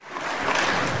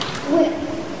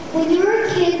When you were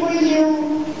a kid, were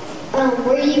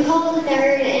you called a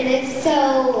nerd? And if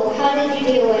so, how did you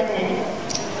deal with it?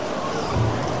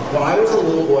 When I was a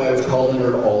little boy, I was called a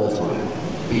nerd all the time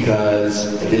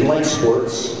because I didn't like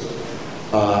sports.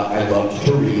 I loved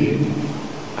to read.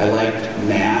 I liked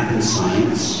math and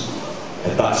science. I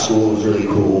thought school was really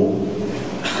cool.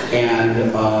 And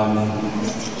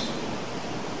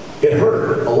it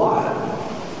hurt a lot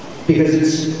because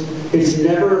it's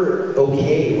never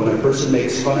okay when a person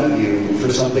makes fun of you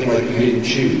for something like you didn't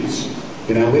choose.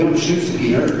 You know, we don't choose to be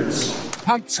nerds.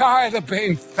 I'm tired of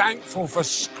being thankful for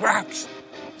scraps.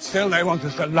 Still, they want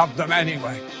us to love them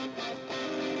anyway.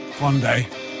 One day,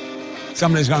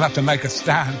 somebody's going to have to make a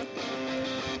stand.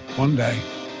 One day,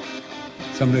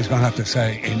 somebody's going to have to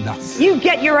say enough. You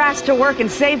get your ass to work and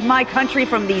save my country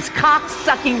from these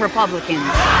cock-sucking Republicans.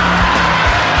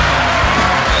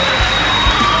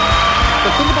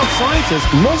 The thing about science is,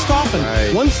 most often,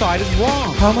 one side is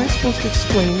wrong. How am I supposed to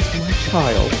explain to my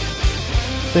child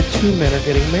that two men are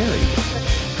getting married?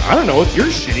 I don't know, it's your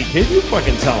shitty kid. You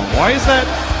fucking tell him. Why is that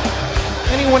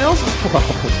anyone else's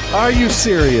problem? Are you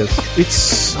serious? It's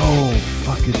so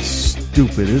fucking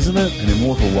stupid, isn't it? An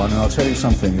immortal one, and I'll tell you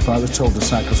something. If I was told to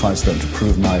sacrifice them to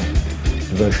prove my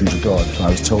devotion to God, if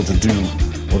I was told to do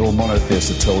what all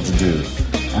monotheists are told to do,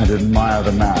 and admire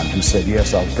the man who said,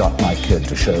 yes, I'll gut my kid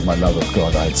to show my love of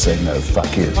God, I'd say, no,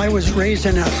 fuck you. I was raised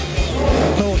in a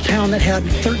little town that had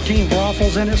 13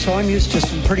 brothels in it, so I'm used to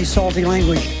some pretty salty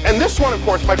language. And this one, of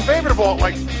course, my favorite of all,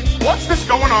 like, what's this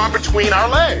going on between our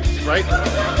legs, right?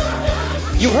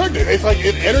 You heard it. It's like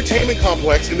an entertainment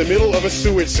complex in the middle of a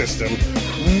sewage system.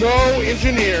 No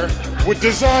engineer would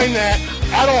design that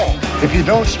at all. If you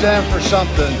don't stand for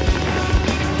something,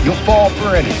 you'll fall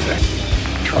for anything.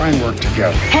 Try and work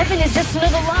together. Heaven is just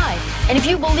another lie. And if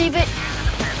you believe it,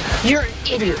 you're an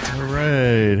idiot. All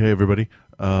right. Hey, everybody.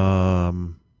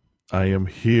 I am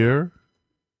here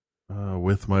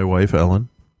with my wife, Ellen.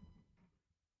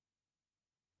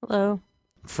 Hello.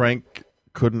 Frank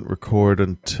couldn't record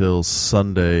until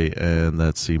Sunday, and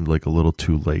that seemed like a little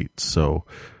too late. So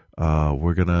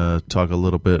we're going to talk a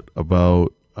little bit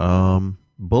about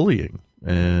bullying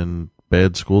and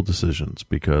bad school decisions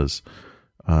because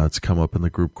it's come up in the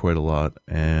group quite a lot.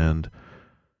 And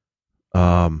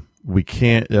we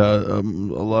can't, a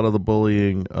lot of the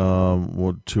bullying,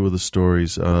 two of the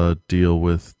stories deal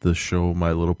with the show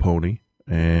My Little Pony,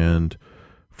 and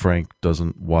Frank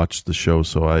doesn't watch the show,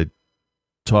 so I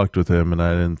talked with him, and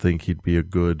I didn't think he'd be a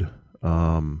good,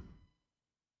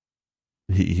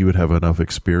 he would have enough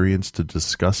experience to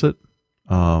discuss it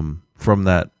from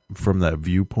that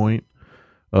viewpoint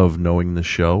of knowing the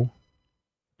show,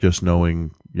 just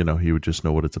knowing, you know, he would just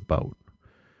know what it's about.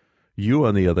 You,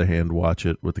 on the other hand, watch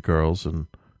it with the girls and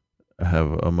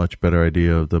have a much better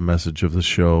idea of the message of the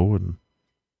show and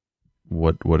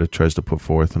what it tries to put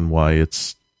forth and why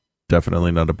it's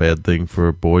definitely not a bad thing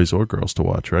for boys or girls to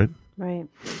watch, right? Right.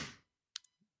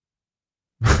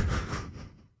 All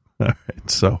right,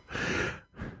 so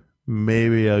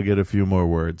maybe I'll get a few more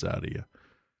words out of you.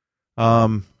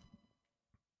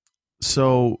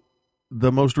 So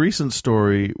the most recent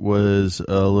story was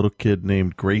a little kid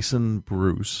named Grayson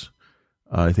Bruce.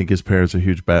 I think his parents are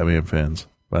huge Batman fans,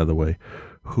 by the way,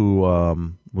 who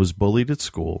was bullied at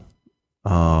school.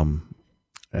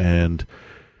 And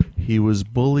he was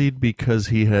bullied because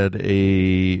he had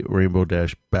a Rainbow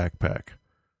Dash backpack.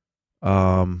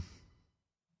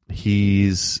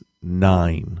 He's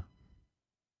 9.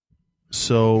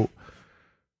 So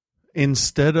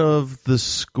instead of the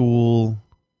school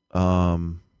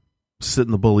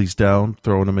sitting the bullies down,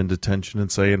 throwing them in detention and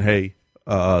saying, hey,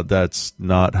 that's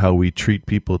not how we treat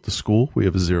people at the school. We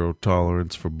have zero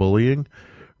tolerance for bullying,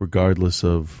 regardless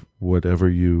of whatever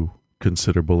you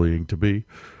consider bullying to be.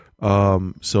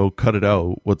 So cut it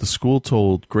out. What the school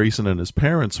told Grayson and his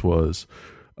parents was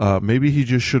maybe he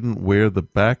just shouldn't wear the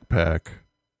backpack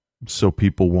so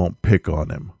people won't pick on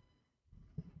him,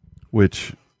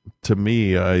 which to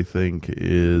me I think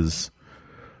is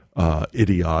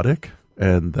idiotic,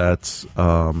 and that's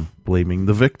blaming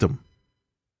the victim.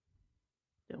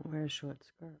 Don't wear a short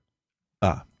skirt.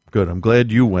 Good. I'm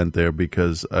glad you went there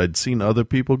because I'd seen other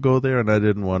people go there, and I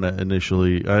didn't want to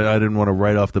initially. I didn't want to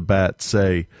right off the bat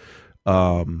say,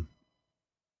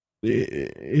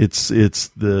 it's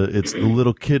the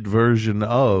little kid version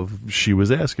of she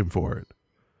was asking for it.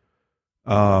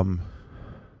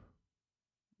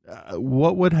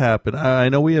 What would happen? I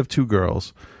know we have 2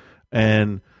 girls,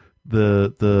 and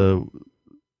the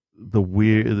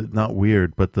weird, not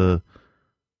weird, but the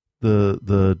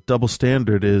double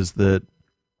standard is that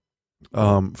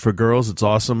For girls, it's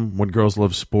awesome when girls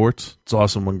love sports. It's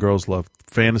awesome when girls love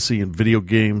fantasy and video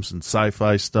games and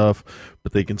sci-fi stuff,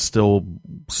 but they can still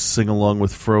sing along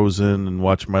with Frozen and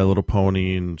watch My Little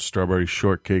Pony and Strawberry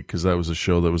Shortcake, because that was a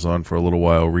show that was on for a little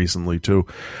while recently too.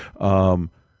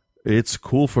 It's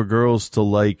cool for girls to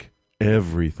like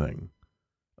everything,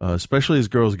 especially as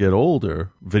girls get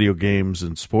older. Video games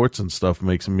and sports and stuff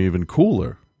makes them even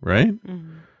cooler, right?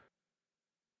 Mm-hmm.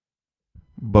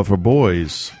 But for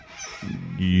boys,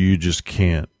 you just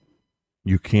can't.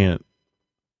 You can't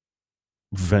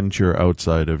venture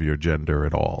outside of your gender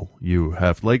at all. You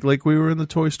have like we were in the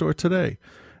toy store today,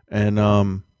 and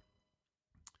I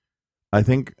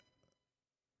think,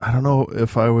 I don't know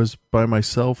if I was by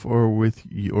myself or with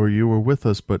you, or you were with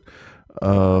us, but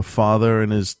father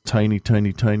and his tiny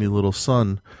little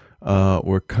son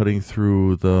were cutting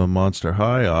through the Monster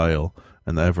High aisle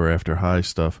and the Ever After High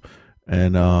stuff,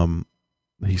 and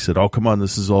he said, "Oh, come on,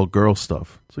 this is all girl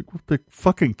stuff." It's like, well, the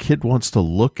fucking kid wants to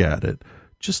look at it.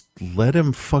 Just let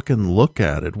him fucking look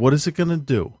at it. What is it going to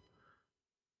do?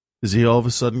 Is he all of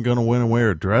a sudden going to win and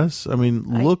wear a dress? I mean,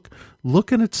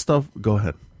 looking at stuff. Go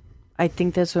ahead. I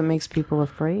think that's what makes people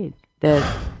afraid. But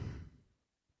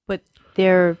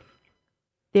their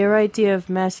idea of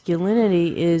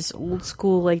masculinity is old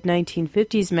school, like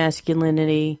 1950s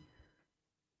masculinity.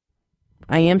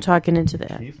 I am talking into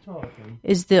that. Keep talking.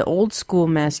 Is the old school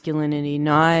masculinity,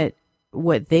 not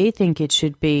what they think it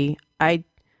should be.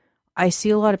 I see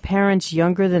a lot of parents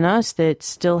younger than us that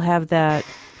still have that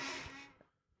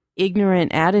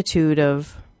ignorant attitude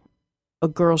of a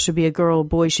girl should be a girl, a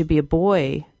boy should be a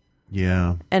boy.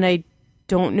 Yeah. And I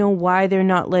don't know why they're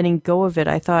not letting go of it.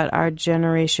 I thought our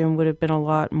generation would have been a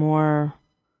lot more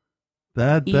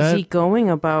easygoing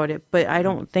about it, but I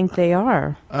don't think they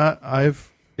are.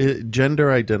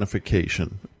 Gender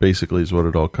identification basically is what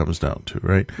it all comes down to,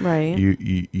 right? Right.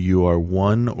 You are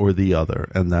one or the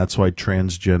other, and that's why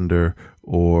transgender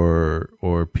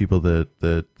or people that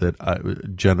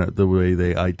the way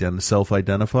they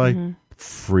self-identify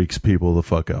freaks people the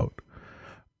fuck out.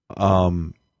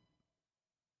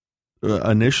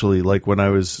 Initially, like when I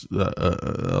was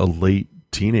a late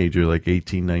teenager, like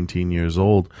 18, 19 years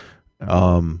old,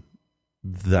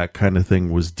 that kind of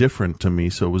thing was different to me,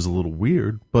 so it was a little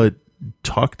weird. But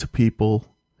talk to people,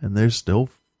 and there's still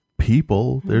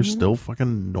people. There's still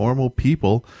fucking normal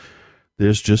people.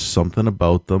 There's just something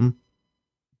about them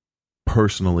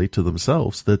personally to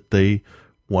themselves that they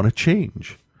want to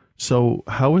change. So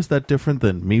how is that different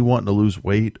than me wanting to lose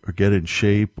weight or get in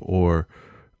shape or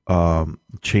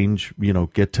change,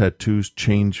 get tattoos,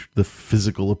 change the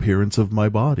physical appearance of my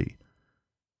body?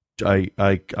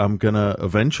 I'm gonna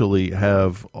eventually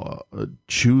have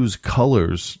choose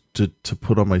colors to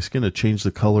put on my skin, to change the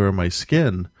color of my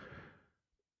skin,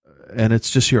 and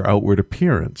it's just your outward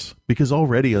appearance, because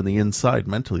already on the inside,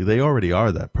 mentally, they already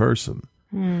are that person.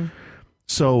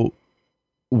 So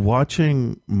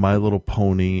watching My Little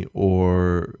Pony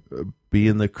or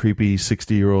being the creepy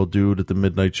 60-year-old dude at the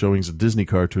midnight showings of Disney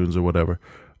cartoons or whatever,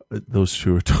 those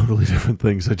two are totally different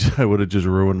things. I would have just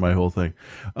ruined my whole thing.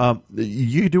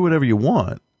 You do whatever you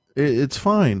want. It's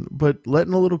fine. But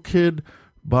letting a little kid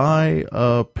buy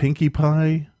a Pinkie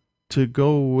Pie to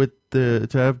go with to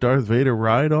have Darth Vader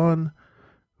ride on,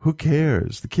 who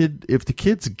cares? If the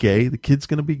kid's gay, the kid's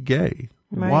going to be gay.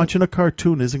 Right. Watching a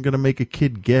cartoon isn't going to make a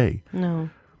kid gay. No.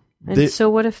 And so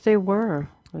what if they were?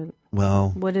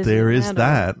 Well, there is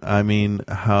that. I mean,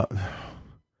 how...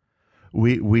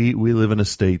 We live in a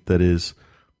state that is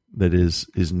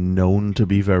known to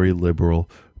be very liberal,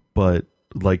 but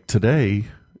like today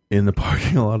in the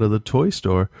parking lot of the toy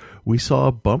store, we saw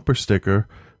a bumper sticker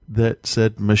that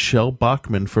said Michelle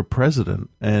Bachmann for president.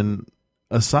 And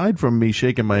aside from me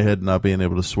shaking my head and not being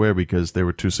able to swear because there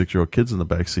were 2 6-year-old kids in the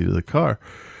back seat of the car,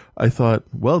 I thought,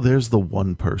 well, there's the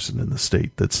one person in the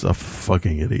state that's a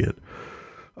fucking idiot.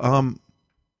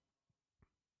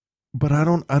 But I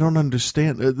don't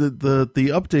understand. The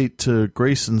update to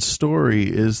Grayson's story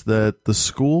is that the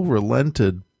school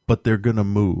relented, but they're going to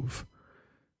move.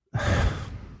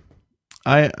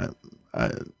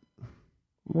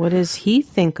 What does he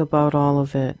think about all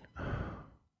of it?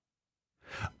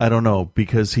 I don't know,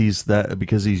 because he's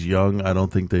young. I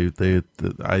don't think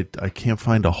I can't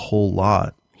find a whole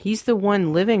lot. He's the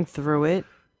one living through it.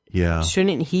 Yeah.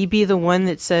 Shouldn't he be the one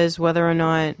that says whether or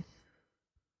not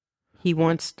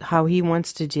how he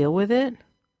wants to deal with it?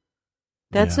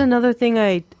 That's another thing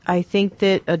I think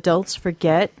that adults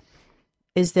forget,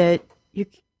 is that your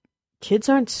kids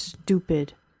aren't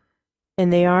stupid,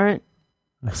 and they aren't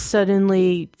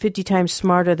suddenly 50 times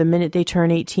smarter the minute they turn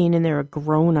 18 and they're a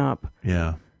grown up.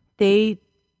 Yeah. They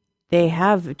they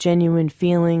have genuine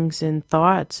feelings and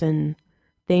thoughts, and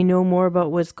they know more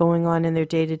about what's going on in their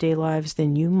day-to-day lives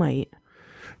than you might.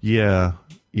 Yeah.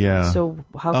 So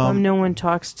how come no one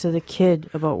talks to the kid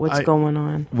about what's going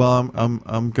on? Well,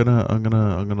 I'm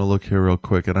gonna look here real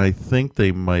quick, and I think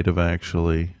they might have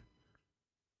actually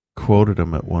quoted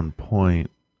him at one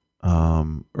point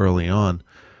early on.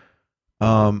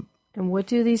 And what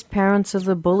do these parents of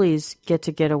the bullies get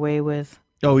away with?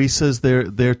 Oh, he says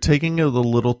they're taking it a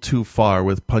little too far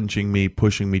with punching me,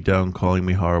 pushing me down, calling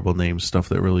me horrible names, stuff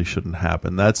that really shouldn't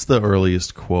happen. That's the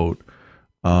earliest quote.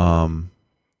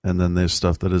 And then there's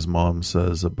stuff that his mom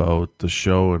says about the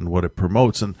show and what it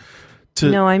promotes. And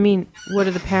no, I mean, what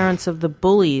are the parents of the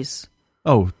bullies?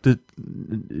 Oh,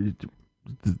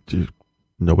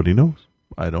 nobody knows.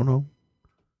 I don't know.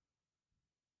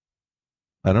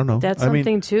 That's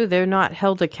something too. They're not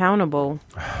held accountable.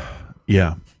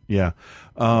 Yeah.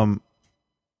 And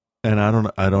I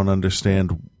don't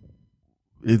understand.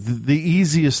 The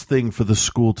easiest thing for the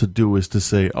school to do is to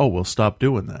say, "Oh, well, stop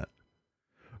doing that."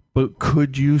 But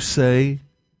could you say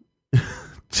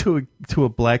to a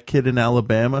black kid in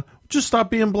Alabama, just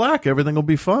stop being black, everything will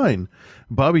be fine?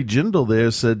 Bobby Jindal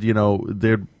there said,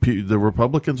 the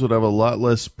Republicans would have a lot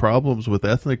less problems with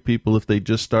ethnic people if they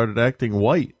just started acting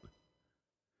white.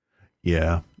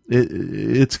 Yeah,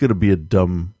 it's going to be a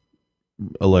dumb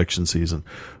election season,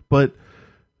 but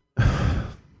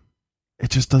it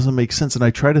just doesn't make sense. And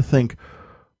I try to think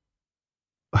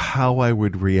how I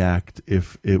would react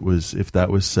if that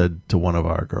was said to one of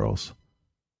our girls.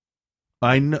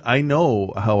 I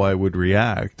know how I would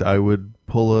react. I would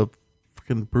pull a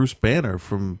freaking Bruce Banner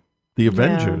from the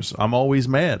Avengers. Yeah. I'm always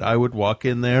mad. I would walk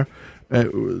in there.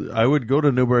 I would go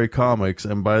to Newbury Comics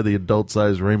and buy the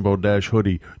adult-sized Rainbow Dash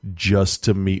hoodie just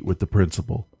to meet with the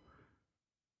principal.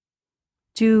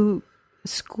 Do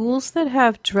schools that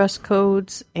have dress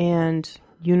codes and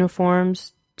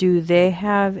uniforms, do they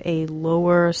have a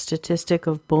lower statistic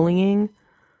of bullying,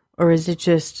 or is it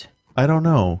just I don't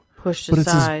know. Pushed but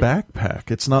aside? It's his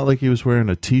backpack. It's not like he was wearing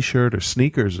a T-shirt or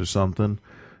sneakers or something.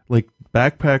 Like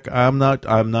backpack, I'm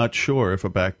not sure if a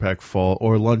backpack fall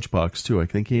or lunchbox too. I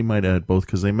think he might add both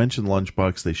because they mentioned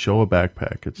lunchbox. They show a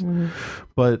backpack.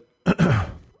 But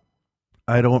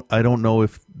I don't know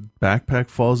if backpack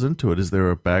falls into it. Is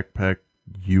there a backpack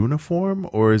uniform,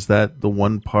 or is that the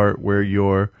one part where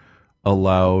you're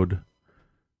allowed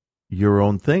your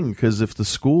own thing? Because if the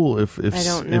school, if I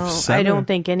don't know. I don't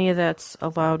think any of that's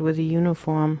allowed with a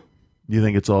uniform. You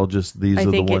think it's all just these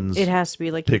are the ones? It has to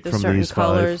be like picked the from certain these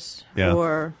colors,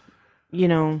 or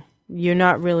you're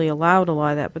not really allowed a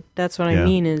lot of that. But that's what I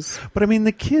mean is. But I mean,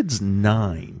 the kid's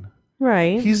 9,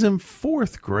 right? He's in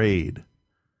 4th grade.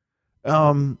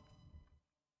 The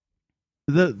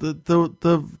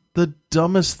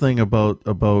dumbest thing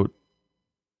about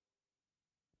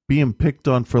being picked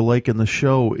on for liking the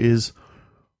show is,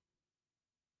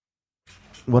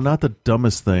 well, not the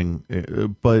dumbest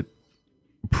thing, but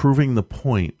proving the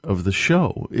point of the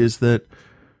show is that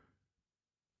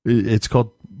it's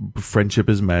called Friendship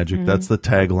is Magic. Mm-hmm. That's the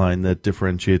tagline that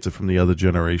differentiates it from the other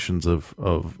generations of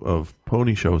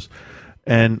pony shows.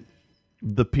 And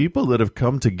the people that have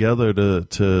come together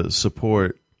to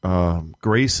support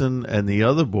Grayson and the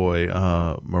other boy,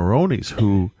 Maroney's,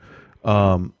 who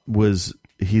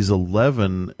he's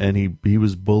 11 and he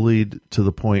was bullied to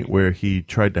the point where he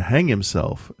tried to hang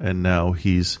himself, and now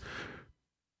he's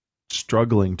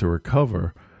struggling to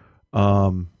recover.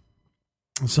 Some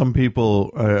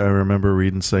people I remember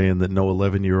reading saying that no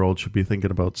 11-year-old should be thinking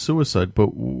about suicide, but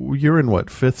you're in what,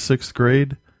 5th, 6th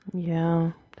grade?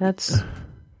 Yeah, that's.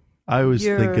 I was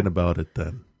thinking about it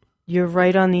then. You're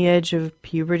right on the edge of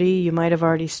puberty. You might have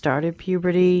already started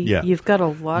puberty. Yeah. You've got a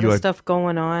lot of stuff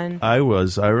going on. I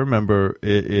remember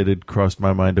it had crossed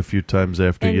my mind a few times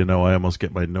after, I almost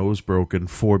get my nose broken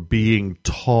for being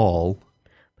tall.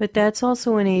 But that's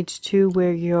also an age, too,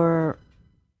 where you're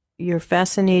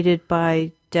fascinated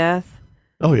by death.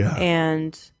 Oh, yeah.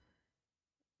 And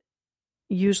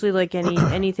usually, like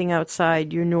anything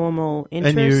outside your normal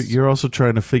interests. And you're also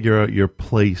trying to figure out your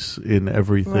place in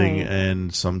everything, right.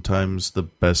 And sometimes the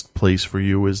best place for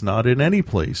you is not in any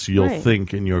place. You'll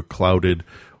think in your clouded,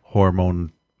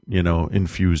 hormone,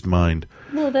 infused mind.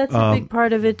 Well, that's a big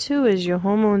part of it too. Is your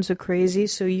hormones are crazy,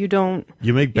 so you don't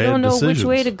make bad you don't know decisions. which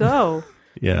way to go.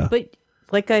 Yeah, but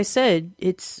like I said,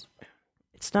 it's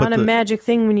not a magic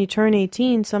thing when you turn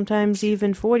 18. Sometimes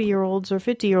even 40-year-olds or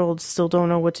 50-year-olds still don't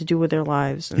know what to do with their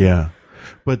lives. Yeah.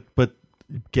 But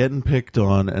getting picked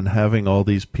on and having all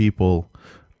these people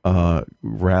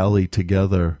rally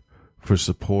together for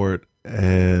support,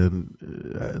 and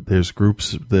there's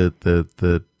groups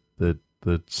that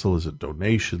that solicit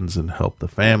donations and help the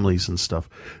families and stuff.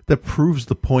 That proves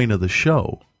the point of the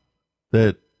show,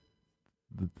 that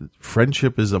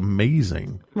friendship is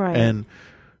amazing. Right. And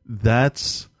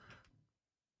that's,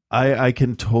 I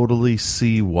can totally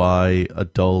see why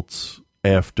adults,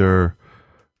 after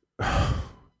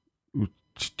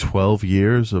 12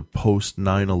 years of post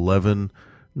 9/11,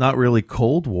 not really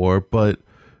Cold War, but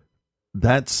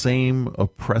that same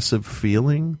oppressive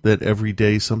feeling that every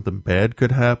day something bad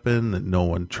could happen, that no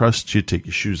one trusts you, take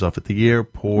your shoes off at the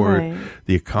airport, Right.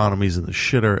 the economy's in the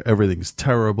shitter, everything's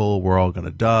terrible, we're all going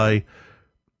to die.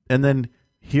 And then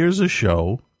here's a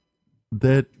show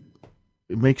that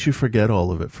makes you forget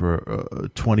all of it for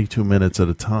 22 minutes at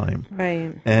a time.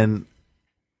 Right. And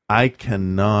I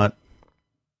can't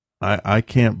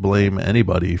blame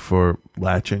anybody for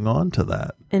latching on to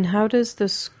that. And how does the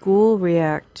school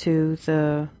react to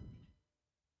the...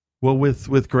 Well,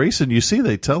 with Grayson, you see,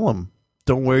 they tell him,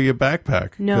 don't wear your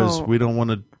backpack because No. we don't want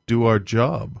to do our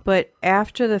job. But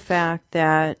after the fact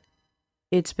that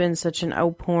it's been such an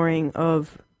outpouring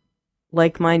of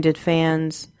like-minded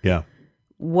fans, Yeah.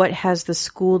 what has the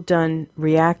school done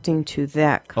reacting to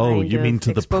that kind of Oh, you mean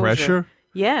to the exposure? pressure?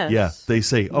 Yes. Yeah, they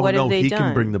say, oh, What no, have they he done?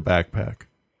 can bring the backpack.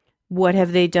 What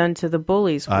have they done to the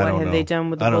bullies? I What don't have know. they done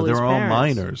with the I don't know. bullies' They're all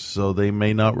parents? minors, so they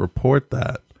may not report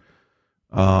that.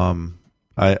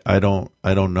 I don't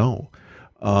know.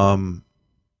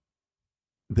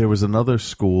 There was another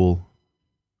school,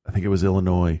 I think it was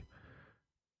Illinois,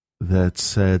 that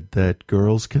said that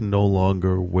girls can no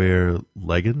longer wear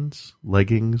leggings.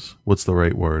 What's the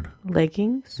right word?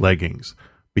 Leggings,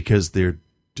 because they're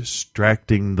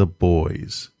distracting the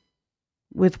boys.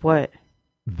 With what?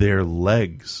 Their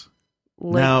legs.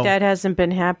 Like Now- that hasn't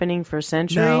been happening for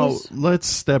centuries? Now, let's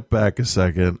step back a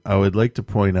second. I would like to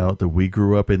point out that we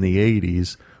grew up in the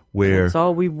 80s where That's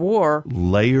all we wore.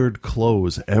 layered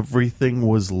clothes, everything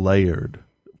was layered.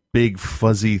 Big,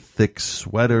 fuzzy, thick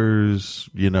sweaters,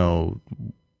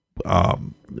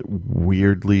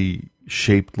 weirdly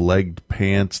shaped legged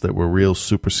pants that were real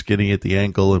super skinny at the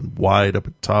ankle and wide up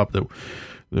at top.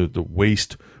 The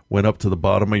waist went up to the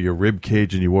bottom of your rib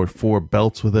cage and you wore 4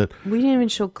 belts with it. We didn't even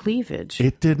show cleavage.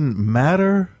 It didn't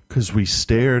matter because we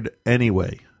stared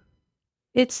anyway.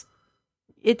 It's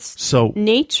So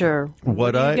nature.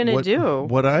 What are you going to do?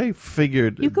 What I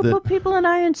figured, You could put people in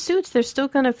iron suits. They're still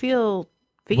going to feel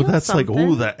well, that's something. like,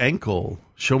 ooh, that ankle.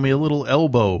 Show me a little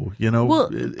elbow. Well,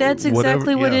 that's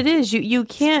exactly what it is. You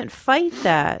can't fight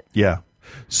that. Yeah.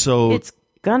 So It's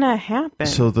going to happen.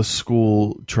 So the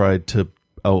school tried to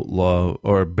outlaw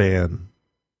or ban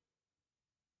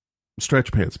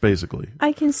stretch pants, basically.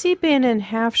 I can see banning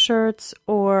half shirts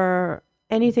or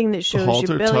anything that shows halter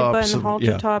your belly tops button, and- halter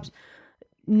yeah. tops.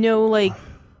 No, like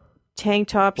tank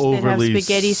tops that have Overly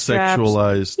spaghetti straps.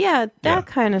 sexualized. Yeah, that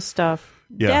kind of stuff.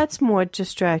 Yeah. That's more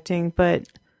distracting, but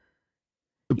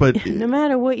no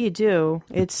matter what you do,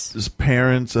 it's Just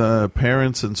parents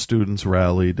and students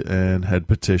rallied and had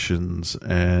petitions,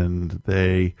 and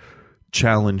they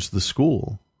challenged the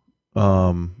school.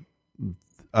 I'm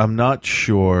not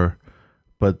sure,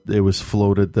 but it was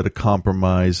floated that a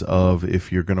compromise of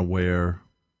if you're going to wear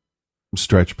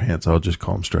stretch pants, I'll just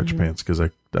call them stretch pants because I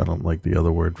don't like the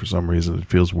other word for some reason. It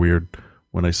feels weird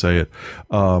when I say it.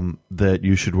 That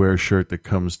you should wear a shirt that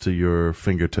comes to your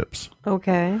fingertips.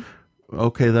 okay.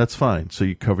 Okay, that's fine. So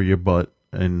you cover your butt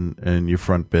and your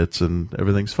front bits and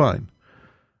everything's fine.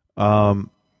 But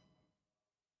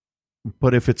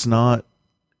if it's not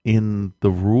in the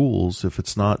rules, if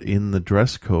it's not in the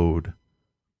dress code,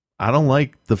 I don't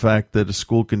like the fact that a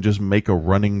school can just make a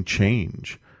running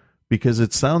change, because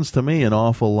it sounds to me an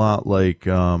awful lot like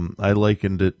I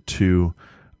likened it to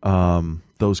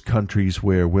those countries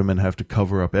where women have to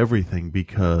cover up everything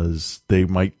because they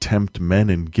might tempt men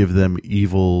and give them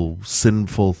evil,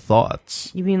 sinful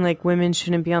thoughts. You mean like women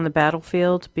shouldn't be on the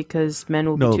battlefield because men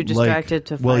will be too distracted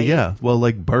to fight? Well, yeah. Well,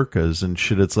 like burqas and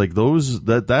shit. It's like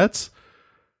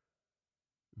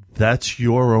that's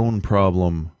your own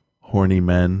problem, horny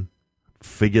men.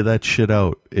 Figure that shit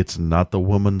out. It's not the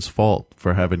woman's fault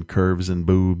for having curves and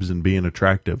boobs and being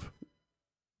attractive.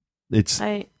 It's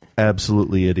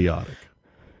absolutely idiotic.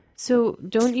 So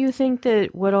don't you think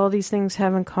that what all these things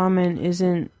have in common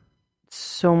isn't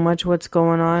so much what's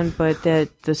going on, but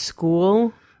that the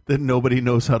school... That nobody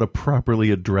knows how to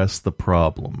properly address the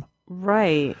problem.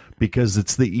 Right. Because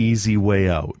it's the easy way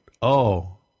out.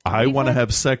 Oh, I want to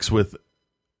have sex with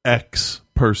X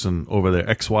person over there,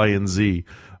 X, Y, and Z.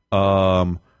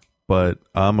 But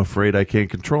I'm afraid I can't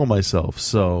control myself,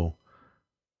 so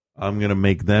I'm going to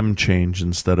make them change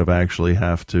instead of actually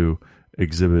have to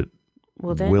exhibit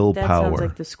Well, then willpower. that sounds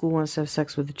like the school wants to have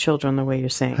sex with the children the way you're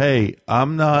saying. Hey,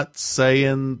 I'm not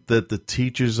saying that the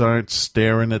teachers aren't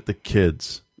staring at the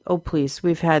kids. Oh, please.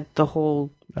 We've had the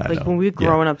whole... I know. when we were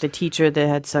growing up, the teacher that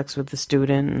had sex with the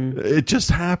student. And... It just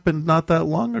happened not that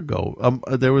long ago.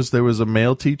 There was a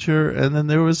male teacher, and then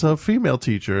there was a female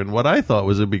teacher. And what I thought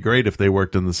was it'd be great if they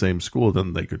worked in the same school,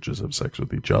 then they could just have sex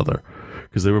with each other.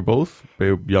 Because they were both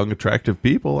very young, attractive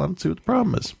people. I don't see what the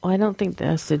problem is. Well, I don't think that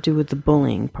has to do with the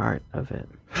bullying part of it.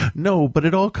 No, but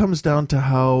it all comes down to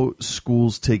how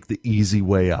schools take the easy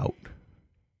way out.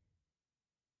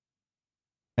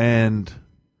 And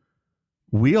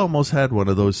we almost had one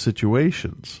of those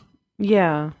situations.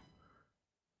 Yeah.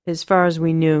 As far as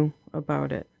we knew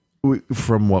about it.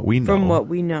 From what we know. From what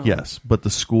we know. Yes. But the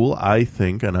school, I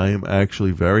think, and I am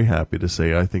actually very happy to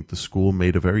say, I think the school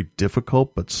made a very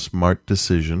difficult but smart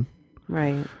decision.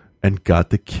 Right. And got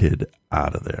the kid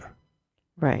out of there.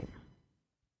 Right.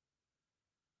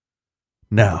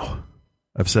 Now,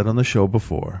 I've said on the show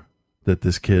before that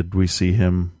this kid, we see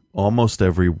him almost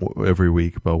every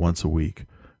week, about once a week.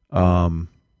 And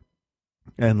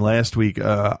last week,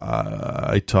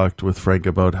 I talked with Frank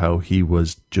about how he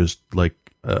was just like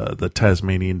the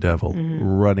Tasmanian devil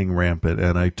running rampant.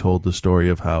 And I told the story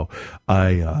of how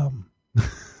I,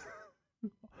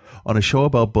 on a show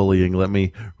about bullying, let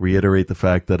me reiterate the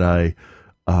fact that I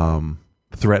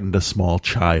threatened a small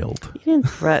child. You didn't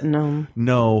threaten him.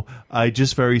 No, I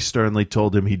just very sternly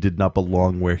told him he did not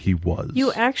belong where he was.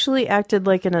 You actually acted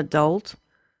like an adult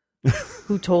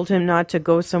who told him not to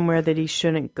go somewhere that he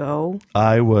shouldn't go.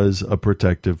 I was a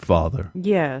protective father.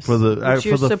 Yes, which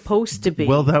you're supposed to be.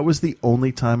 Well, that was the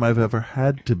only time I've ever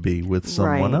had to be with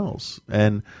someone else.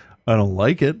 And I don't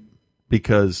like it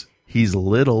because he's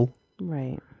little.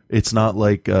 Right. It's not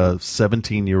like a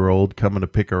 17-year-old coming to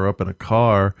pick her up in a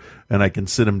car and I can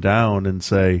sit him down and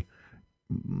say,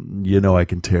 you know, I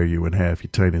can tear you in half, you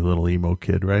tiny little emo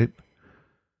kid, right?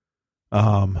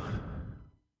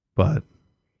 But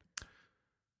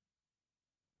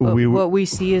what we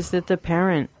see is that the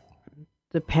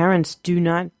parents do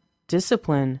not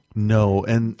discipline. No,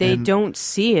 and they don't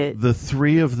see it. The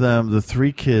three of them, the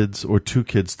three kids or two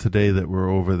kids today that were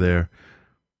over there,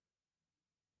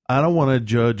 I don't want to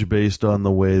judge based on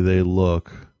the way they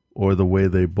look or the way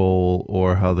they bowl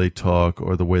or how they talk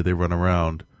or the way they run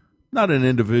around. Not an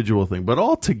individual thing, but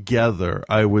altogether,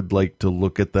 I would like to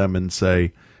look at them and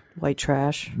say, white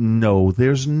trash. No,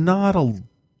 there's not a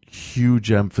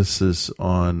huge emphasis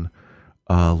on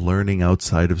learning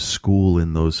outside of school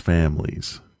in those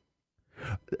families.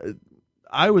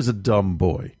 I was a dumb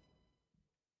boy.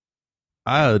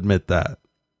 I admit that.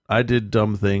 I did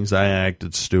dumb things. I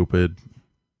acted stupid.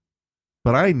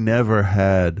 But I never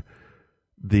had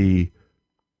the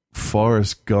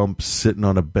Forrest Gump sitting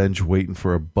on a bench waiting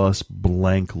for a bus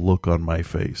blank look on my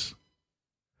face.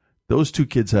 Those two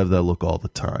kids have that look all the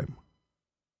time.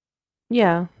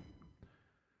 Yeah.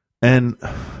 And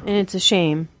it's a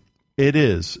shame. It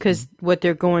is. Because what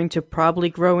they're going to probably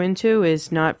grow into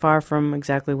is not far from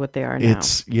exactly what they are now.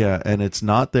 And it's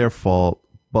not their fault,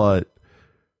 but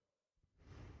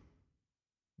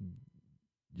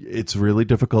it's really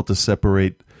difficult to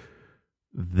separate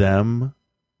them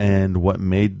and what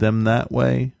made them that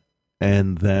way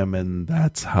and them, and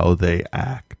that's how they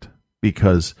act.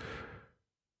 Because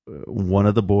one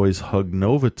of the boys hugged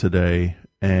Nova today,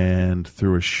 and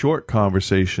through a short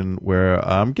conversation where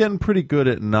I'm getting pretty good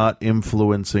at not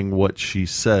influencing what she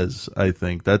says, I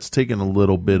think that's taken a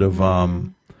little bit of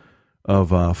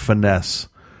finesse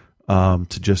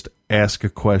to just ask a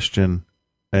question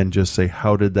and just say,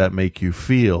 how did that make you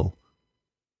feel?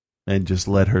 And just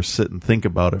let her sit and think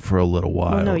about it for a little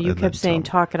while. Well, no, you kept saying,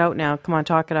 talk it out now. Come on,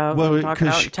 talk it out. Well, talk it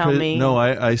out and tell me. No,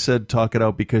 I said talk it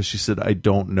out because she said, I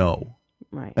don't know.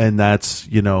 Right. And that's,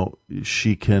 you know,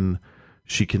 she can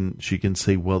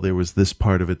say, well, there was this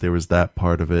part of it, there was that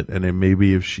part of it. And then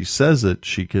maybe if she says it,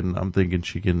 I'm thinking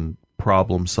she can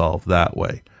problem solve that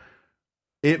way.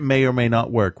 It may or may not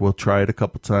work. We'll try it a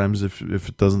couple times. If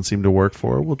it doesn't seem to work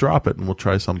for her, we'll drop it and we'll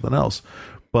try something else.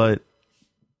 But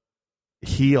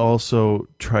he also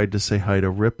tried to say hi to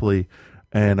Ripley,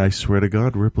 and I swear to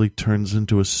God, Ripley turns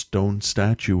into a stone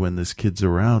statue when this kid's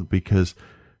around because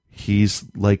he's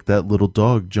like that little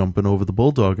dog jumping over the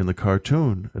bulldog in the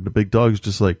cartoon, and the big dog's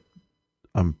just like,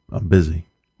 I'm busy.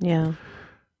 Yeah.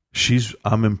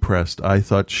 I'm impressed. I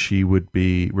thought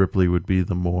Ripley would be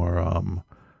the more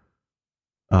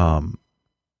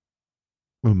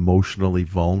emotionally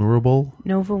vulnerable.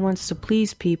 Nova wants to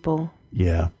please people.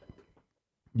 Yeah.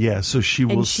 Yeah, so she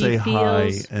will say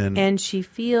hi. And she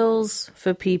feels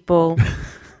for people.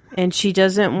 And she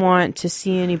doesn't want to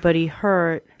see anybody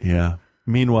hurt. Yeah.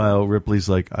 Meanwhile, Ripley's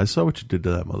like, I saw what you did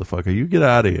to that motherfucker. You get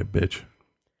out of here, bitch.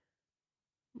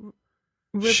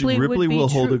 Ripley will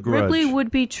hold a grudge. Ripley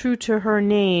would be true to her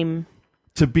name.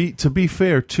 To be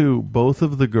fair, too, both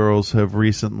of the girls have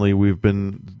recently, we've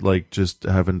been like just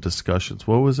having discussions.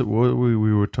 What was it? What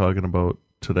we were talking about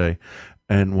today?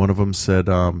 And one of them said,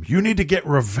 you need to get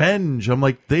revenge. I'm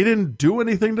like, they didn't do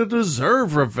anything to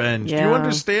deserve revenge. Yeah. Do you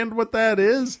understand what that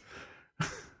is?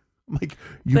 Like,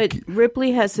 but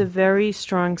Ripley has a very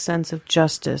strong sense of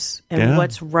justice and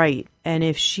what's right. And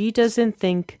if she doesn't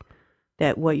think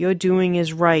that what you're doing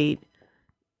is right,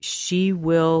 she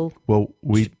will. Well,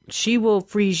 she will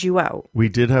freeze you out. We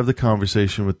did have the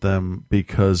conversation with them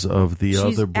because of the She's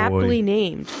other boy. aptly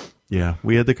named. Yeah,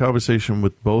 we had the conversation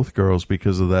with both girls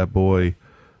because of that boy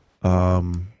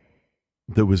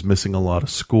that was missing a lot of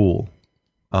school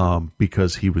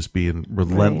because he was being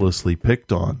relentlessly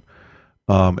picked on.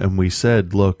 And we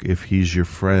said, look, if he's your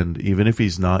friend, even if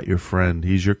he's not your friend,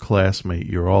 he's your classmate.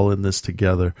 You're all in this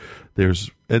together. This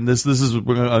is I'm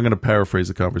going to paraphrase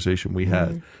the conversation we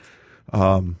had.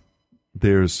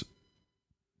 There's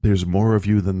more of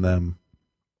you than them.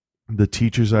 The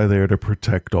teachers are there to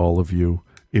protect all of you.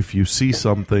 If you see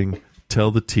something,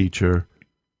 tell the teacher.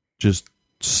 Just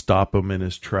stop him in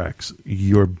his tracks.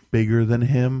 You're bigger than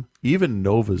him. Even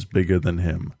Nova's bigger than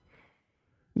him.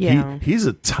 Yeah, he's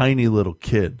a tiny little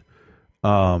kid,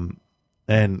 and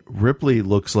Ripley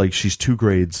looks like she's 2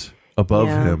 grades above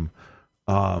him,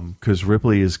 because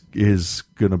Ripley is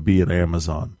gonna be an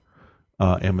Amazonian,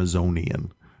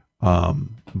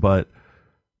 but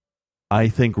I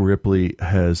think Ripley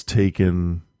has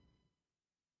taken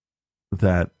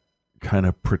that kind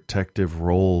of protective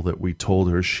role that we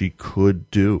told her she could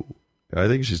do. I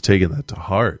think she's taken that to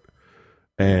heart,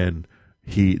 and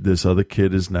this other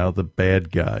kid is now the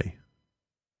bad guy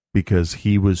because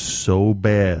he was so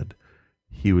bad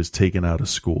he was taken out of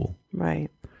school. Right.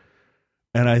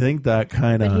 And I think that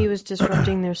kind of... But he was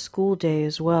disrupting their school day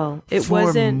as well. It for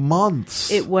wasn't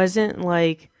months. It wasn't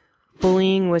like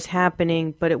bullying was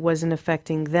happening, but it wasn't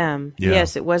affecting them. Yeah.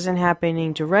 Yes, it wasn't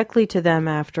happening directly to them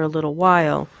after a little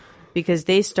while because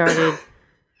they started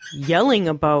yelling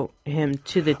about him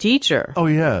to the teacher. Oh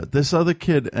yeah, this other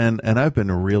kid, and I've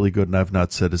been really good, and I've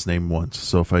not said his name once.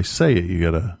 So if I say it, you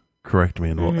gotta correct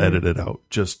me, and we'll edit it out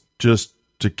just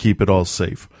to keep it all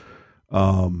safe.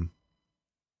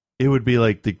 It would be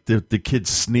like the kid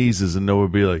sneezes, and Noah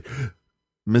would be like,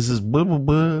 Mrs. Blah, blah,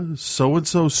 blah, so and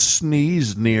so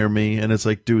sneezed near me, and it's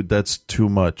like, dude, that's too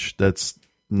much. That's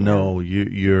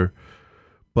you're.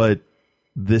 But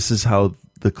this is how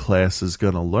the class is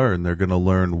going to learn. They're going to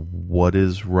learn what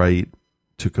is right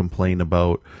to complain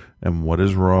about and what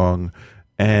is wrong.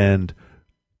 And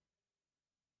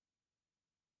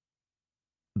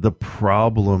the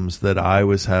problems that I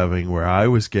was having where I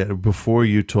was getting, before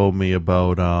you told me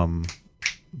about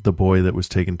the boy that was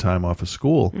taking time off of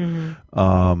school,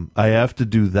 I have to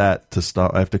do that to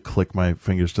stop. I have to snap my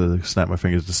fingers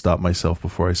to stop myself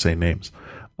before I say names.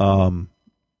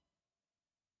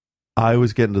 I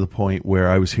was getting to the point where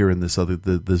I was hearing this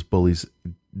bully's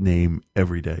name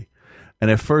every day. And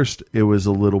at first it was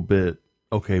a little bit,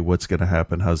 okay, what's going to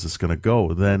happen? How's this going to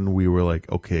go? Then we were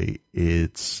like, okay,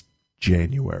 it's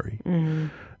January.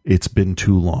 It's been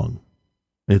too long.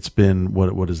 It's been,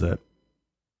 what is that?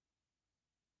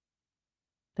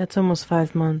 That's almost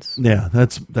 5 months. Yeah,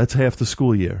 that's half the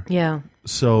school year. Yeah.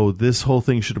 So this whole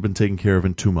thing should have been taken care of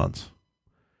in 2 months.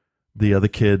 The other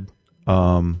kid,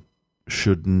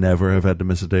 should never have had to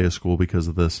miss a day of school because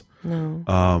of this.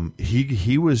 No.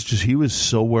 He was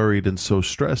so worried and so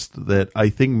stressed that I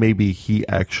think maybe he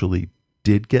actually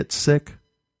did get sick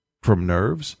from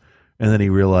nerves, and then he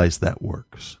realized that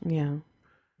works. Yeah.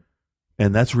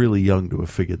 And that's really young to have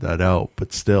figured that out,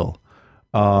 but still.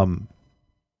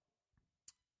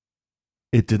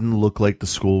 It didn't look like the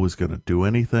school was going to do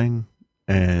anything,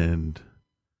 and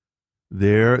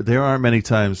there aren't many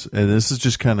times, and this is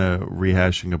just kind of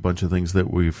rehashing a bunch of things that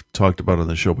we've talked about on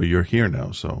the show, but you're here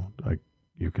now, so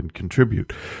you can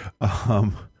contribute.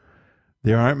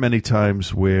 There aren't many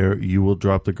times where you will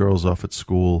drop the girls off at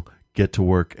school, get to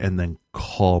work, and then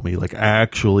call me, like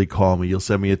actually call me. You'll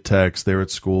send me a text, they're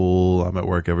at school, I'm at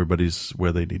work, everybody's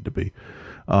where they need to be.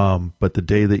 But the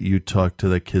day that you talked to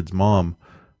that kid's mom,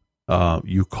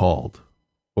 you called.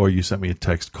 Or you sent me a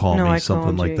text,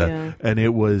 something like that. Yeah. And it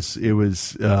was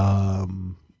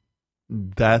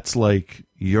that's like,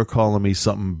 you're calling me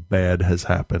something bad has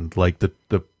happened. Like the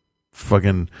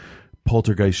fucking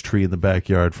poltergeist tree in the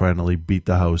backyard finally beat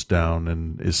the house down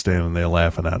and is standing there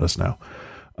laughing at us now.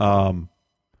 And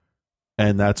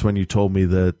that's when you told me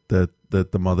that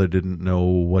the mother didn't know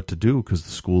what to do because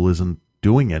the school isn't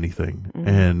doing anything.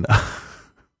 And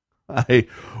I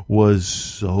was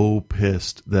so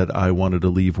pissed that I wanted to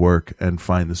leave work and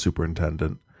find the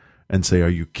superintendent and say, are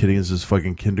you kidding? This is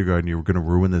fucking kindergarten. You're going to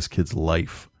ruin this kid's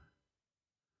life.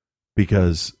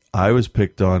 Because I was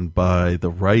picked on by the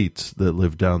Wrights that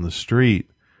lived down the street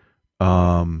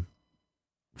from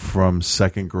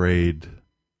second grade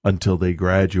until they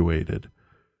graduated.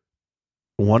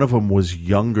 One of them was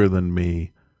younger than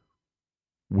me,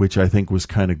 which I think was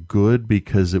kind of good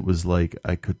because it was like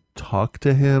I could talk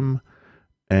to him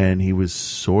and he was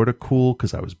sort of cool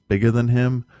because I was bigger than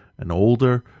him and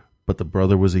older, but the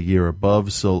brother was a year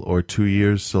above, or 2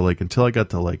 years. So like until I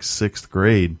got to like sixth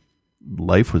grade,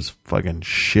 life was fucking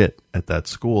shit at that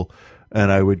school.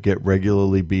 And I would get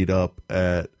regularly beat up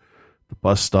at the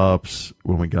bus stops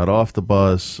when we got off the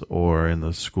bus or in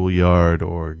the schoolyard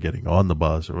or getting on the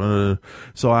bus.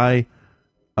 So I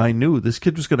knew this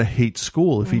kid was going to hate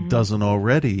school if he doesn't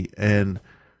already. And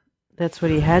that's what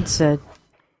he had said,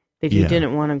 that he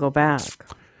didn't want to go back.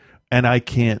 And I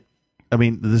can't, I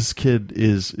mean, this kid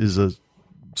is a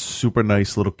super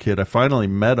nice little kid. I finally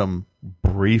met him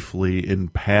briefly in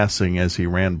passing as he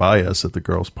ran by us at the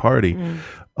girls' party.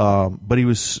 But he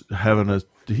was having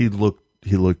he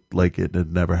looked like it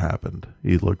had never happened.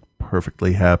 He looked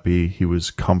perfectly happy. He was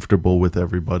comfortable with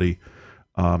everybody.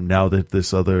 Now that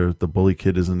the bully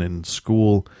kid isn't in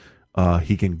school,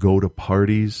 he can go to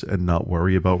parties and not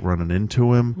worry about running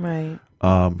into him. Right.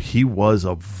 He was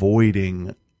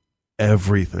avoiding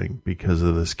everything because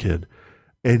of this kid.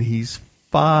 And he's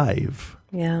 5.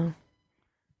 Yeah.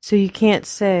 So you can't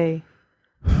say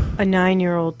a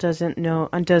 9-year-old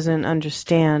doesn't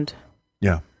understand.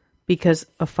 Yeah. Because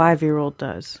a 5-year-old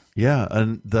does. Yeah,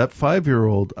 and that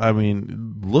 5-year-old, I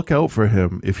mean, look out for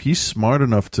him. If he's smart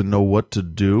enough to know what to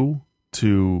do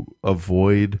to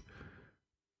avoid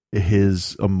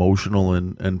his emotional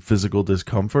and physical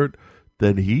discomfort,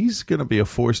 then he's going to be a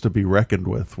force to be reckoned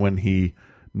with when he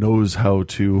knows how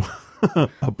to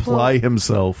apply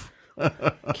himself.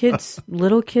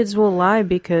 Little kids will lie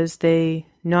because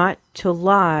not to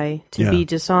lie, to be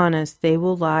dishonest. They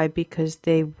will lie because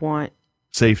they want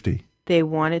safety. They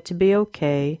want it to be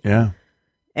okay. Yeah.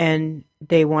 And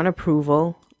they want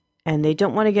approval, and they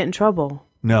don't want to get in trouble.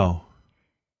 No.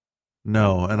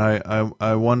 And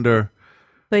I wonder.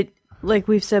 But like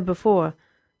we've said before,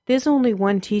 there's only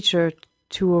one teacher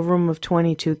to a room of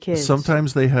 22 kids.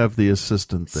 Sometimes they have the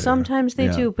assistant there. Sometimes they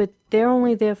do, but they're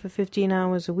only there for 15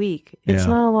 hours a week. It's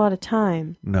not a lot of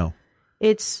time. No.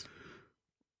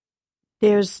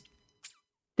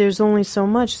 There's only so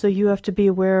much, so you have to be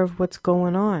aware of what's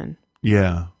going on.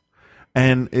 Yeah.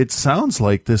 And it sounds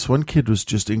like this one kid was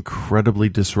just incredibly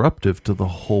disruptive to the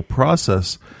whole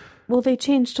process. Well, they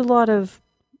changed a lot of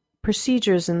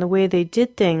procedures in the way they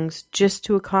did things just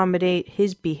to accommodate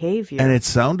his behavior. And it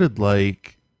sounded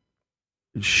like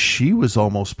she was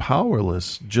almost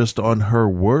powerless just on her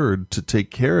word to take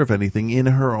care of anything in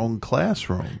her own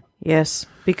classroom. Yes,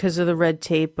 because of the red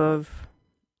tape of...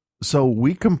 So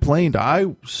we complained.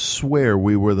 I swear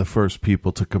we were the first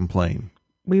people to complain.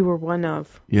 We were one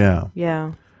of. Yeah.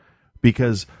 Yeah.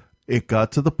 Because it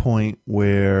got to the point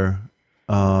where,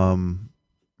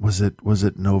 was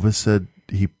it Nova said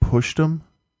he pushed him?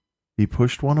 He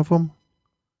pushed one of them?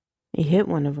 He hit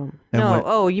one of them.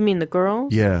 And you mean the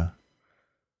girls? Yeah.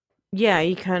 Yeah,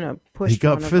 he kind of pushed. He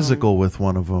got one physical with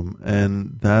one of them,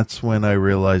 and that's when I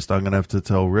realized I'm going to have to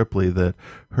tell Ripley that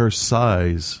her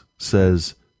size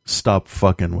says, "Stop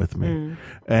fucking with me."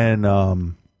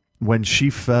 And when she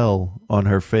fell on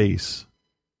her face,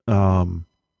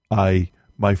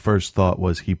 my first thought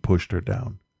was he pushed her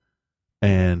down.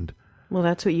 And well,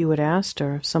 that's what you would asked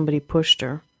her if somebody pushed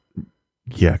her.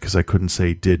 Yeah, because I couldn't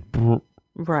say did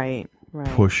right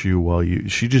push you while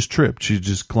she just tripped. She's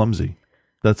just clumsy.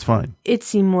 That's fine. It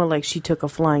seemed more like she took a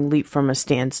flying leap from a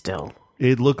standstill.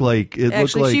 It looked like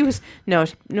she was. No,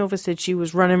 Nova said she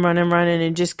was running,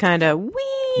 and just kind of wee.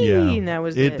 Yeah, and that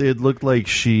was it. It looked like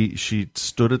she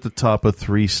stood at the top of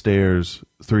 3 stairs,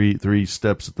 three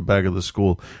steps at the back of the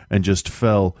school, and just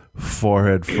fell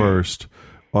forehead first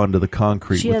onto the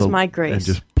concrete. She has my grace, and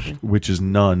just which is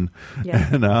none. Yeah.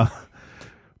 And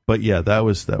but yeah, that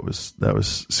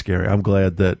was scary. I'm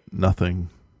glad that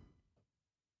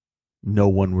no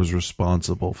one was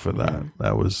responsible for that. Yeah.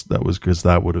 That was because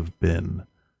that would have been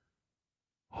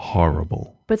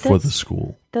horrible for the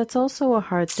school. That's also a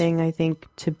hard thing, I think,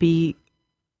 to be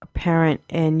a parent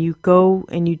and you go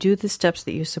and you do the steps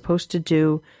that you're supposed to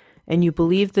do and you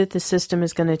believe that the system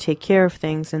is going to take care of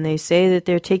things and they say that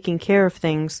they're taking care of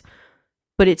things,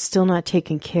 but it's still not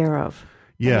taken care of.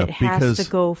 Yeah, and it has to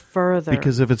go further.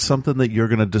 Because if it's something that you're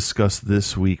going to discuss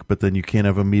this week, but then you can't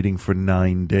have a meeting for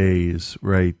 9 days,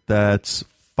 right? That's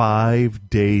 5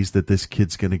 days that this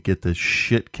kid's going to get the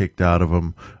shit kicked out of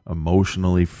him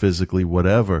emotionally, physically,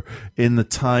 whatever, in the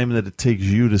time that it takes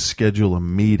you to schedule a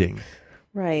meeting.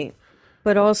 Right.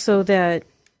 But also that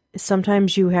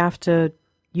sometimes you have to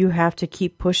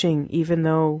keep pushing even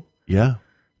though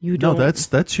you don't. No,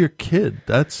 that's your kid.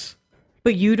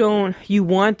 But you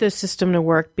want the system to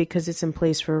work because it's in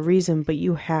place for a reason, but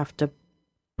you have to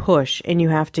push and you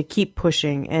have to keep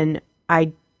pushing. And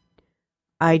I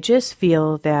just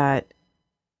feel that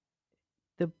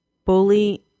the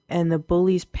bully and the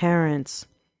bully's parents,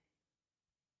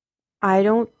 I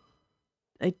don't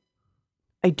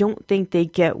think they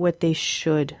get what they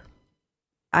should.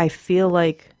 I feel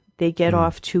like they get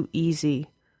off too easy.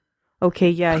 Okay,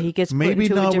 yeah, he gets maybe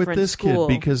put into not a different with this school.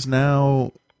 kid because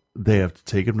now they have to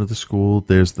take him to the school.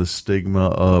 There's the stigma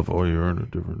of, oh, you're in a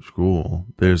different school.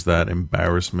 There's that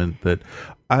embarrassment that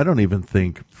I don't even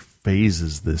think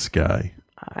phases this guy.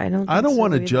 I don't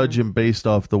want to judge him based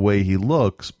off the way he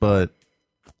looks, but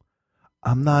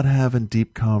I'm not having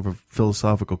deep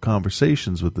philosophical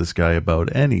conversations with this guy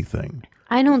about anything.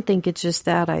 I don't think it's just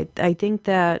that. I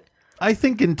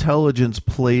think intelligence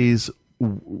plays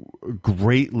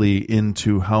greatly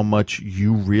into how much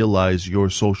you realize your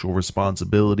social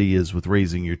responsibility is with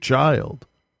raising your child,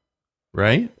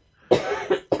 right?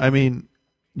 I mean,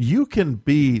 you can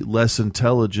be less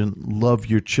intelligent, love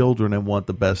your children, and want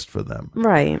the best for them.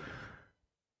 Right.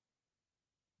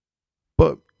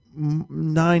 But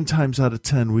 9 times out of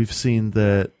 10, we've seen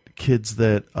that kids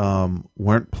that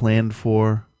weren't planned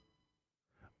for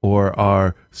or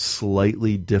are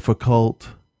slightly difficult,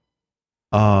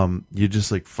 you're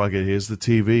just like, fuck it, here's the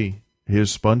TV.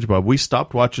 Here's SpongeBob. We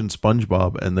stopped watching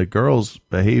SpongeBob, and the girls'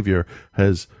 behavior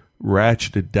has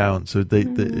ratcheted down. So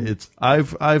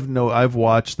I've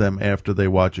watched them after they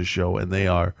watch a show, and they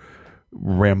are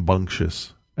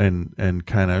rambunctious and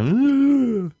kind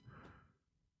of,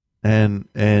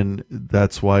 and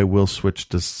that's why we'll switch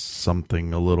to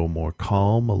something a little more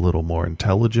calm, a little more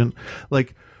intelligent.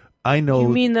 Like, I know. You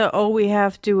mean we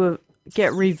have to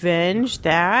get revenge?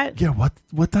 That? Yeah.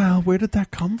 What the hell? Where did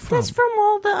that come from? That's from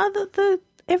all the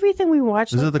everything we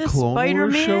watched. Is like it the Clone Wars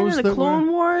Spider-Man shows and the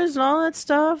Clone Wars and all that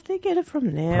stuff? They get it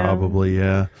from there. Probably,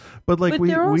 yeah. But like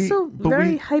they're also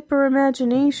very hyper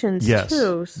imaginations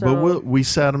too. So we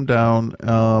sat them down,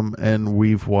 and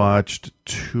we've watched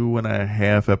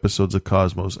 2.5 episodes of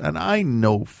Cosmos, and I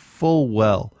know full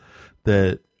well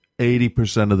that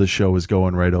 80% of the show is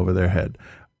going right over their head.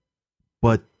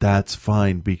 But that's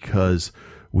fine because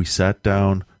we sat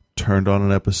down, turned on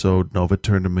an episode. Nova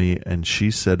turned to me and she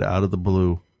said out of the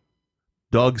blue,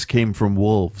 dogs came from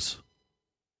wolves.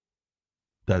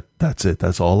 That's it.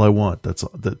 That's all I want. That's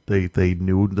that they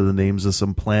knew the names of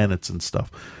some planets and stuff.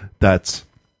 That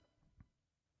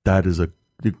is a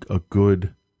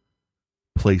good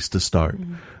place to start.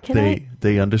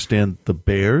 They understand the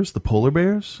bears, the polar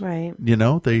bears, right? You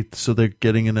know, they're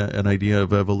getting an idea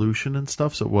of evolution and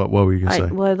stuff. So what were you gonna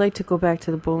say? Well, I'd like to go back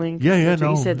to the bullying. Yeah,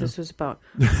 you said this was about.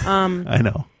 I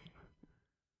know.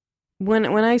 When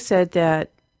I said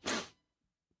that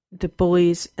the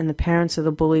bullies and the parents of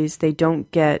the bullies, they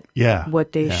don't get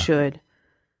what they should.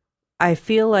 I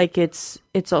feel like it's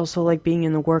also like being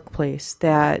in the workplace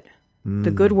that.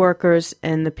 The good workers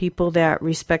and the people that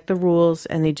respect the rules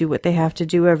and they do what they have to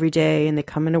do every day and they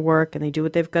come into work and they do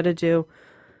what they've got to do.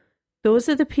 Those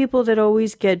are the people that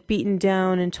always get beaten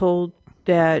down and told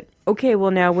that, okay,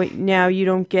 well, now you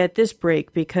don't get this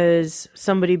break because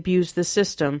somebody abused the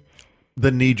system. The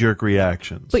knee-jerk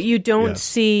reactions. But you don't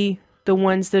see the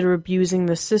ones that are abusing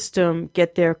the system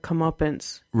get their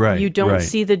comeuppance. Right. You don't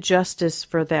see the justice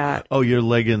for that. Oh, your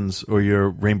leggings or your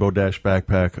Rainbow Dash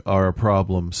backpack are a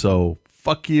problem, so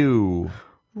fuck you.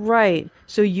 Right.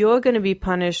 So you're going to be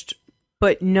punished,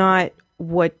 but not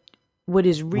what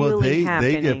is really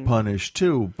happening. They get punished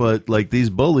too, but like these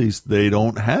bullies, they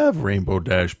don't have Rainbow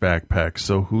Dash backpacks,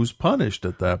 so who's punished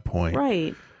at that point?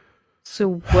 Right.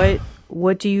 So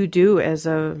what do you do as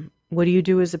a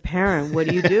parent? What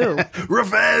do you do?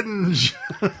 Revenge.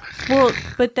 Well,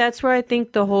 but that's where I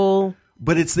think the whole.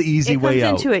 But it's the easy way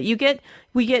out. Into it.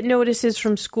 We get notices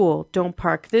from school. Don't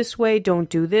park this way. Don't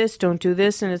do this. Don't do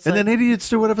this. And then idiots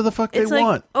do whatever the fuck they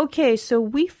want. Okay, so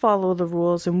we follow the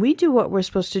rules and we do what we're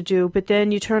supposed to do. But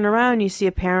then you turn around and you see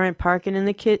a parent parking in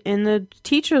the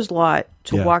teacher's lot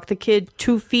to walk the kid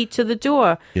 2 feet to the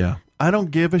door. Yeah. I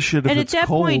don't give a shit if it's cold. And at that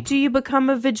point, do you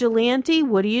become a vigilante?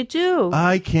 What do you do?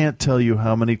 I can't tell you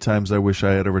how many times I wish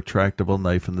I had a retractable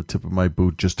knife in the tip of my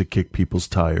boot just to kick people's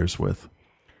tires with.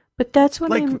 But that's what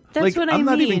like, I'm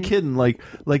not mean. even kidding. Like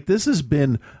this has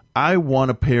been. I want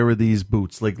a pair of these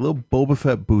boots, like little Boba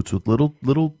Fett boots with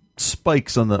little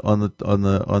spikes on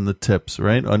the tips,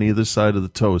 right on either side of the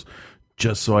toes,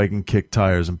 just so I can kick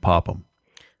tires and pop them.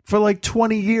 For like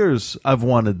 20 years, I've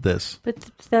wanted this.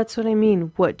 But that's what I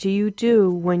mean. What do you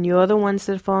do when you're the ones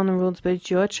that follow the rules, but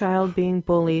it's your child being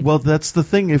bullied? Well, that's the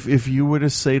thing. If you were to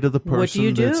say to the What do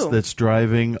you person do? that's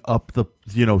driving up the,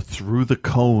 through the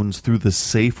cones, through the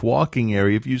safe walking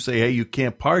area, if you say, hey, you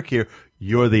can't park here,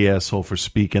 you're the asshole for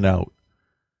speaking out.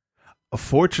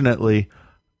 Fortunately,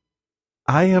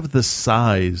 I have the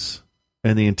size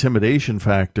and the intimidation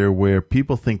factor where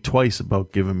people think twice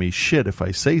about giving me shit if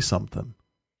I say something.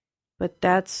 But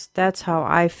that's how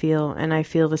I feel, and I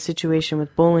feel the situation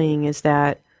with bullying is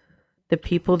that the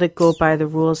people that go by the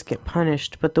rules get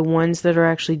punished, but the ones that are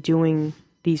actually doing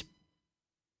these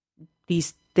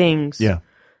things,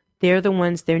 they're the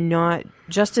ones. They're not.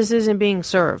 Justice isn't being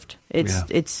served.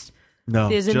 It's no.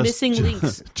 There's a missing link.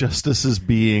 Justice is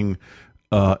being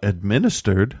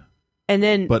administered, and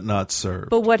then but not served.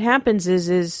 But what happens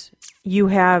is you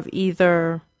have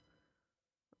either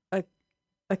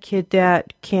a kid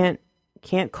that can't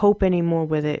cope anymore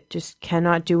with it, just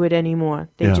cannot do it anymore.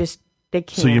 They can't.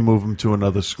 So you move him to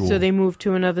another school. So they move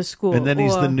to another school. And then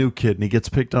he's the new kid, and he gets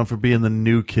picked on for being the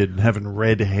new kid and having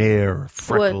red hair,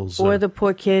 freckles. Or the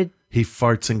poor kid he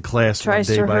farts in class tries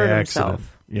one day to by hurt accident.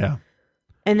 himself. Yeah.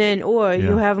 And then,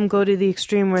 you have him go to the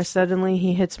extreme where suddenly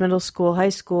he hits middle school, high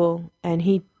school, and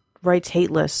he writes hate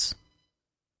lists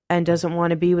and doesn't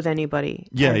want to be with anybody.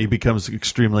 Yeah, he becomes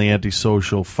extremely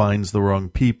antisocial, finds the wrong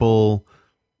people.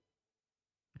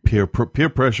 Peer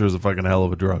pressure is a fucking hell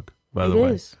of a drug, by the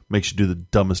way. Is. Makes you do the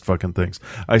dumbest fucking things.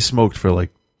 I smoked for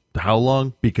like how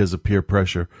long? Because of peer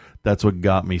pressure. That's what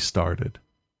got me started.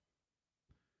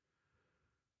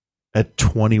 At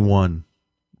 21,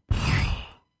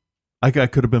 I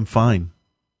could have been fine.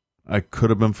 I could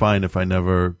have been fine if I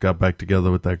never got back together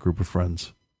with that group of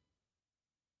friends.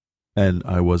 And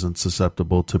I wasn't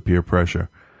susceptible to peer pressure.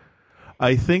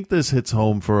 I think this hits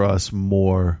home for us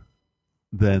more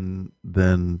than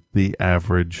the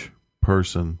average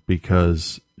person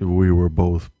because we were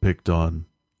both picked on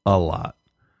a lot.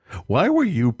 Why were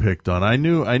you picked on? I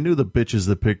knew the bitches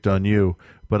that picked on you,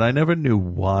 but I never knew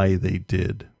why they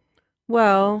did.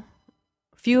 Well,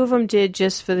 a few of them did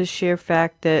just for the sheer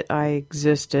fact that I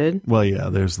existed. Well, yeah,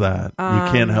 there's that.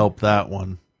 You can't help that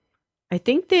one. I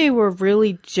think they were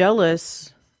really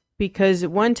jealous because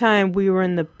at one time we were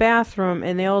in the bathroom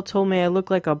and they all told me I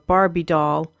looked like a Barbie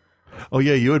doll. Oh,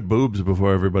 yeah, you had boobs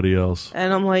before everybody else.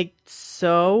 And I'm like,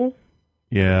 so?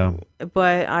 Yeah.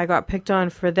 But I got picked on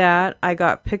for that. I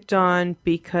got picked on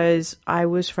because I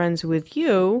was friends with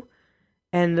you,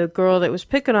 and the girl that was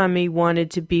picking on me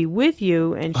wanted to be with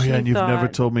you, and she and you've never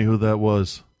told me who that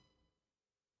was.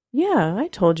 Yeah, I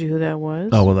told you who that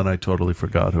was. Oh, well, then I totally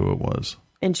forgot who it was.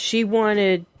 And she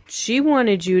wanted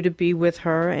you to be with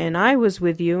her, and I was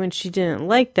with you, and she didn't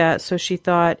like that, so she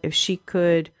thought if she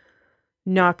could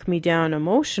knock me down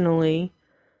emotionally,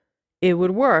 it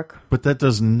would work. But that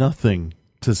does nothing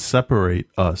to separate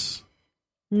us.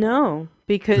 No,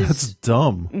 because that's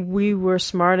dumb. We were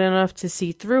smart enough to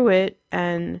see through it,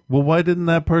 and well, why didn't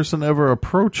that person ever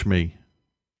approach me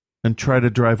and try to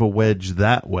drive a wedge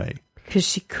that way? Because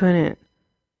she couldn't.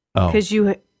 Oh. Because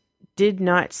you did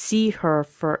not see her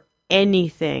for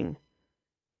anything.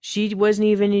 She wasn't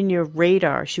even in your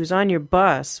radar. She was on your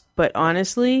bus, but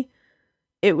honestly,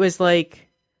 it was like,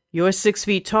 you're 6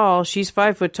 feet tall, she's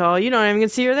 5 foot tall, you don't even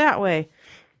see her that way.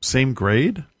 Same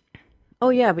grade? Oh,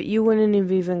 yeah, but you wouldn't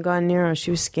have even gone near her. She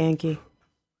was skanky.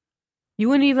 You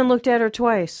wouldn't even looked at her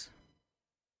twice.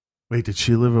 Wait, did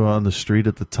she live on the street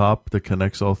at the top that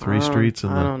connects all three streets?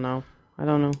 I don't know.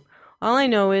 All I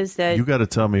know is that... You got to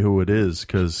tell me who it is,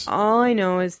 because... All I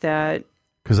know is that...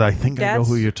 Because I think I know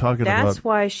who you're talking about. That's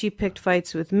why she picked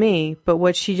fights with me. But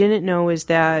what she didn't know is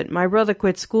that my brother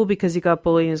quit school because he got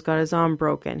bullied and got his arm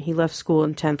broken. He left school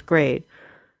in 10th grade.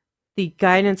 The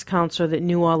guidance counselor that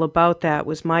knew all about that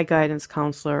was my guidance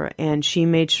counselor, and she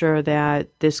made sure that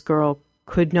this girl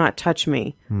could not touch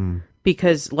me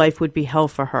because life would be hell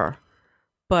for her.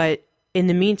 But in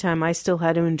the meantime, I still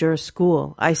had to endure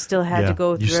school. I still had to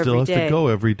go through every day. You still have to go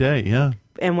every day, yeah.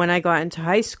 And when I got into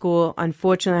high school,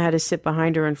 unfortunately, I had to sit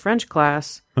behind her in French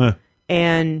class.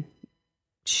 And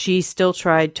she still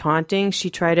tried taunting.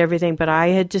 She tried everything. But I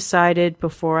had decided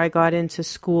before I got into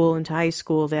school, into high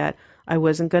school, that I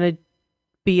wasn't going to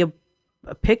be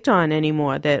picked on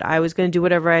anymore, that I was going to do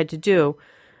whatever I had to do.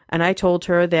 And I told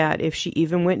her that if she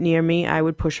even went near me, I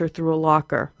would push her through a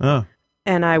locker.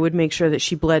 And I would make sure that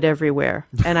she bled everywhere.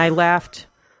 And I laughed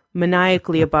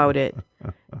maniacally about it.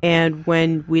 And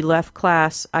when we left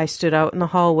class, I stood out in the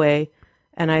hallway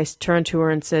and I turned to her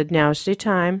and said, now's your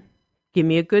time. Give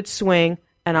me a good swing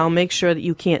and I'll make sure that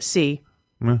you can't see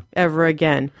ever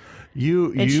again.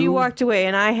 She walked away,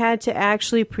 and I had to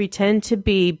actually pretend to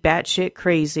be batshit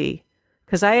crazy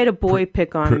because I had a boy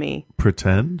pick on me.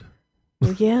 Pretend?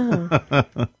 Yeah.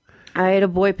 I had a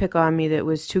boy pick on me that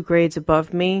was 2 grades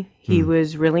above me. He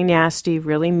was really nasty,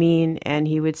 really mean, and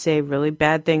he would say really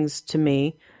bad things to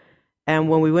me. And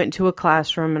when we went into a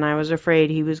classroom and I was afraid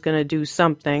he was going to do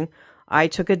something, I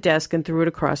took a desk and threw it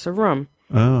across the room.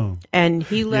 Oh. And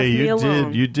he left me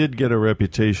alone. You did get a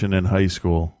reputation in high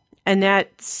school. And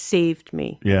that saved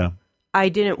me. Yeah. I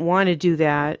didn't want to do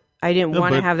that. I didn't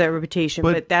want to have that reputation,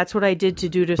 but that's what I did to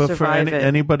do to survive it.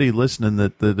 Anybody listening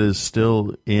that is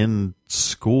still in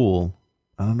school,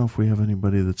 I don't know if we have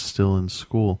anybody that's still in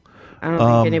school. I don't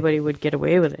think anybody would get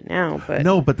away with it now. But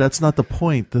no, but that's not the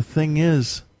point. The thing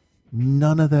is,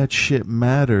 none of that shit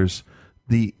matters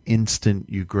the instant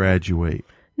you graduate.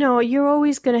 No, you're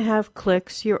always going to have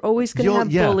cliques. You're always going to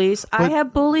have bullies. I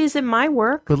have bullies in my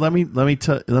work. But let me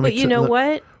tell. But you know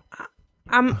what?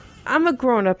 I'm a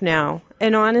grown up now,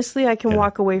 and honestly, I can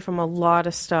walk away from a lot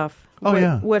of stuff.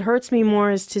 What hurts me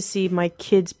more is to see my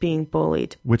kids being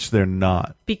bullied, which they're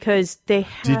not, because they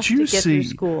have to get through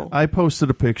school. I posted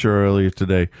a picture earlier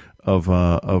today of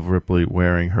Ripley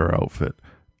wearing her outfit,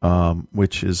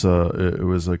 which is it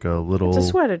was like a little. It's a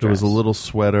sweater dress. It was a little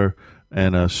sweater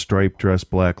and a striped dress,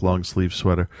 black long sleeve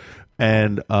sweater,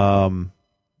 and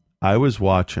I was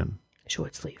watching.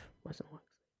 Short sleeve, wasn't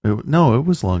long. It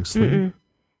was long sleeve. Mm-mm.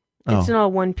 It's an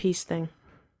all one piece thing.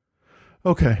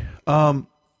 Okay.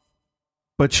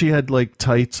 But she had like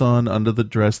tights on under the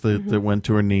dress that went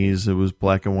to her knees. It was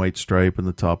black and white stripe and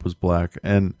the top was black.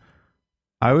 And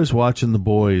I was watching the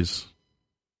boys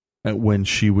when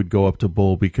she would go up to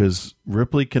bowl, because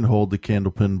Ripley can hold the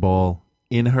candlepin ball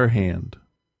in her hand,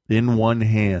 in one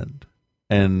hand,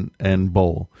 and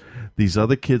bowl. These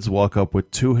other kids walk up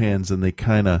with 2 hands and they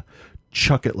kind of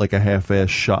chuck it like a half-ass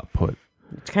shot put.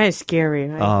 It's kind of scary.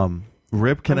 Right?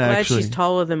 Rip can I'm glad actually. She's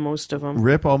taller than most of them.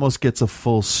 Rip almost gets a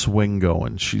full swing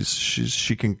going.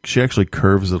 She actually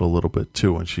curves it a little bit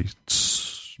too, and she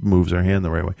moves her hand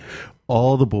the right way.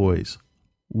 All the boys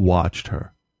watched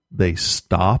her. They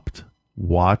stopped,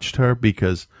 watched her,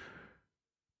 because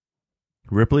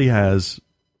Ripley has,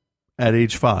 at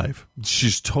age 5,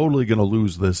 she's totally going to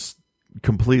lose this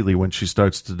completely when she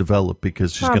starts to develop,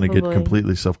 because she's going to get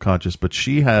completely self-conscious. But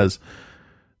she has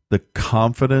the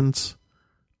confidence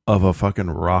of a fucking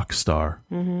rock star.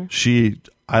 Mm-hmm.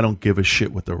 I don't give a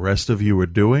shit what the rest of you are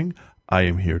doing. I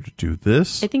am here to do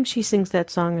this. I think she sings that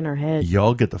song in her head.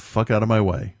 Y'all get the fuck out of my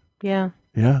way. Yeah.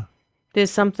 Yeah.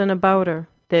 There's something about her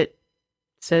that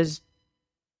says,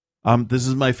 this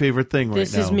is my favorite thing right now.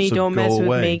 This is me, so don't mess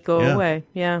with me, go away.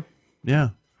 Yeah. Yeah.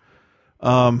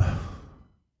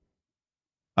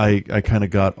 I kind of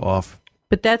got off.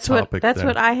 But that's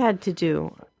what I had to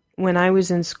do when I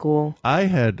was in school. I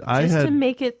had to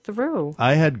make it through.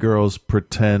 I had girls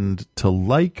pretend to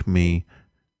like me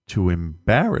to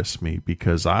embarrass me,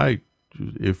 because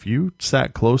if you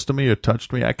sat close to me or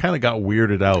touched me, I kind of got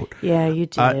weirded out. Yeah, you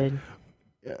did.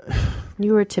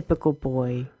 You were a typical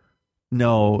boy.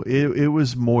 No, it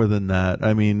was more than that.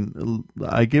 I mean,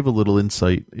 I gave a little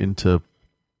insight into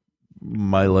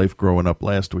my life growing up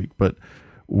last week, but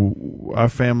our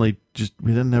family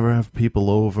we didn't ever have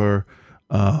people over.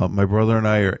 My brother and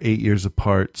I are 8 years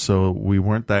apart, so we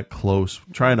weren't that close.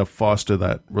 I'm trying to foster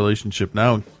that relationship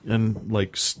now and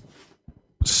like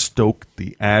stoke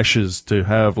the ashes to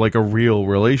have like a real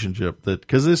relationship,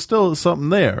 because there's still something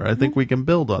there. I think we can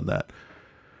build on that.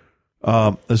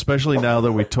 Especially now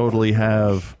that we totally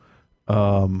have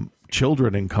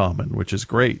children in common, which is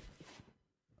great.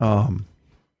 But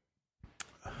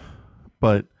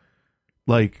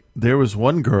like there was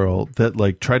one girl that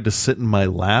like tried to sit in my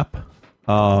lap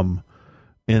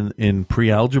in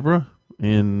pre-algebra.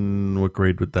 In what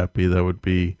grade would that be? That would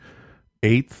be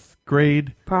 8th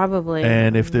grade. Probably.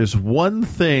 And if there's one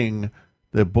thing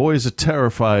that boys are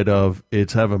terrified of,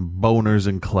 it's having boners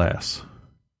in class.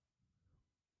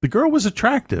 The girl was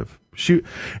attractive.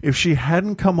 If she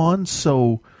hadn't come on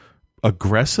so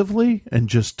aggressively and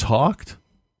just talked,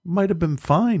 might have been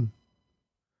fine.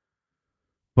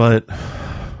 But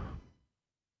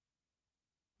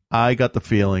I got the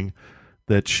feeling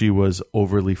that she was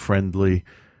overly friendly,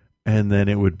 and then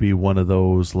it would be one of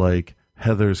those like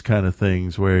Heather's kind of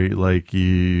things where like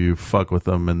you fuck with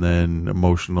them and then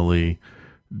emotionally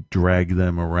drag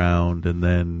them around and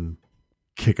then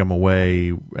kick them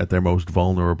away at their most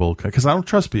vulnerable, because I don't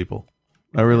trust people.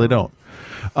 I really don't.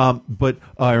 But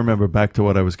I remember back to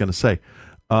what I was going to say.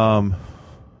 I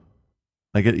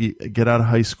get out of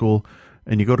high school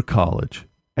and you go to college.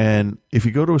 And if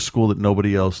you go to a school that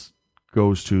nobody else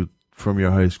goes to from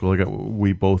your high school, like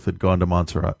we both had gone to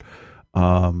Montserrat.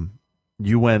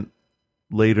 You went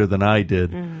later than I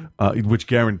did, which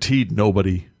guaranteed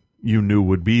nobody you knew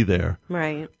would be there.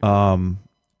 Right.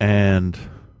 And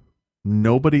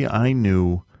nobody I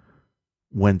knew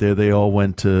went there. They all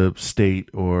went to state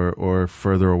or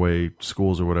further away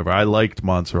schools or whatever. I liked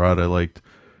Montserrat. I liked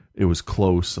it was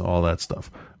close, all that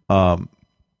stuff. And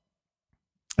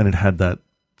it had that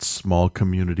small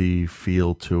community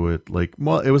feel to it. Like,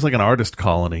 well, it was like an artist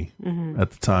colony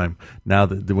at the time. Now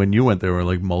that when you went, there were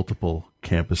like multiple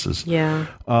campuses. Yeah.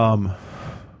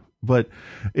 But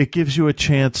it gives you a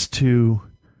chance to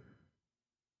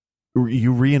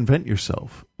you reinvent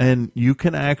yourself, and you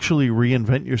can actually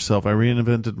reinvent yourself. I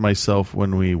reinvented myself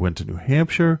when we went to New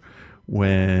Hampshire,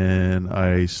 when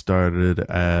I started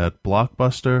at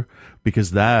Blockbuster,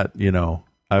 because that, you know,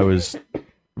 I was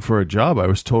for a job, I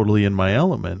was totally in my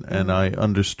element, and I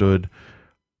understood.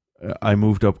 I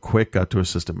moved up quick, got to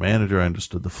assistant manager. I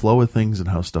understood the flow of things and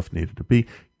how stuff needed to be.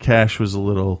 Cash was a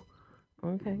little,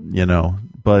 you know,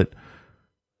 but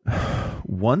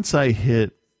once I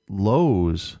hit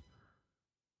Lowe's,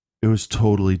 it was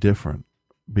totally different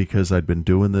because I'd been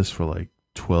doing this for like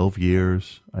 12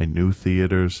 years. I knew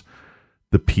theaters.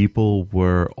 The people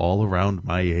were all around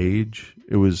my age.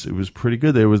 It was pretty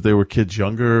good. There were kids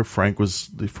younger.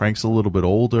 Frank's a little bit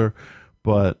older,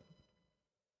 but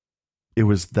it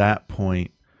was that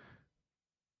point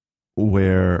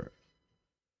where,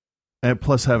 and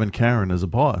plus having Karen as a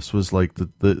boss was like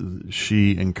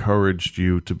she encouraged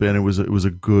you to be, and it was a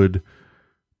good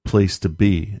place to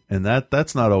be, and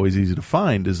that's not always easy to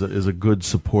find. Is a good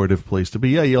supportive place to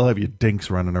be. Yeah, you'll have your dinks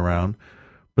running around,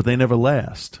 but they never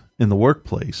last in the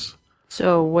workplace.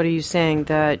 So what are you saying,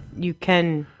 that you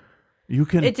can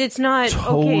it's not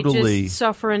totally okay, just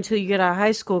suffer until you get out of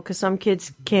high school, because some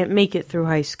kids can't make it through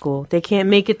high school. They can't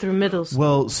make it through middle school.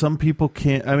 Well, some people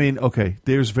can't. I mean, okay,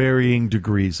 there's varying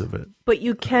degrees of it. But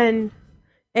you can,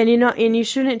 and you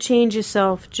shouldn't change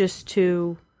yourself just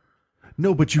to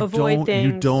No, but you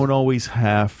don't always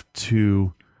have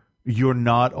to. You're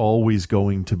not always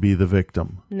going to be the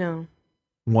victim. No.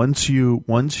 Once you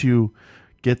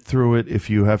get through it, if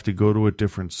you have to go to a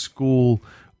different school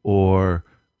or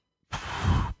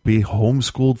be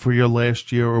homeschooled for your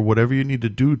last year or whatever you need to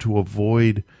do to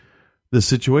avoid the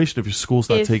situation, if your school's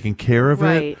not taking care of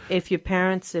it. If your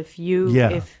parents, if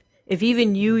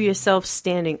even you yourself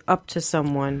standing up to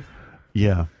someone.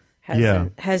 Yeah.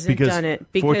 Hasn't done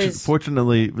it. Because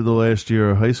fortunately, the last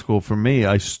year of high school for me,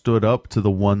 I stood up to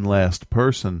the one last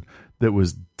person that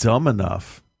was dumb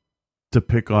enough to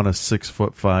pick on a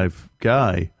 6'5"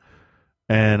 guy,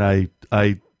 and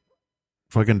I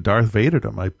fucking Darth Vadered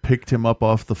him. I picked him up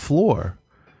off the floor.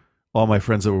 All my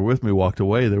friends that were with me walked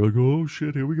away. They were like, "Oh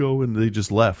shit, here we go," and they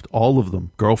just left. All of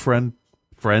them, girlfriend,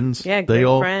 friends, they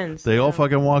all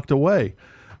fucking walked away.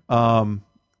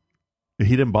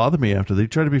 He didn't bother me after. They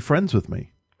tried to be friends with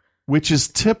me, which is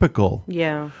typical.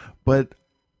 Yeah. But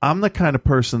I'm the kind of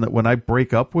person that when I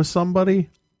break up with somebody,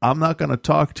 I'm not going to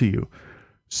talk to you.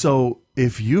 So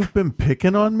if you've been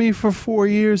picking on me for 4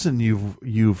 years and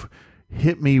you've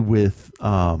hit me with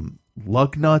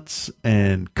lug nuts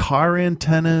and car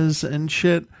antennas and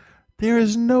shit, there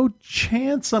is no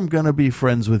chance I'm going to be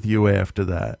friends with you after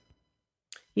that.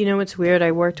 You know what's weird?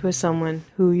 I worked with someone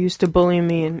who used to bully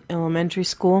me in elementary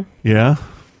school. Yeah?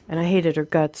 And I hated her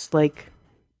guts. Like,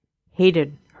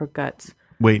 hated her guts.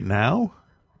 Wait, now?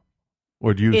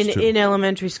 Or used to? In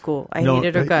elementary school. I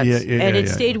hated her guts. And it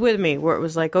stayed with me, where it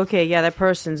was like, okay, yeah, that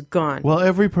person's gone. Well,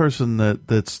 every person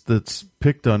that's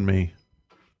picked on me,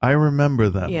 I remember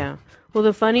them. Yeah. Well,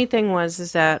 the funny thing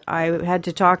was that I had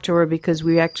to talk to her because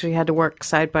we actually had to work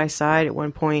side by side at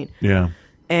one point. Yeah.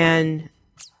 And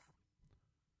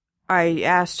I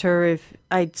asked her if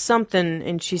I'd something,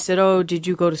 and she said, "Oh, did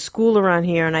you go to school around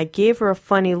here?" And I gave her a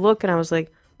funny look, and I was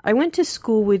like, "I went to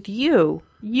school with you.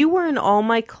 You were in all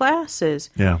my classes."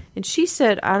 Yeah. And she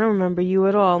said, "I don't remember you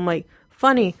at all." I'm like,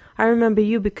 "Funny, I remember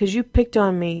you because you picked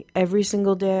on me every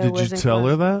single day." Did you tell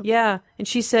her that? Yeah. And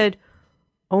she said,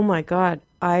 "Oh my God,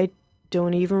 I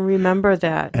don't even remember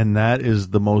that." And that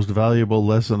is the most valuable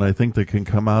lesson I think that can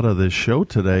come out of this show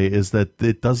today, is that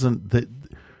it doesn't...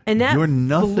 And that you're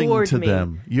nothing to me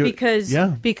them.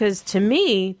 Because to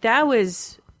me, that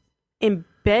was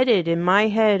embedded in my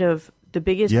head of the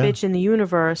biggest Yeah. bitch in the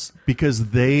universe. Because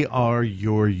they are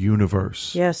your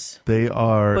universe. Yes. They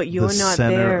are But you're the not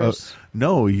center theirs.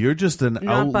 No, you're just an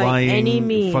Not by any outlying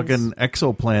means. fucking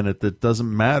exoplanet that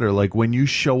doesn't matter. Like when you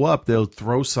show up, they'll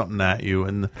throw something at you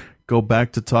and go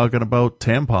back to talking about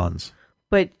tampons.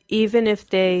 But even if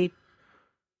they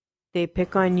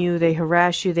pick on you, they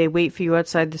harass you, they wait for you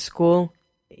outside the school,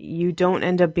 you don't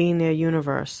end up being their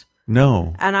universe.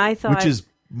 No. And I thought, which is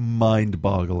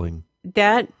mind-boggling.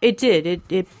 that it did.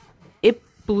 It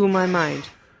blew my mind.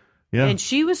 Yeah. And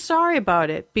she was sorry about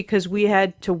it because we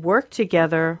had to work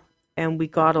together and we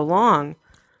got along.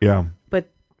 Yeah.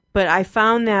 But I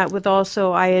found that with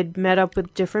also, I had met up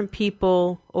with different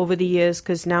people over the years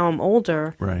because now I'm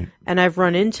older. Right. And I've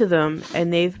run into them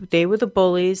and they were the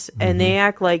bullies and they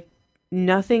act like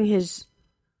nothing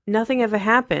ever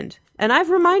happened. And I've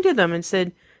reminded them and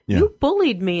said, you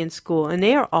bullied me in school, and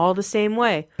they are all the same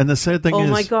way. And the sad thing is...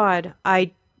 Oh my God,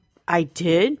 I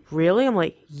did? Really? I'm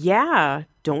like, yeah,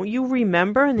 don't you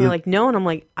remember? And they're like, no. And I'm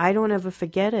like, I don't ever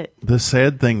forget it. The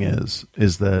sad thing is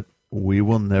that we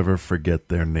will never forget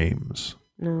their names.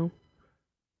 No.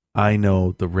 I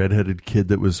know the redheaded kid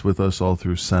that was with us all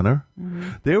through center.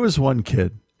 Mm-hmm. There was one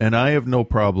kid, and I have no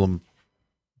problem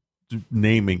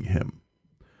naming him.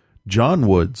 John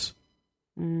Woods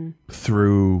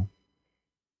through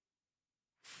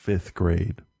 5th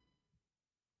grade.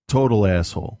 Total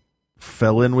asshole.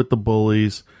 Fell in with the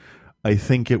bullies. I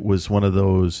think it was one of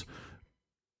those,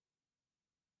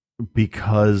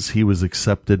 because he was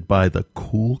accepted by the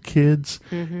cool kids,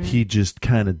 he just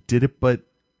kind of did it. But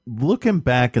looking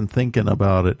back and thinking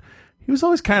about it, he was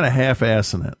always kind of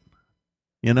half-assing it,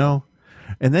 you know?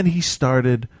 And then he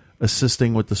started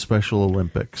assisting with the Special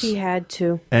Olympics. He had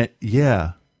to. And,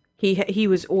 yeah. He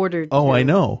was ordered Oh, to. I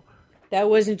know. That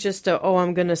wasn't just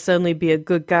I'm going to suddenly be a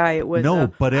good guy. It was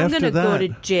but I'm after going to that, go to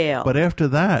jail. But after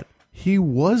that, he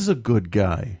was a good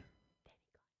guy.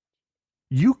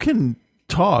 You can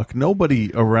talk.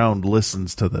 Nobody around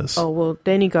listens to this. Oh, well,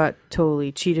 then he got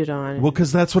totally cheated on. Well,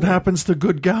 because that's what happens to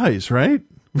good guys, right?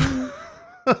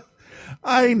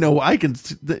 I know. And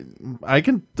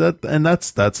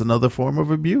that's another form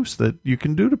of abuse that you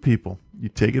can do to people. You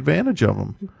take advantage of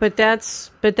them. But that's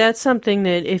something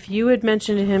that if you had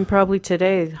mentioned to him probably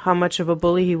today how much of a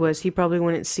bully he was, he probably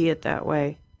wouldn't see it that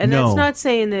way. And that's not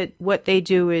saying that what they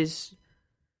do is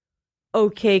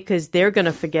okay because they're going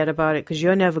to forget about it because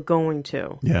you're never going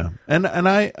to. Yeah.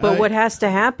 But what has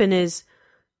to happen is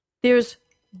there's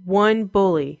one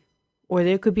bully or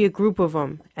there could be a group of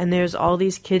them and there's all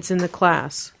these kids in the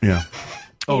class. Yeah.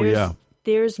 Oh, yeah.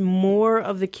 There's more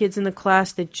of the kids in the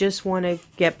class that just want to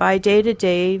get by day to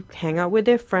day, hang out with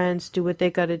their friends, do what they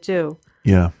got to do.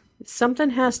 Yeah. Something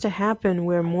has to happen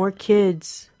where more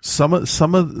kids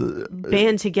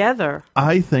band together.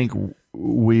 I think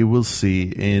we will see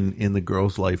in the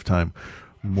girl's lifetime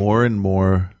more and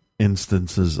more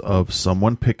instances of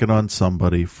someone picking on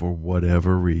somebody for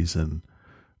whatever reason.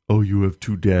 Oh, you have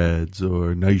 2 dads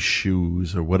or nice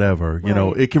shoes or whatever. You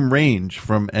know, it can range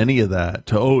from any of that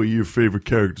to, oh, your favorite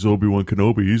character is Obi-Wan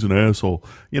Kenobi. He's an asshole.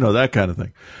 You know, that kind of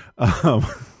thing.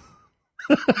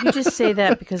 You just say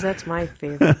that because that's my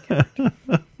favorite character.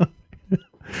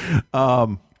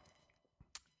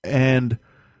 And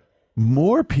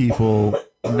more people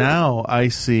now I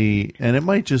see, and it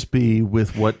might just be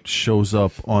with what shows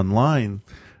up online,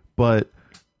 but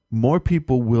more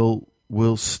people will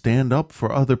stand up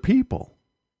for other people,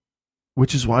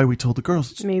 which is why we told the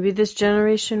girls. Maybe this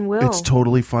generation will. It's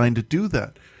totally fine to do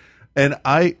that. And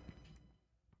the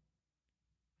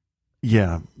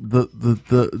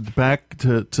back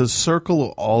to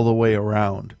circle all the way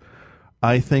around.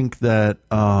 I think that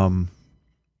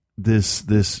this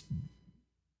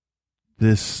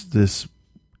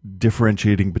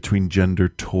differentiating between gender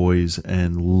toys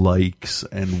and likes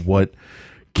and what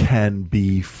can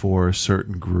be for a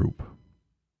certain group,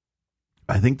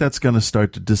 I think that's going to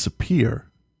start to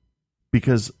disappear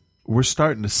because we're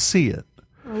starting to see it.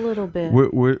 A little bit.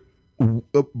 We're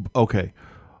okay.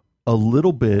 A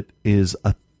little bit is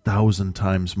 1,000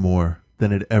 times more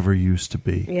than it ever used to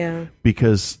be. Yeah.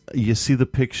 Because you see the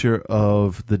picture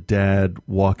of the dad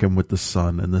walking with the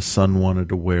son, and the son wanted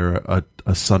to wear a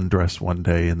sundress one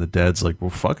day, and the dad's like, well,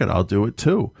 fuck it, I'll do it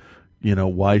too. You know,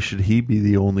 why should he be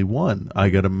the only one? I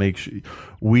got to make sure.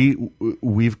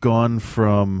 We've gone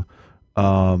from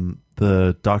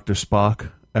the Dr.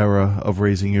 Spock era of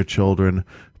raising your children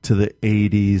to the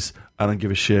 80s. I don't give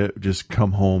a shit. Just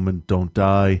come home and don't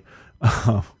die.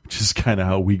 Which is kind of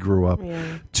how we grew up.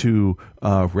 Yeah. To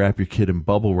wrap your kid in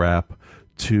bubble wrap.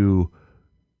 To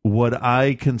what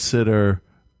I consider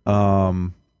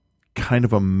kind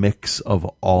of a mix of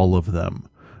all of them.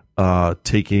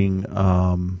 taking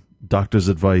doctor's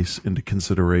advice into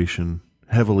consideration,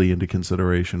 heavily into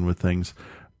consideration with things,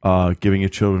 giving your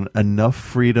children enough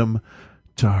freedom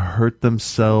to hurt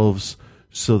themselves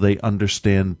so they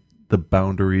understand the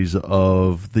boundaries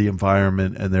of the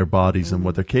environment and their bodies and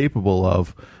what they're capable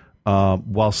of,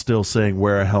 while still saying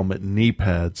wear a helmet and knee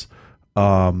pads.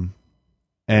 And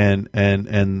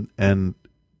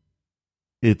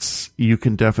it's, you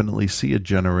can definitely see a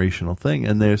generational thing.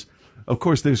 And there's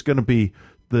going to be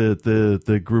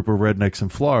the group of rednecks in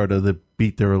Florida that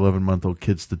beat their 11-month-old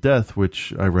kids to death,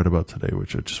 which I read about today,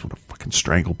 which I just want to fucking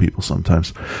strangle people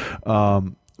sometimes.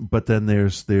 But then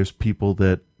there's people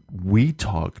that we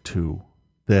talk to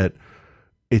that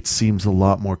it seems a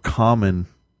lot more common,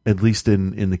 at least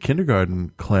in the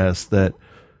kindergarten class, that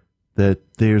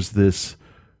there's this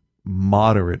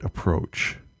moderate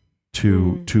approach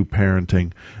to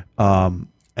parenting,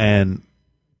 and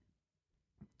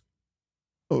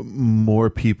more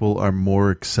people are more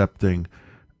accepting.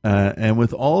 And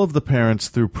with all of the parents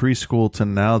through preschool to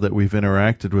now that we've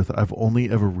interacted with, I've only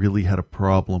ever really had a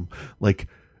problem, like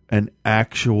an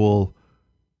actual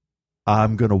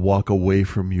I'm going to walk away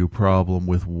from you problem,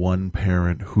 with one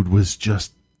parent who was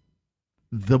just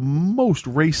the most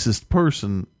racist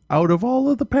person out of all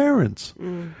of the parents.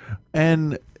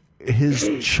 And his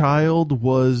child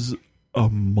was a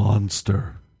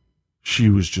monster. She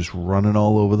was just running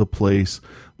all over the place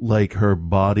like her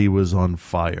body was on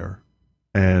fire.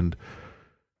 And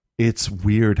it's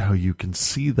weird how you can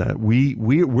see that.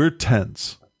 We're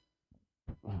tense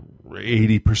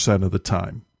 80% of the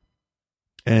time.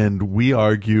 And we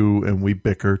argue and we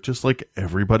bicker just like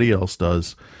everybody else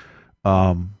does.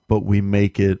 But we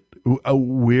make it,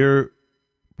 we're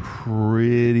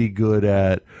pretty good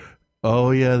at, oh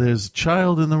yeah, there's a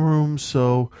child in the room,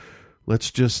 so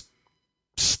let's just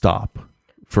stop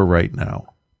for right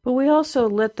now. But we also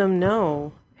let them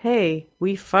know, hey,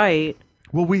 we fight.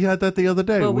 Well, we had that the other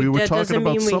day. But we were talking about something. That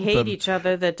doesn't mean we hate each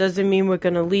other. That doesn't mean we're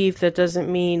going to leave. That doesn't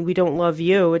mean we don't love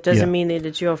you. It doesn't mean that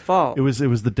it's your fault. It was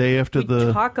the day after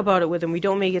we talk about it with them. We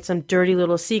don't make it some dirty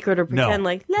little secret or pretend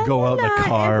like, go out in the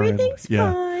car. Everything's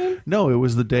fine. No, it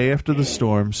was the day after the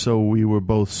storm, so we were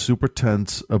both super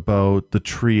tense about the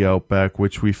tree out back,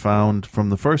 which we found from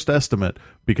the first estimate,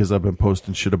 because I've been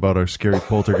posting shit about our scary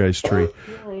poltergeist tree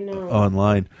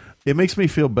online. It makes me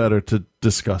feel better to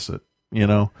discuss it, you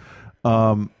know?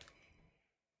 And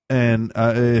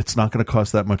it's not going to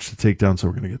cost that much to take down, so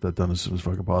we're going to get that done as soon as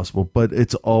fucking possible. But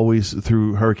it's always,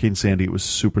 through Hurricane Sandy, it was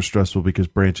super stressful because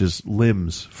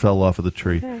limbs fell off of the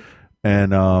tree. Okay.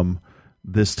 And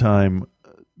this time,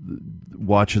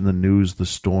 watching the news, the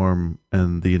storm,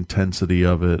 and the intensity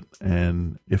of it,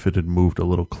 and if it had moved a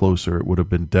little closer, it would have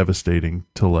been devastating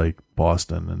to like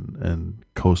Boston and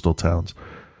coastal towns.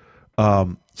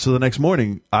 So the next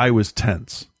morning, I was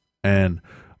tense, and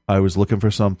I was looking for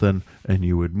something, and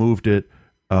you had moved it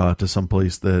to some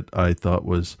place that I thought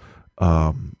was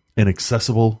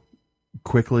inaccessible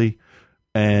quickly,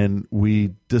 and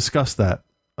we discussed that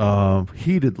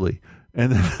heatedly.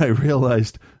 And then I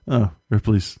realized, oh,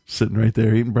 Ripley's sitting right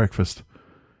there eating breakfast.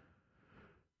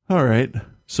 All right.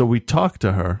 So we talked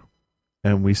to her,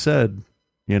 and we said,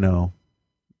 you know,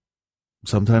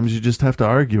 sometimes you just have to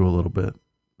argue a little bit.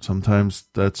 Sometimes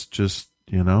that's just,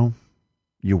 you know,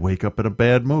 you wake up in a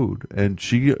bad mood. And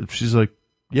she's like,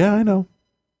 yeah, I know.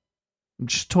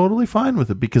 And she's totally fine with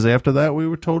it, because after that, we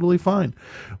were totally fine.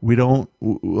 A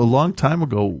long time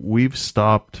ago, we've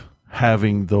stopped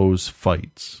having those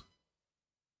fights.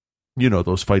 You know,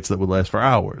 those fights that would last for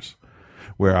hours,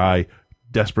 where I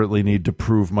desperately need to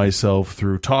prove myself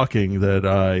through talking that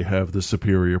I have the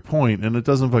superior point, and it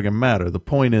doesn't fucking matter. The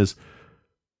point is,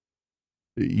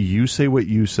 you say what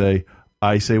you say,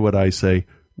 I say what I say,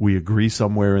 we agree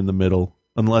somewhere in the middle,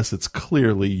 unless it's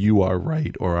clearly you are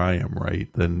right or I am right,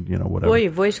 then, you know, whatever. Boy,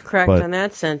 your voice cracked on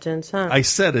that sentence, huh? I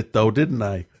said it, though, didn't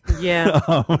I? Yeah.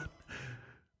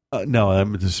 No,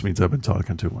 that just means I've been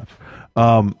talking too much.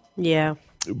 Yeah.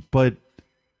 But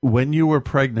when you were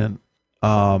pregnant,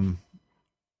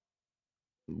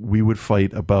 we would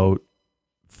fight about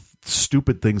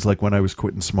stupid things like when I was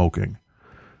quitting smoking,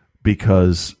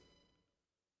 because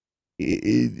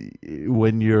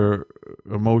when you're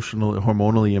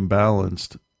hormonally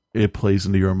imbalanced, it plays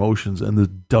into your emotions, and the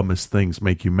dumbest things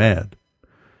make you mad.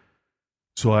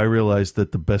 So I realized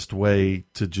that the best way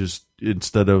to just,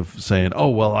 instead of saying, oh,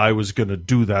 well, I was going to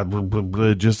do that, blah, blah,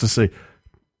 blah, just to say,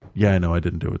 yeah, I know I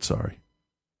didn't do it, sorry.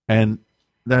 And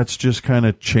that's just kind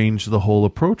of changed the whole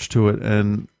approach to it.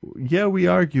 And yeah, we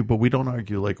argue, but we don't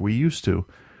argue like we used to,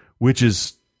 which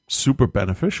is super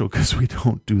beneficial, because we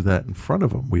don't do that in front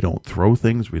of them. We don't throw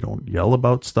things. We don't yell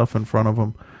about stuff in front of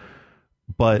them.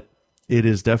 But it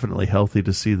is definitely healthy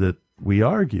to see that we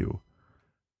argue.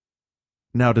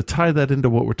 Now, to tie that into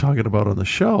what we're talking about on the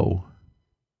show,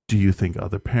 do you think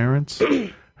other parents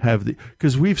have the...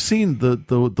 Because we've seen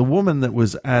the woman that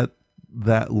was at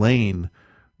that lane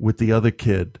with the other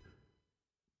kid,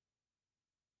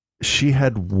 she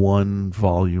had one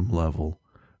volume level,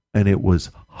 and it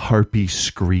was harpy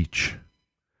screech.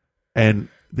 And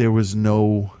there was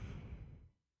no...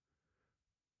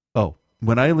 Oh,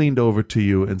 when I leaned over to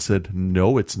you and said,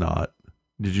 no, it's not,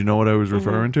 did you know what I was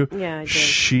referring to? Yeah, I did.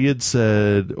 She had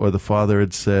said, or the father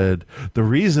had said, the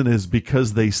reason is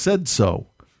because they said so.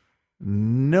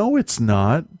 No, it's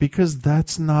not, because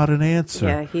that's not an answer.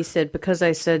 Yeah, he said, because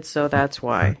I said so, that's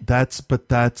why. That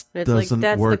doesn't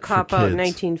that's work the for cop-out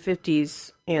kids.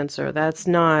 1950s answer. That's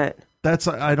not...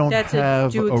 I don't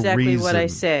have do a exactly reason. what I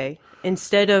say.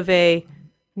 Instead of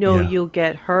you'll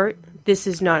get hurt, this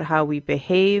is not how we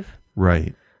behave.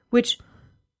 Right. Which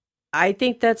I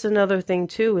think that's another thing,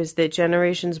 too, is that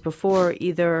generations before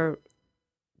either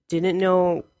didn't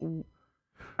know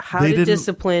how to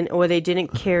discipline, or they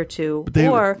didn't care to, they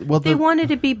wanted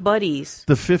to be buddies.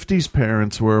 The 50s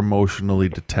parents were emotionally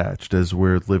detached, as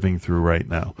we're living through right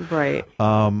now. Right.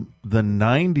 The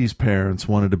 90s parents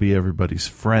wanted to be everybody's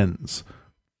friends.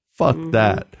 Fuck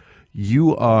that.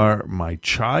 You are my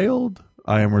child.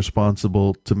 I am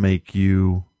responsible to make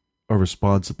you a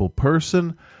responsible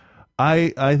person.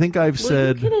 I think I've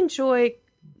said... You can enjoy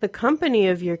the company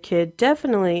of your kid,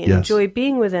 definitely, and enjoy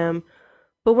being with them.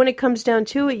 But when it comes down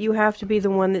to it, you have to be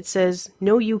the one that says,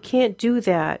 no, you can't do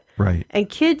that. Right. And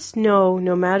kids know,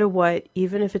 no matter what,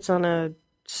 even if it's on a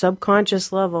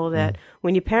subconscious level, that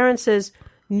when your parent says,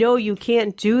 no, you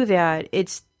can't do that,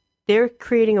 they're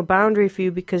creating a boundary for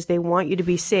you because they want you to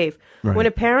be safe. Right. When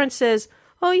a parent says,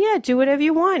 oh, yeah, do whatever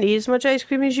you want, eat as much ice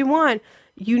cream as you want,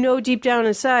 you know deep down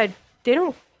inside, they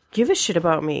don't give a shit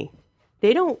about me.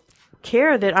 They don't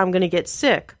care that I'm going to get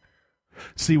sick.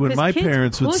 See, when my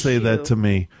parents would say that to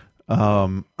me,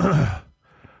 Admiral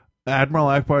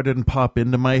Akbar didn't pop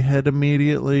into my head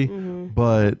immediately,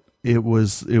 but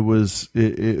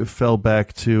it fell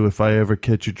back to, if I ever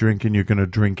catch you drinking, you're going to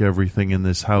drink everything in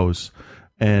this house.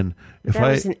 And if that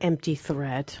was an empty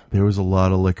threat. There was a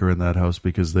lot of liquor in that house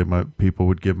because people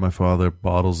would give my father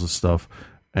bottles of stuff,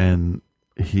 and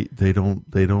they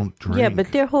don't drink. Yeah,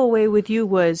 but their whole way with you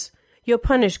was, you're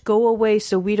punished, go away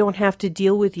so we don't have to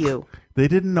deal with you. They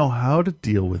didn't know how to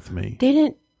deal with me. They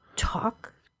didn't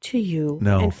talk to you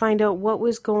and find out what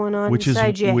was going on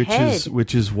inside your head.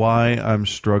 Which is why I'm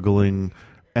struggling,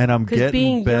 and I'm getting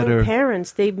being better. Young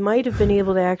parents, they might have been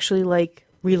able to actually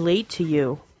relate to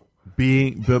you.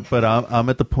 But I'm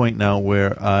at the point now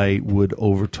where I would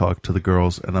overtalk to the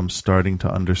girls, and I'm starting to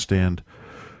understand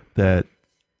that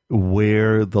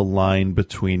where the line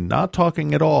between not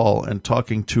talking at all and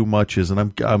talking too much is,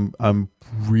 and I'm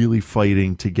really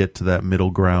fighting to get to that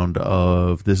middle ground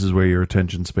of, this is where your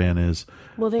attention span is.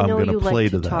 Well, they know you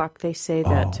like to talk. They say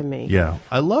that to me. Yeah,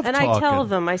 I love and talking. I tell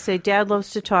them, I say, Dad loves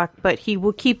to talk, but he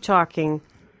will keep talking.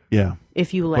 Yeah,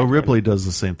 if you let him. But Ripley does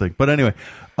the same thing. But anyway,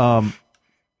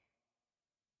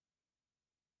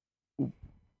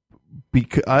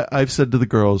 because I've said to the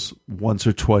girls once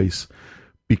or twice,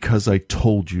 because I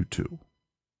told you to.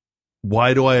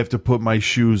 Why do I have to put my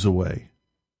shoes away?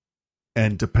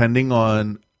 And depending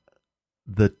on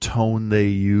the tone they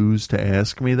use to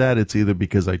ask me that, it's either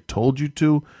because I told you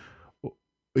to,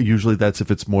 usually that's if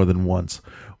it's more than once,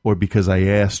 or because I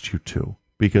asked you to.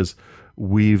 Because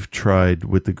we've tried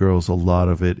with the girls, a lot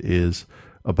of it is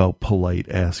about polite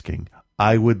asking.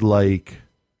 I would like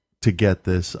to get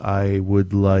this. I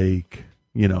would like,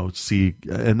 see,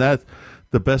 and that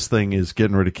the best thing is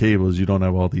getting rid of cable is you don't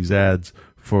have all these ads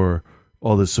for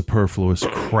all this superfluous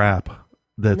crap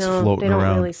that's floating around. They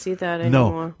don't really see that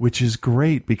anymore. No, which is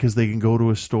great because they can go to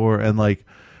a store and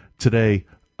today,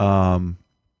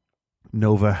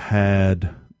 Nova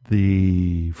had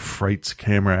the Frights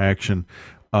camera action.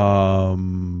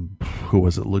 Who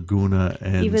was it? Laguna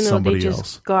and even though somebody they just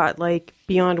else got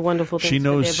Beyond Wonderful things.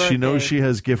 She knows she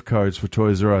has gift cards for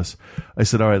Toys R Us. I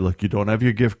said, all right, look, you don't have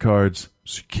your gift cards,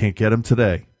 so you can't get them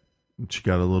today. And she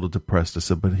got a little depressed. I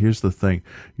said, but here's the thing.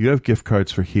 You have gift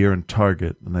cards for here and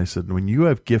Target. And I said, when you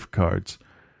have gift cards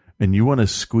and you want to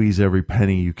squeeze every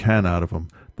penny you can out of them,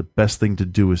 the best thing to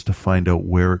do is to find out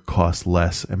where it costs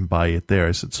less and buy it there.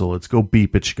 I said, so let's go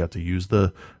beep it. She got to use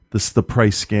the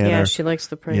price scanner. Yeah, she likes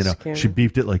the price scanner. She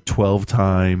beeped it 12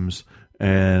 times.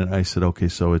 And I said, okay,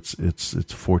 so it's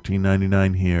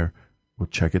 $14.99 here. We'll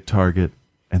check at Target,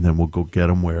 and then we'll go get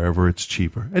them wherever it's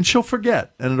cheaper. And she'll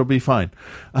forget, and it'll be fine.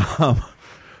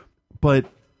 But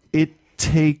it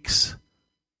takes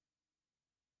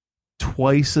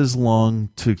twice as long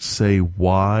to say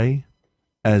why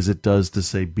as it does to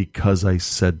say because I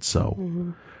said so.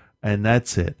 Mm-hmm. And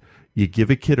that's it. You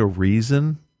give a kid a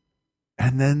reason,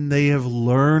 and then they have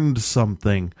learned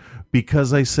something.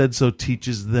 Because I said so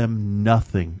teaches them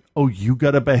nothing. Oh, you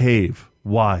got to behave.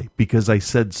 Why? Because I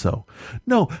said so.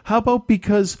 No, how about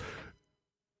because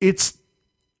it's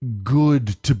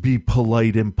good to be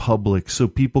polite in public so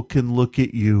people can look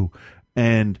at you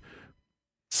and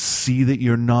see that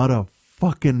you're not a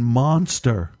fucking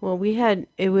monster. Well,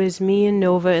 it was me and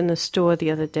Nova in the store the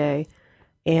other day,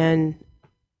 and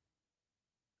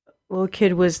little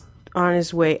kid was on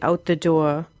his way out the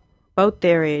door, about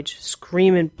their age,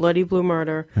 screaming bloody blue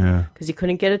murder because he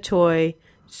couldn't get a toy,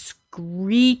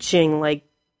 screeching, like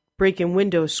breaking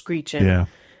windows, screeching. Yeah.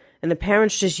 And the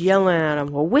parents just yelling at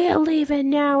him, well, we're leaving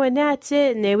now, and that's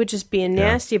it. And they were just being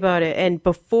nasty about it. And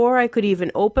before I could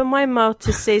even open my mouth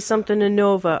to say something to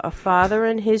Nova, a father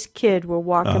and his kid were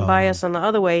walking by us on the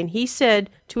other way. And he said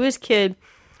to his kid,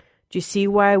 do you see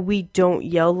why we don't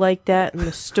yell like that in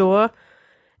the store?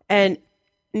 And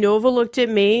Nova looked at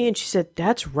me and she said,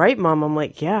 that's right, Mom. I'm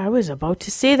like, yeah, I was about to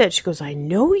say that. She goes, I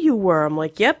know you were. I'm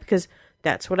like, yep, because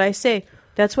that's what I say.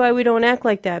 That's why we don't act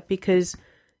like that, because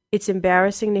it's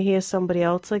embarrassing to hear somebody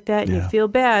else like that, and you feel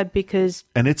bad because...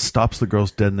 And it stops the girls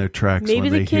dead in their tracks maybe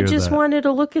when they the kid hear just that. wanted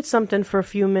to look at something for a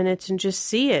few minutes and just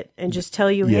see it and just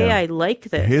tell you, hey, I like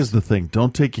this. Here's the thing.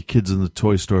 Don't take your kids in the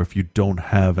toy store if you don't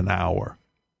have an hour.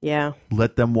 Yeah.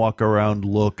 Let them walk around,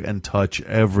 look, and touch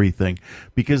everything,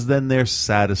 because then they're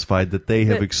satisfied that they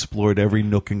have explored every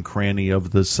nook and cranny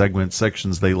of the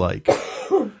sections they like.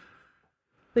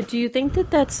 But do you think that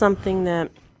that's something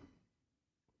that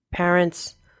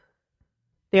parents...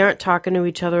 They aren't talking to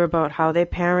each other about how they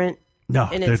parent. No,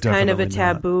 and it's kind of a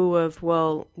taboo of,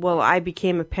 well, I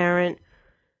became a parent,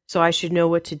 so I should know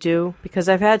what to do. Because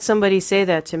I've had somebody say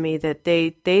that to me, that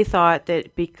they thought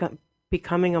that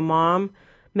becoming a mom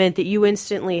meant that you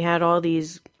instantly had all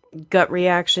these gut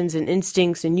reactions and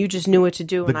instincts, and you just knew what to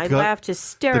do. And I laughed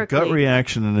hysterically. The gut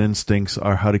reaction and instincts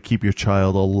are how to keep your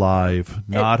child alive,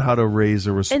 not how to raise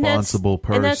a responsible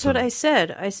person. And that's what I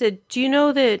said. I said, do you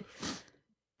know that...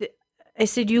 I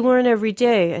said, you learn every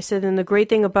day. I said, and the great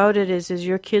thing about it is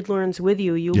your kid learns with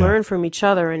you. You learn from each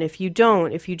other. And if you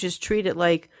don't, if you just treat it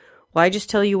like, well, I just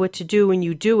tell you what to do and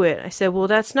you do it. I said, well,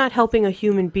 that's not helping a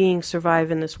human being survive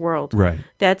in this world. Right.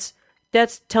 That's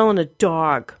telling a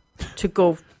dog to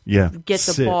go get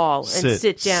the ball and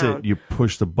sit down. You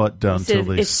push the butt down until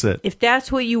they sit. If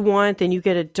that's what you want, then you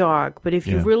get a dog. But if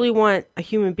you really want a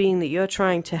human being that you're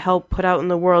trying to help put out in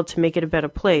the world to make it a better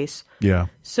place. Yeah.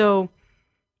 So...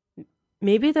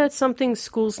 maybe that's something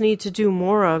schools need to do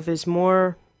more of, is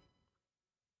more,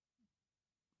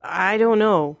 I don't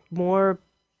know, more.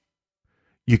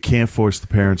 You can't force the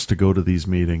parents to go to these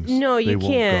meetings. No, you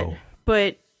can't. Won't go.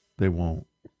 But they won't.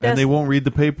 And they won't read the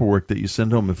paperwork that you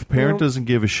send home. If a parent doesn't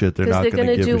give a shit, they're not going to give a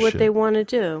shit. Because they're going to do what they want to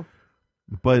do.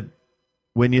 But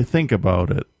when you think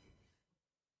about it,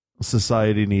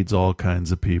 society needs all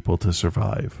kinds of people to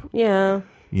survive. Yeah.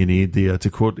 You need to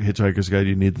quote Hitchhiker's Guide,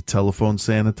 you need the telephone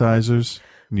sanitizers,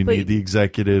 you need the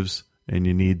executives, and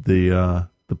you need the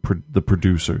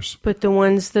producers. But the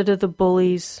ones that are the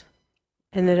bullies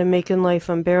and that are making life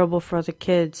unbearable for other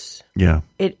kids,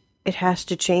 it has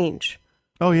to change.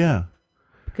 Oh, yeah.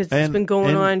 Because it's been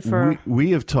going on for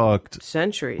we have talked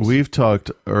centuries. We've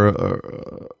talked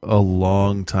a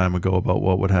long time ago about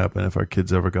what would happen if our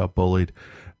kids ever got bullied.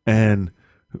 And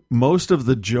most of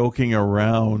the joking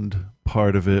around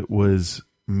part of it was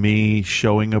me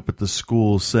showing up at the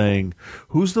school saying,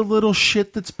 who's the little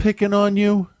shit that's picking on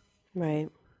you? Right.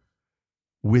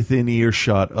 Within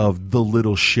earshot of the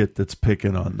little shit that's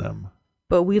picking on them.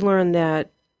 But we learned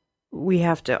that we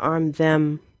have to arm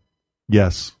them.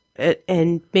 Yes.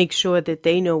 And make sure that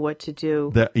they know what to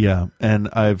do. And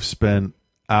I've spent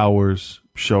hours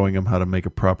showing them how to make a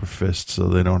proper fist so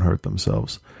they don't hurt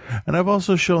themselves. And I've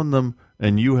also shown them,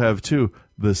 and you have too,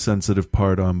 the sensitive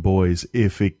part on boys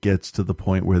if it gets to the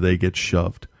point where they get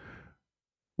shoved.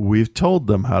 We've told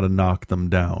them how to knock them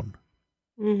down.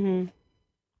 Mm-hmm.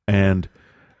 And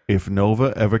if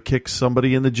Nova ever kicks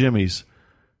somebody in the jimmies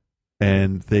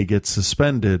and they get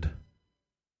suspended,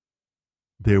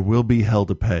 there will be hell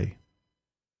to pay.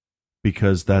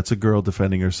 Because that's a girl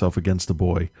defending herself against a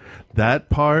boy. That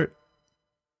part,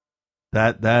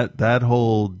 that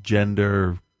whole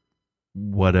gender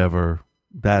whatever,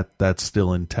 that's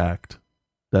still intact.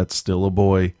 That's still a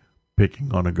boy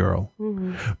picking on a girl.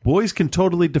 Mm-hmm. Boys can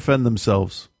totally defend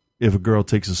themselves if a girl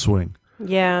takes a swing.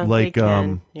 Yeah, like they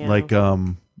can. like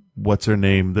what's her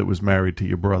name that was married to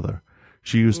your brother?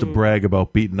 She used to brag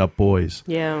about beating up boys.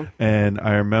 Yeah. And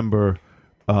I remember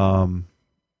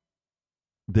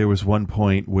there was one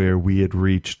point where we had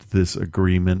reached this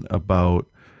agreement about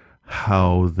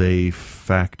how they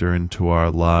factor into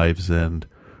our lives and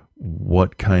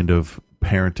what kind of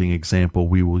parenting example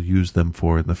we will use them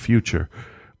for in the future.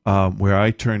 Where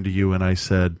I turned to you and I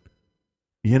said,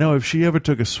 you know, if she ever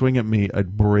took a swing at me,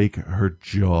 I'd break her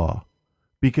jaw.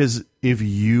 Because if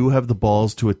you have the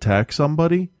balls to attack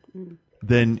somebody,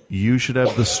 then you should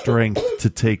have the strength to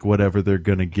take whatever they're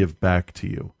going to give back to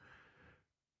you.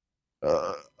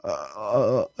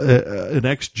 An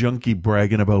ex-junkie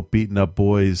bragging about beating up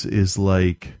boys is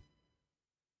like,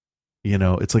 you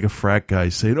know, it's like a frat guy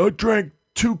saying, I drank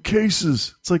 2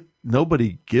 cases. It's like,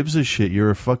 nobody gives a shit.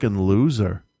 You're a fucking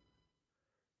loser.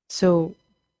 So,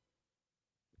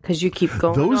 because you keep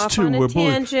going Those off two on a were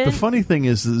bullies. tangent. The funny thing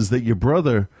is that your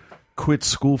brother quit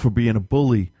school for being a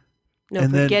bully. No,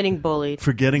 and for then, getting bullied.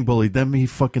 For getting bullied. Then he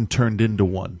fucking turned into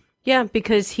one. Yeah,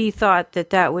 because he thought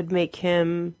that would make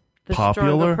him the Popular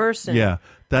stronger person. Yeah,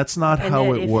 that's not And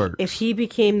how that it works. If he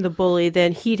became the bully,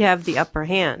 then he'd have the upper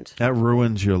hand. That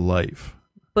ruins your life.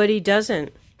 But he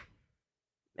doesn't.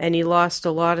 And he lost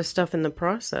a lot of stuff in the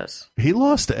process. He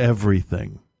lost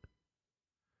everything.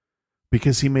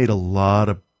 Because he made a lot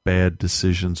of bad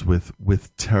decisions with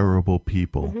terrible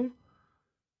people. Mm-hmm.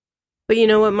 But you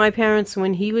know what? My parents,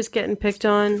 when he was getting picked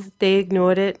on, they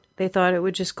ignored it. They thought it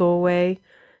would just go away.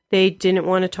 They didn't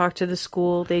want to talk to the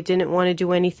school. They didn't want to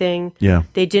do anything. Yeah.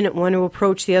 They didn't want to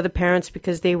approach the other parents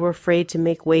because they were afraid to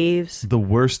make waves. The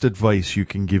worst advice you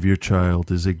can give your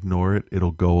child is ignore it.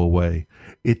 It'll go away.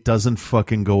 It doesn't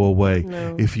fucking go away.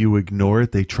 No. If you ignore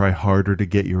it, they try harder to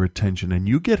get your attention and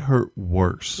you get hurt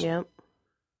worse. Yep.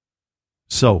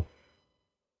 So,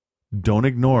 don't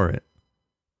ignore it.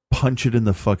 Punch it in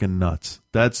the fucking nuts.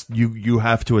 That's you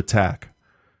have to attack.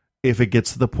 If it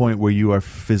gets to the point where you are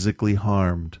physically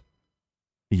harmed,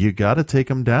 you got to take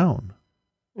them down.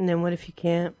 And then what if you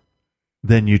can't?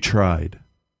 Then you tried.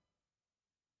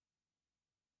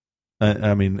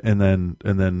 I mean, and then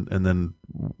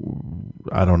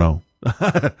I don't know.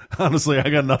 Honestly, I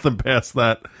got nothing past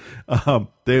that.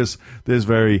 There's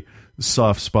very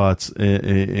soft spots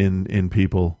in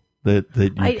people that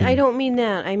you I don't mean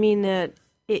that. I mean that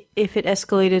if it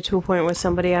escalated to a point where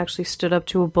somebody actually stood up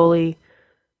to a bully,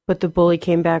 but the bully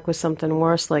came back with something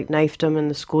worse, like knifed him in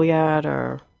the schoolyard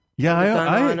or put a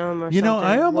gun on him or you know, something,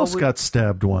 I almost got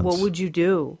stabbed once. What would you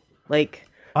do? Like,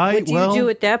 what do you do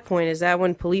at that point? Is that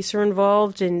when police are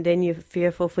involved and then you're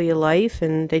fearful for your life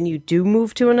and then you do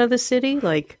move to another city?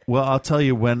 Like, well, I'll tell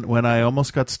you, when I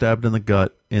almost got stabbed in the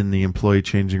gut in the employee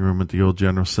changing room at the old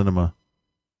General Cinema,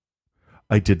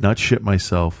 I did not shit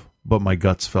myself, but my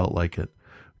guts felt like it.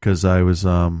 Because I was,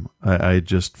 I had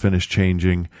just finished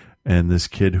changing, and this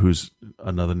kid, who's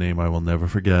another name I will never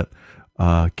forget,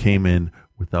 came in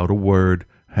without a word,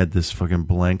 had this fucking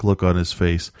blank look on his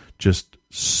face, just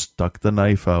stuck the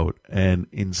knife out, and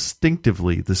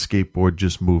instinctively the skateboard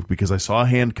just moved because I saw a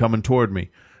hand coming toward me.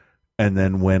 And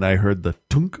then when I heard the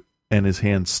tunk and his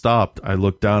hand stopped, I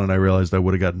looked down and I realized I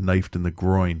would have got knifed in the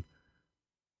groin.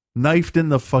 Knifed in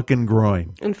the fucking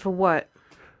groin. and for what?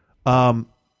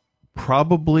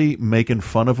 Probably making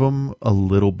fun of him a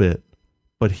little bit,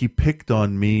 but he picked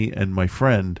on me and my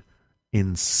friend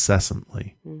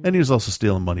incessantly. And he was also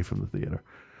stealing money from the theater.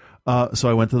 So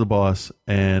I went to the boss,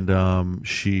 and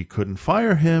she couldn't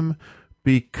fire him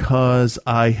because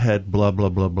I had blah, blah,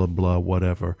 blah, blah, blah,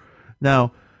 whatever.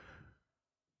 Now,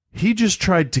 he just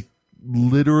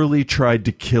literally tried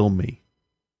to kill me.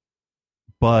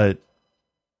 But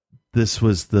this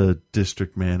was the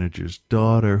district manager's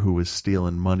daughter who was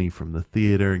stealing money from the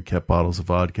theater and kept bottles of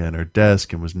vodka in her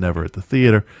desk and was never at the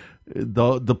theater.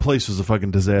 The place was a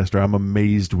fucking disaster. I'm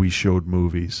amazed we showed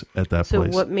movies at that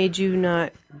place. So what made you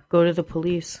not go to the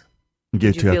police?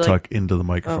 Get Did you to feel talk into the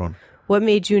microphone. What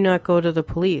made you not go to the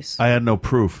police? I had no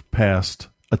proof past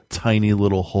a tiny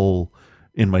little hole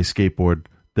in my skateboard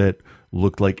that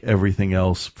looked like everything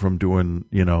else from doing,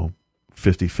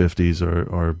 50-50s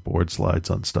or board slides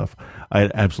on stuff. I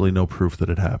had absolutely no proof that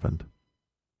it happened,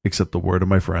 except the word of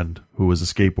my friend who was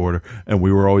a skateboarder, and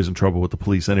we were always in trouble with the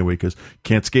police anyway because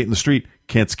can't skate in the street,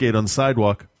 can't skate on the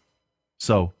sidewalk.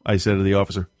 So I said to the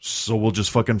officer, so we'll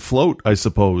just fucking float, I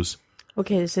suppose.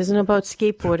 Okay, this isn't about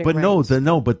skateboarding. But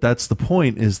right? but that's the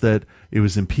point, is that it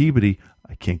was in Peabody.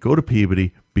 I can't go to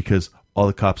Peabody because all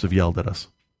the cops have yelled at us.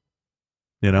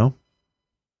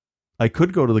 I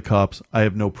could go to the cops. I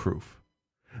have no proof.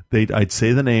 I'd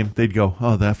say the name. They'd go,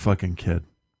 oh, that fucking kid.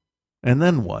 And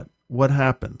then what? What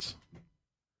happens?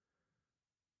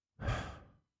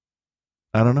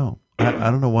 I don't know.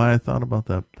 I don't know why I thought about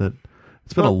that.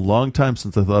 It's been a long time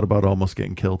since I thought about almost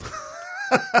getting killed.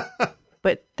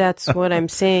 But that's what I'm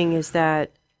saying is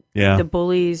that Yeah. the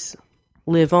bullies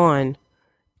live on,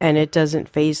 and it doesn't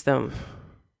faze them.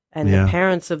 And Yeah. the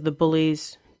parents of the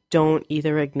bullies don't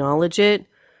either acknowledge it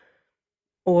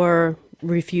or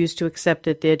refuse to accept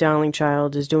that their darling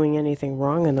child is doing anything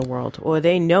wrong in the world. Or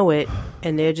they know it,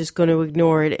 and they're just going to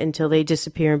ignore it until they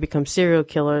disappear and become serial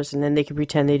killers, and then they can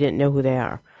pretend they didn't know who they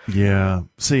are. Yeah.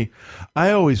 See,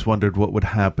 I always wondered what would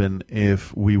happen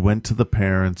if we went to the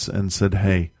parents and said,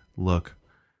 "Hey, look,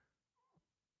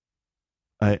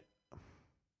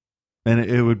 and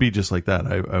it would be just like that.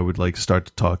 I would like start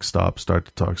to talk, stop,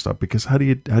 because how do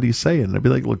you say it?" And I'd be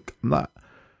like, "Look,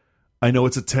 I know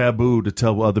it's a taboo to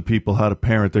tell other people how to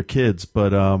parent their kids,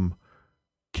 but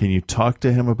can you talk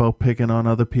to him about picking on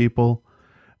other people?"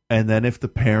 And then if the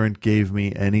parent gave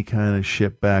me any kind of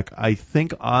shit back, I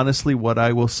think honestly what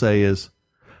I will say is,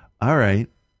 "All right,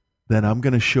 then I'm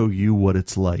going to show you what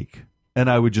it's like." And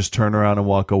I would just turn around and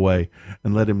walk away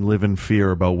and let him live in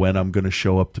fear about when I'm going to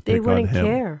show up to pick on him. They wouldn't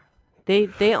care.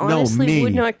 They honestly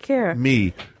would not care.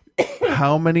 Me.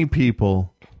 How many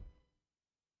people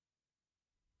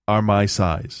are my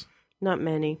size? Not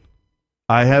many.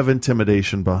 I have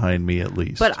intimidation behind me at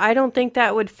least. But I don't think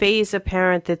that would faze a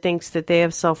parent that thinks that they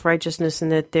have self-righteousness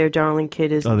and that their darling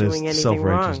kid isn't doing anything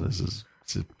wrong. Self-righteousness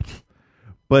is...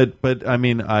 But I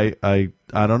mean, I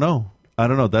don't know. I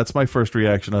don't know. That's my first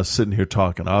reaction, us sitting here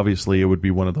talking. Obviously, it would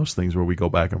be one of those things where we go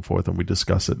back and forth and we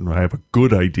discuss it, and I have a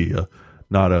good idea,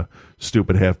 not a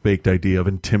stupid half-baked idea of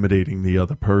intimidating the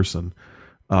other person.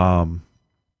 I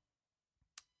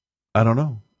don't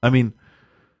know. I mean,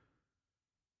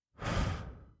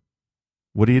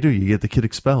 what do? You get the kid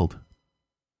expelled.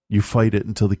 You fight it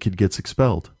until the kid gets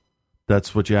expelled.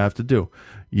 That's what you have to do.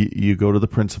 You go to the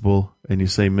principal and you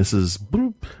say, "Mrs.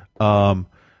 Bloop,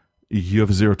 you have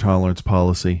a zero tolerance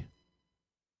policy.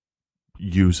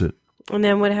 Use it." And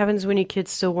then what happens when your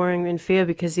kid's still worrying in fear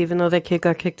because even though that kid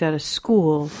got kicked out of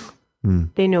school,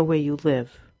 they know where you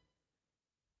live.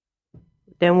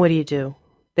 Then what do you do?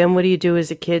 Then what do you do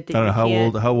as a kid? That I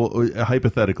don't know how old.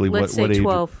 Hypothetically, let's what say age?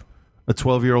 12. A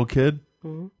 12-year-old kid.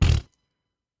 Mm-hmm.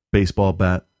 Baseball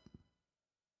bat.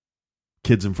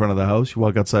 Kids in front of the house. You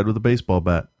walk outside with a baseball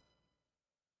bat.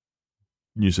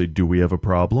 And you say, "Do we have a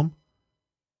problem?"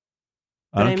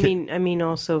 But I mean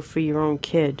also for your own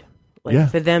kid. Like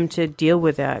for them to deal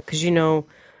with that. Because,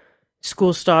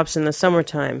 school stops in the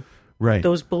summertime. Right.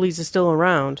 Those bullies are still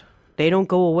around. They don't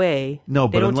go away. No,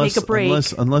 they but don't take a break.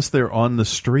 Unless they're on the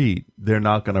street, they're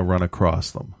not going to run across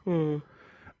them.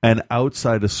 And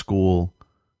outside of school,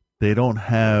 they don't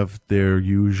have their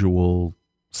usual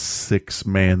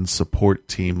 6-man support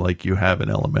team like you have in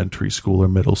elementary school or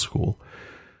middle school.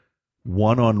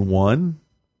 One-on-one,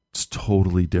 it's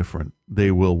totally different.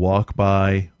 They will walk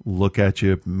by, look at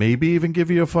you, maybe even give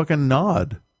you a fucking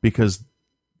nod because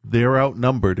they're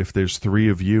outnumbered if there's 3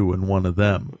 of you and 1 of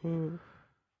them.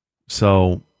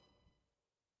 So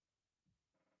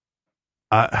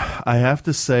I have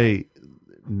to say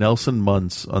Nelson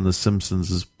Muntz on The Simpsons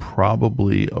is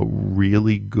probably a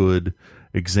really good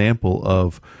example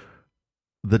of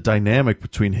the dynamic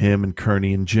between him and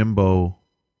Kearney and Jimbo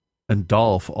and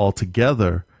Dolph all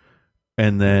together,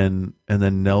 and then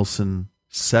Nelson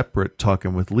separate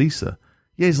talking with Lisa.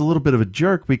 Yeah, he's a little bit of a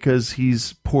jerk because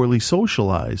he's poorly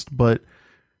socialized, but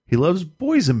he loves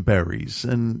boysenberries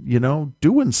and,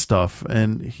 doing stuff,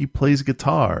 and he plays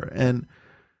guitar. And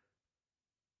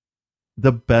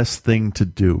the best thing to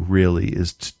do, really,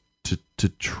 is to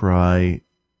try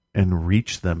and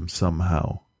reach them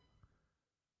somehow.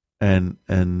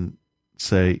 And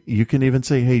say, you can even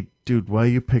say, "Hey, dude, why are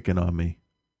you picking on me?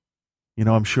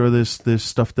 I'm sure there's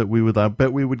stuff that I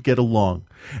bet we would get along."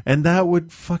 And that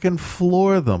would fucking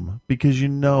floor them because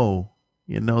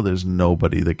there's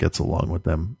nobody that gets along with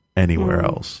them anywhere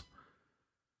else.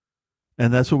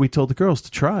 And that's what we told the girls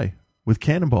to try with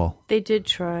Cannonball. They did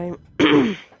try.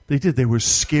 They did. They were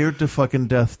scared to fucking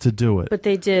death to do it. But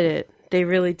they did it. They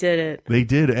really did it. They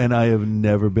did, and I have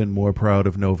never been more proud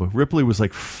of Nova. Ripley was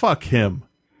like, "Fuck him.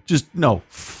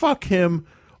 Fuck him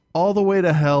all the way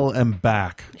to hell and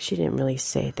back." She didn't really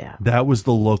say that. That was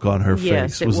the look on her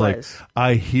Yes, face. it was. Like,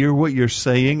 I hear what you're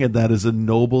saying, and that is a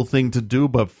noble thing to do,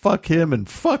 but fuck him and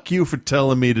fuck you for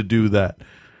telling me to do that.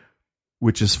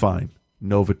 Which is fine.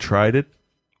 Nova tried it.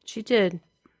 She did.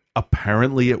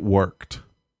 Apparently it worked.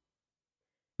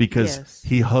 Because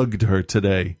he hugged her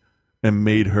today and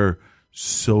made her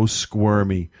so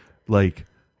squirmy. Like,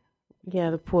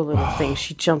 yeah, the poor little thing.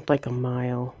 She jumped like a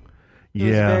mile. It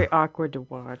was very awkward to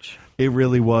watch. It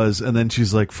really was. And then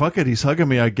she's like, fuck it, he's hugging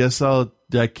me. I guess I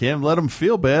can't let him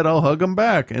feel bad. I'll hug him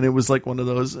back. And it was like one of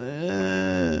those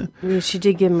Yeah, she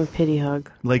did give him a pity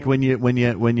hug. like when you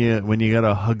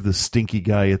gotta hug the stinky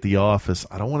guy at the office.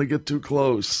 I don't want to get too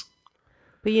close.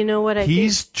 But you know what?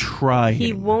 He's think trying.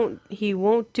 He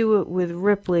won't do it with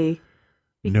Ripley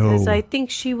because I think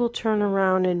she will turn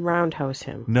around and roundhouse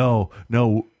him. No,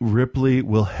 Ripley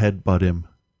will headbutt him.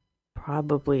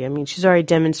 Probably. I mean, she's already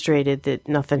demonstrated that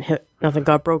nothing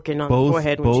got broken on the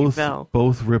forehead when she fell.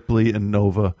 Both Ripley and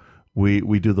Nova, we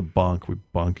do the bonk. We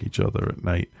bonk each other at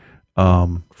night.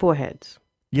 Foreheads.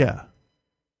 Yeah.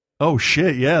 Oh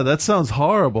shit! Yeah, that sounds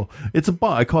horrible. It's a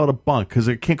bonk. I call it a bonk because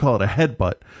I can't call it a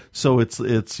headbutt. So it's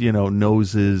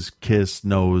noses, kiss,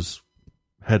 nose,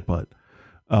 headbutt.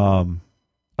 I'm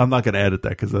not going to edit that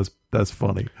because that's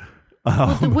funny.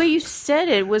 Well, the way you said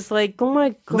it was like, oh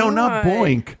my god! No, not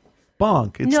boink.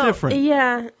 Bonk. It's different.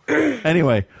 Yeah.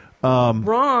 Anyway,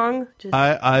 wrong.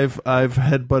 I've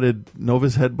headbutted.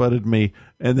 Nova's headbutted me,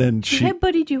 and then she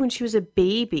headbutted you when she was a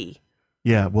baby.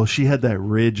 Yeah, well, she had that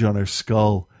ridge on her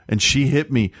skull, and she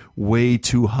hit me way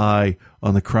too high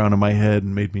on the crown of my head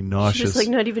and made me nauseous. She was like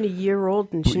not even a year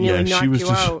old, and she nearly knocked she was you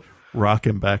just out.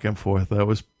 Rocking back and forth. That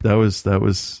was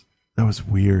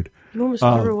weird. You almost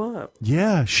threw up.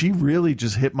 Yeah, she really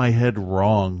just hit my head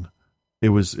wrong. It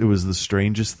was the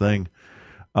strangest thing.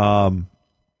 I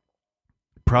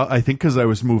think because I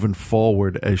was moving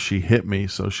forward as she hit me,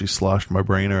 so she sloshed my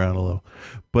brain around a little.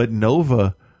 But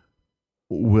Nova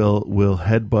will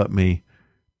headbutt me,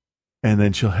 and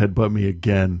then she'll headbutt me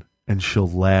again, and she'll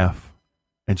laugh,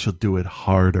 and she'll do it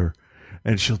harder,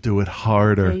 and she'll do it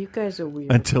harder. Yeah, you guys are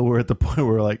weird. Until we're at the point where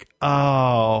we're like,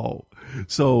 oh.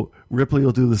 So Ripley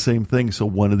will do the same thing. So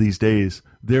one of these days,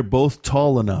 they're both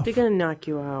tall enough. They're going to knock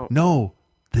you out. No,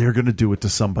 they're going to do it to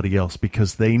somebody else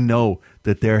because they know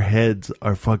that their heads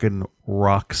are fucking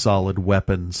rock solid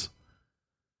weapons.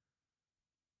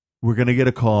 We're going to get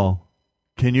a call.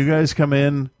 Can you guys come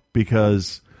in?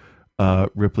 Because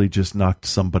Ripley just knocked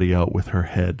somebody out with her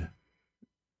head.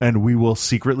 And we will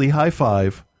secretly high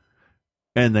five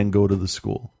and then go to the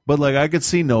school. But like I could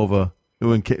see Nova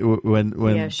when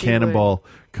Cannonball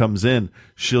comes in,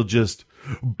 she'll just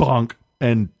bonk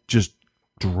and just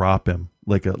drop him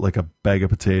like a bag of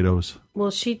potatoes.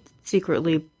 Well, she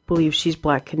secretly believes she's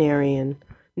Black Canary, and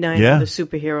 9 of the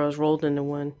superheroes rolled into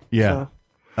one. Yeah.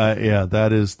 So.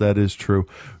 That is true.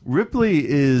 Ripley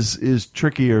is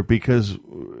trickier because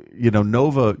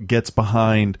Nova gets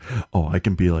behind. Oh, I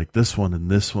can be like this one and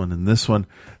this one and this one,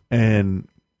 and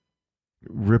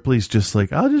Ripley's just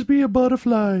like, I'll just be a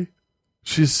butterfly.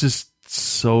 She's just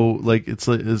so like it's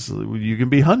you can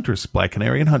be Huntress, Black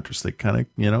Canary and Huntress. They kind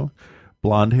of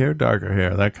blonde hair, darker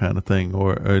hair, that kind of thing.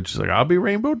 Or she's like, I'll be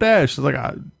Rainbow Dash. She's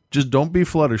like, just don't be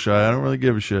Fluttershy. I don't really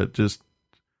give a shit. Just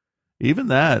even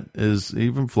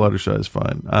Fluttershy is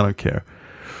fine. I don't care.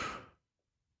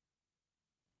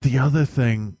 The other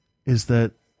thing is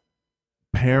that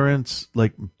parents,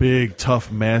 like big,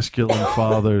 tough, masculine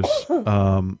fathers,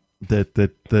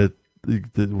 that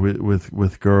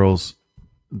with girls,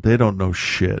 they don't know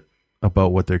shit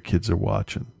about what their kids are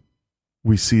watching.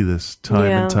 We see this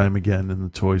time and time again in the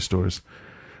toy stores.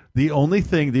 The only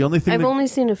thing I've only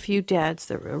seen a few dads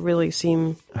that really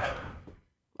seem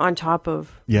on top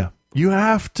of. Yeah, you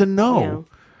have to know.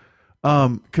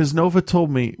 Because Nova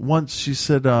told me once, she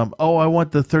said, oh, I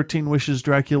want the 13 Wishes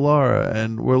Draculaura,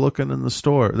 and we're looking in the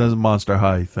store. That's a Monster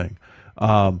High thing.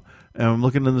 And I'm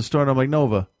looking in the store, and I'm like,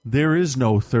 Nova, there is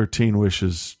no 13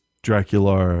 Wishes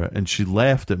Draculaura. And she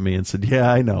laughed at me and said,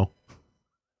 yeah, I know.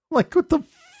 I'm like, what the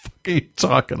fuck are you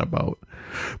talking about?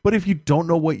 But if you don't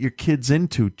know what your kid's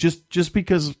into, just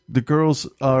because the girls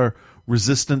are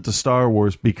resistant to Star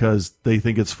Wars because they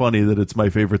think it's funny that it's my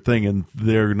favorite thing and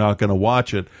they're not going to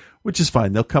watch it, which is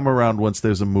fine. They'll come around once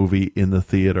there's a movie in the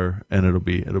theater, and it'll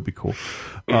be cool.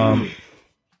 I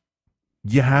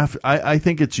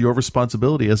think it's your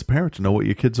responsibility as a parent to know what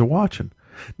your kids are watching.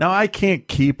 Now, I can't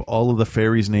keep all of the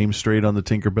fairies' names straight on the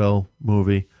Tinkerbell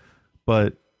movie,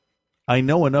 but I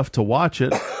know enough to watch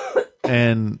it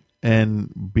and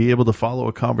be able to follow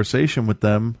a conversation with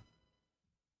them.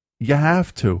 You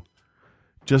have to.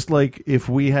 Just like if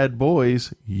we had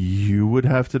boys, you would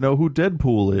have to know who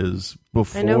Deadpool is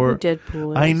before. I know who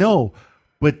Deadpool is. I know,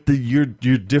 but you're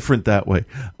different that way.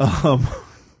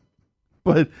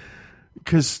 But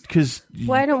because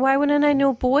why wouldn't I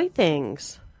know boy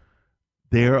things?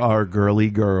 There are girly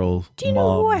girls. Do you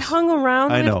know who I hung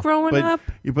around with growing up?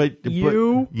 But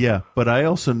yeah, but I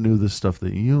also knew the stuff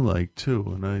that you like too,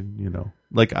 and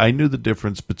I knew the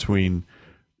difference between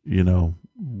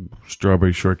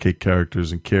Strawberry Shortcake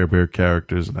characters and Care Bear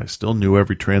characters, and I still knew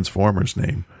every Transformers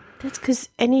name. That's because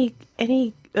any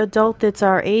adult that's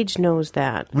our age knows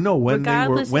that. No,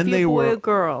 regardless if you're a boy or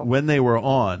girl. When they were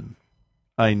on,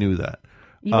 I knew that.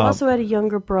 You also had a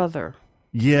younger brother.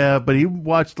 Yeah, but he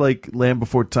watched like Land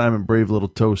Before Time and Brave Little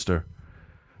Toaster.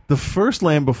 The first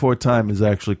Land Before Time is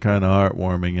actually kind of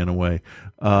heartwarming in a way.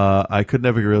 I could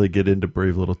never really get into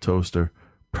Brave Little Toaster,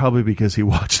 probably because he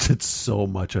watched it so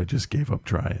much. I just gave up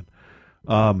trying.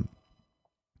 But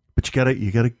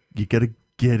you gotta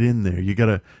get in there. You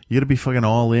gotta be fucking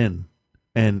all in.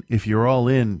 And if you're all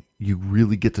in, you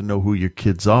really get to know who your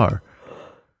kids are.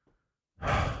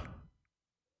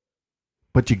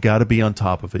 But you got to be on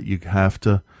top of it. You have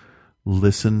to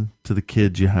listen to the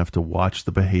kids. You have to watch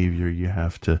the behavior. You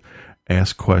have to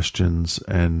ask questions,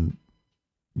 and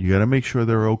you got to make sure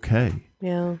they're okay.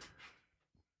 Yeah.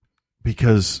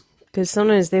 Because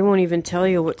sometimes they won't even tell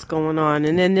you what's going on,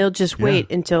 and then they'll just wait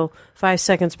until 5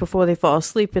 seconds before they fall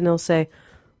asleep, and they'll say,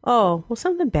 "Oh, well,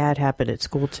 something bad happened at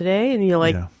school today," and you're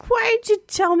like, "Why did you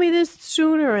tell me this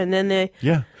sooner?" And then they,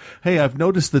 hey, I've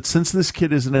noticed that since this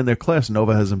kid isn't in their class,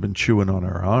 Nova hasn't been chewing on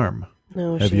her arm.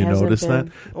 No, have she you hasn't noticed been.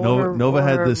 that? Or Nova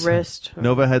had her this wrist.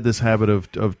 Nova had this habit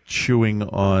of chewing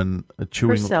on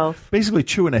herself, basically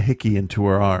chewing a hickey into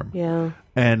her arm. Yeah,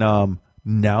 and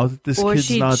now that this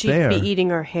kid's not there, she'd be eating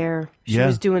her hair. She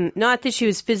was doing, not that she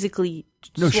was physically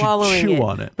swallowing she'd chew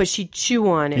on it, but she'd chew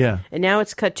on it. Yeah, and now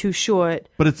it's cut too short.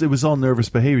 But it was all nervous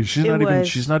behavior.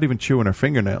 She's not even chewing her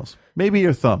fingernails. Maybe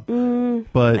her thumb,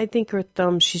 but I think her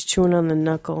thumb. She's chewing on the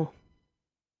knuckle.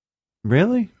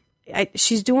 Really?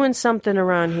 She's doing something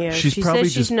around here. She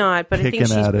says she's not, but I think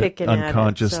she's picking at it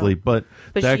unconsciously. But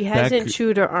she hasn't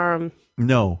chewed her arm.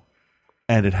 No,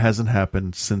 and it hasn't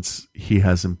happened since he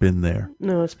hasn't been there.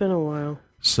 No, it's been a while.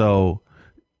 So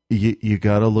you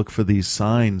got to look for these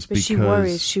signs because she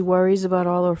worries. She worries about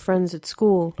all her friends at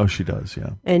school. Oh, she does,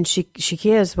 yeah. And she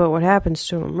cares about what happens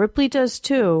to them. Ripley does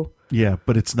too. Yeah,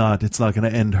 but it's not going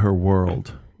to end her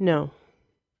world. No.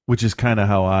 Which is kind of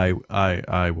how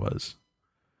I was.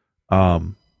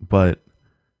 But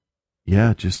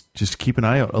yeah, just keep an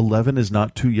eye out. 11 is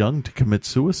not too young to commit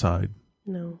suicide.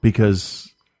 No.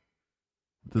 Because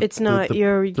it's not.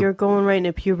 You're going right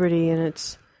into puberty, and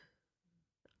it's.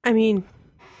 I mean,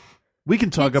 we can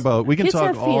talk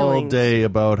all day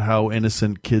about how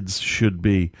innocent kids should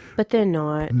be, but they're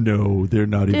not. No, they're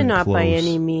not. They're even not close. by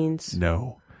any means.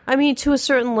 No. I mean, to a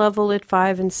certain level, at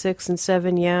 5 and 6 and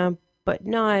 7, yeah, but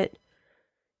not.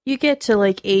 You get to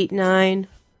like 8, 9.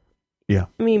 Yeah.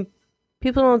 I mean,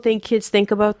 people don't think kids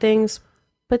think about things,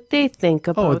 but they think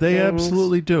about things. Oh, they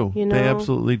absolutely do. You know? They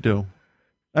absolutely do.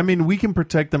 I mean, we can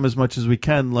protect them as much as we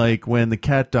can, like when the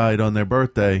cat died on their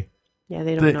birthday. Yeah,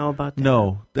 they don't know about that.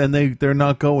 No, and they're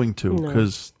not going to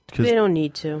because they don't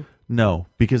need to. No,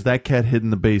 because that cat hid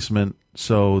in the basement,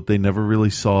 so they never really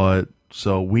saw it.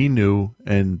 So we knew,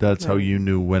 and that's how you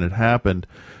knew when it happened.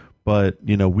 But,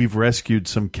 we've rescued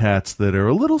some cats that are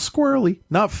a little squirrely,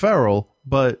 not feral,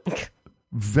 but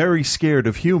very scared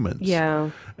of humans.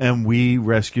 Yeah. And we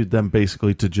rescued them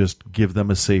basically to just give them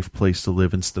a safe place to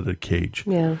live instead of a cage.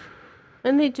 Yeah.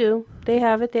 And they do. They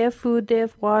have it. They have food. They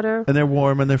have water. And they're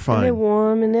warm and they're fine. And they're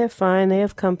warm and they're fine. They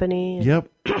have company. Yep.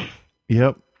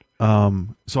 Yep.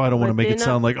 So I don't want to make it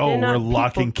sound like, we're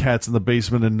locking cats in the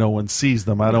basement and no one sees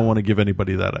them. I don't want to give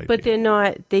anybody that idea. But they're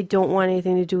not, they don't want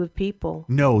anything to do with people.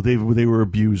 No, they were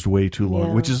abused way too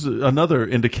long, which is another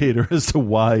indicator as to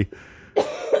why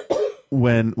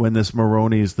when this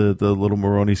Maroney's, the little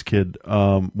Maroney's kid,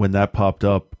 when that popped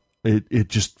up, it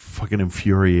just fucking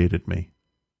infuriated me.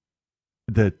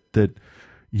 That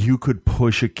you could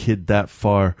push a kid that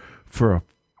far for a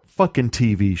fucking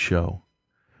TV show.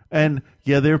 And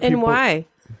there are people. And why?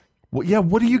 Well,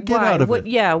 what do you get out of it?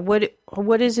 Yeah,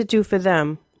 what does it do for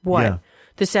them? What? Yeah.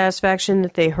 The satisfaction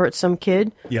that they hurt some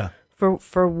kid? Yeah.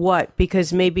 For what?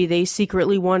 Because maybe they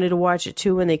secretly wanted to watch it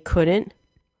too and they couldn't?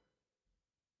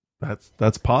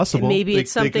 That's possible. And maybe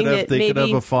it's something they could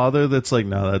have a father that's like,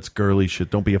 no, that's girly shit.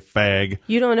 Don't be a fag.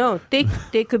 You don't know. They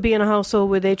could be in a household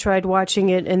where they tried watching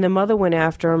it and the mother went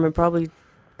after him and probably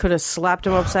could have slapped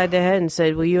him upside the head and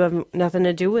said, well, you have nothing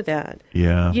to do with that.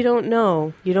 Yeah. You don't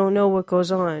know. You don't know what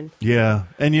goes on. Yeah.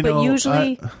 And but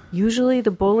usually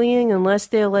the bullying, unless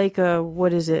they're like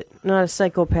what is it? Not a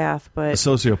psychopath, but a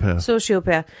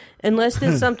sociopath. Unless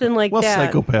there's something like that.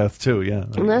 Psychopath too, yeah.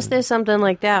 Unless there's something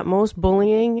like that, most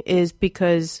bullying is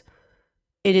because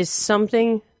it is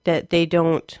something that they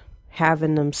don't have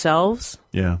in themselves.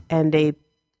 Yeah. And they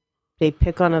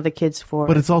pick on other kids for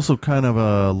But it's also kind of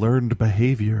a learned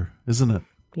behavior, isn't it?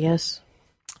 Yes.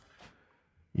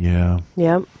 Yeah.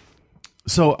 Yep.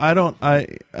 So I don't.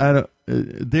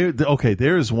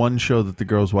 There is one show that the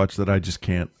girls watch that I just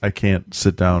can't. I can't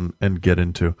sit down and get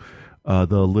into.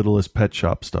 The Littlest Pet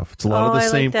Shop stuff. It's a lot of the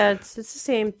same. Like that. It's the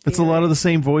same. It's a lot of the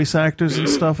same voice actors and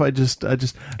stuff. It's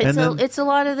a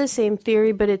lot of the same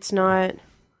theory, but it's not.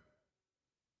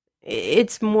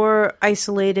 It's more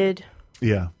isolated.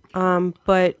 Yeah.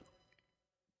 But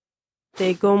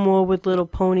they go more with Little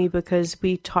Pony because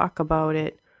we talk about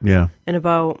it. Yeah. And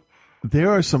about. There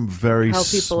are some very how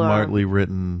people smartly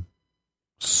written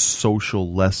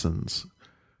social lessons,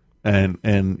 and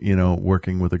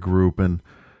working with a group, and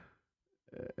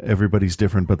everybody's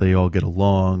different, but they all get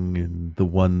along. And the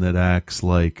one that acts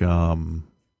like who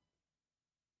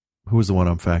was the one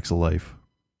on Facts of Life?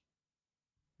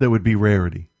 That would be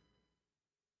Rarity.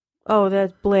 Oh,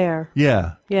 that's Blair.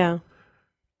 Yeah. Yeah.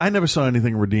 I never saw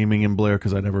anything redeeming in Blair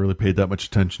because I never really paid that much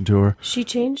attention to her. She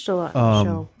changed a lot in the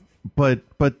show. But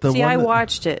the see, one I that,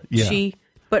 watched it. Yeah.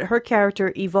 But her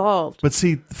character evolved. But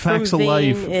see, Facts of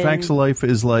Life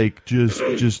is like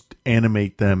just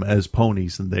animate them as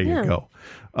ponies, and there you go.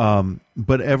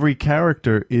 But every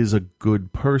character is a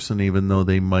good person, even though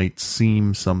they might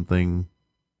seem something,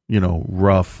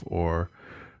 rough or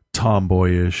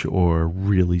tomboyish or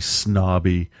really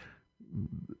snobby.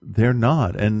 They're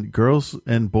not. And girls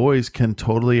and boys can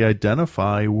totally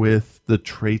identify with the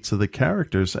traits of the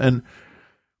characters. And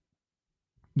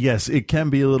yes, it can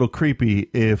be a little creepy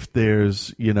if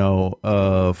there's, a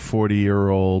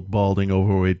 40-year-old balding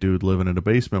overweight dude living in a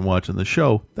basement watching the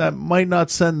show. That might not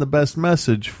send the best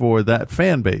message for that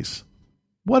fan base.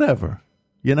 Whatever,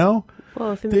 Well,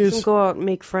 if it makes them go out and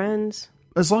make friends.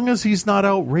 As long as he's not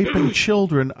out raping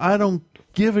children, I don't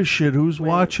give a shit who's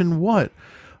watching what.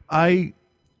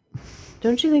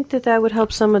 Don't you think that would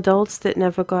help some adults that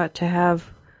never got to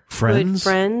have friends? Good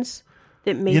friends?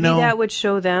 That maybe that would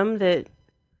show them that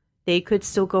they could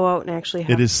still go out and actually have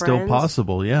friends? It is still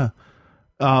possible, yeah.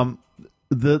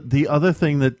 The other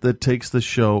thing that takes the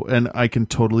show, and I can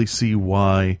totally see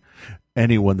why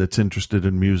anyone that's interested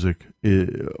in music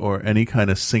or any kind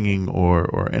of singing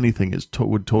or anything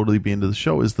would totally be into the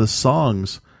show, is the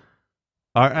songs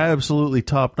are absolutely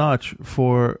top notch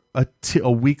for a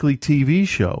weekly TV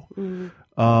show.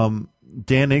 Mm-hmm.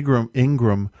 Dan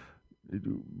Ingram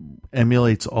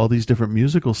emulates all these different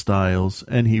musical styles,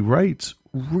 and he writes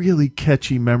really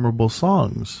catchy, memorable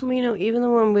songs. Even the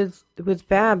one with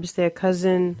Babs, their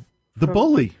cousin, the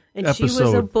bully, and episode. She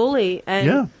was a bully,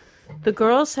 and the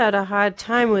girls had a hard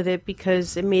time with it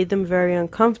because it made them very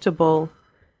uncomfortable.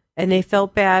 And they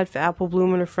felt bad for Apple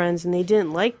Bloom and her friends, and they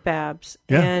didn't like Babs.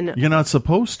 Yeah, and you're not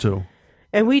supposed to.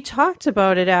 And we talked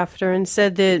about it after and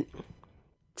said that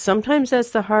sometimes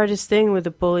that's the hardest thing with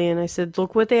a bully. And I said,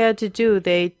 look what they had to do.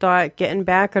 They thought getting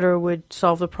back at her would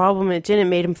solve the problem, and it didn't. It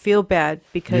made them feel bad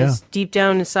because deep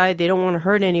down inside, they don't want to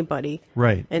hurt anybody.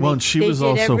 Right. And she was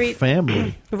also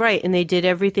family. Right, and they did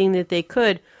everything that they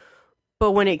could.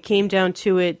 But when it came down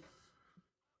to it,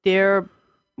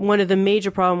 one of the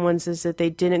major problem ones is that they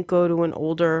didn't go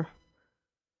to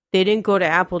they didn't go to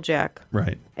Applejack.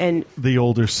 Right. And the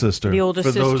older sister.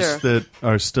 For those that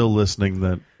are still listening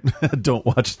that don't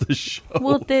watch the show.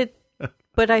 Well,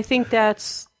 but I think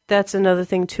that's another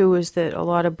thing too, is that a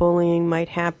lot of bullying might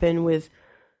happen with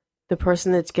the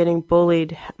person that's getting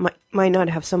bullied might not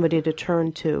have somebody to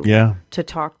turn to. Yeah. To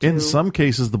talk to. In some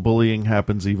cases, the bullying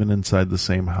happens even inside the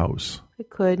same house.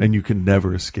 It could. And you can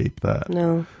never escape that.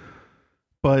 No.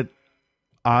 But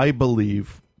I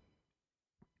believe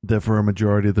that for a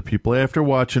majority of the people, after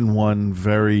watching one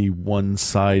very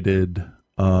one-sided,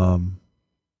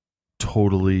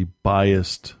 totally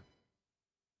biased,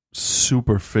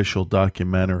 superficial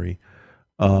documentary,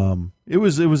 it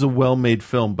was a well-made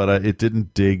film, but it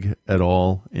didn't dig at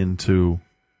all into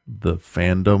the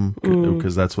fandom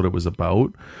because that's what it was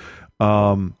about.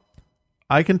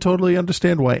 I can totally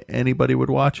understand why anybody would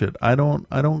watch it. I don't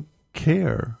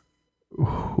care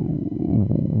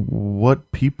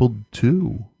what people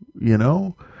do,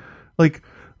 like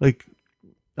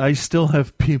I still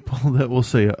have people that will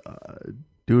say,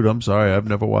 dude, I'm sorry, I've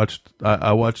never watched,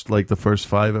 I watched like the first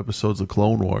 5 episodes of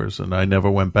Clone Wars and I never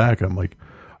went back. I'm like,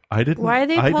 why are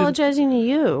they apologizing to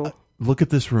you? Look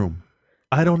at this room.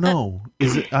 I don't know.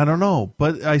 I don't know.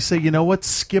 But I say, you know what?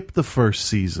 Skip the first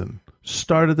season.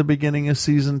 Start at the beginning of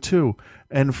season 2.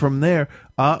 And from there,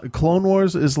 Clone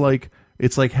Wars is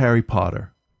it's like Harry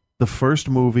Potter. The first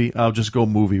movie, I'll just go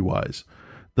movie-wise.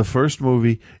 The first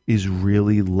movie is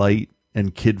really light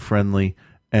and kid-friendly,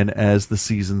 and as the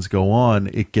seasons go on,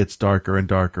 it gets darker and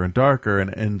darker and darker,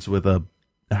 and ends with a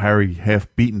Harry half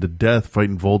beaten to death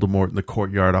fighting Voldemort in the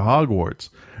courtyard of Hogwarts.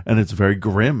 And it's very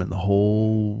grim, and the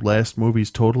whole last movie is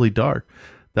totally dark.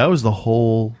 That was the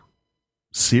whole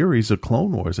series of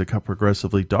Clone Wars. It got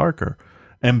progressively darker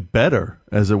and better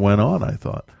as it went on, I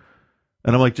thought.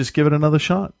 And I'm like, just give it another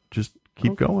shot. Just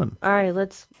keep going. All right,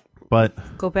 let's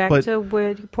go back to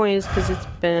where the point is, because it's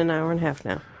been an hour and a half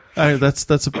now.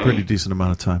 That's a pretty decent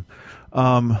amount of time.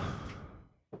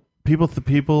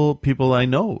 People I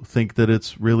know think that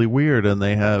it's really weird, and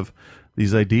they have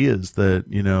these ideas that,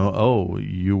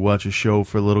 you watch a show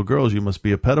for little girls, you must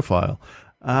be a pedophile.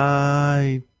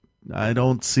 I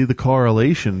don't see the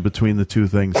correlation between the two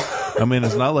things. I mean,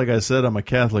 it's not like I said I'm a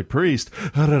Catholic priest.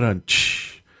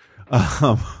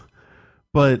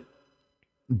 But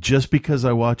just because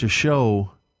I watch a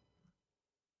show,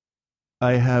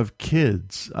 I have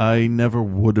kids. I never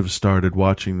would have started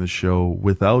watching the show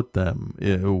without them.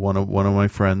 One of my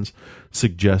friends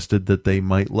suggested that they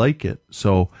might like it,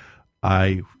 so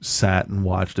I sat and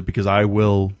watched it, because I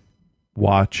will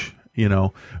watch.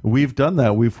 We've done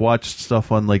that. We've watched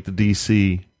stuff on like the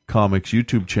DC Comics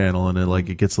YouTube channel, and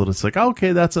it gets a little. It's like,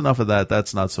 okay, that's enough of that.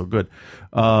 That's not so good.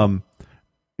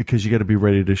 Because you got to be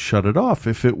ready to shut it off.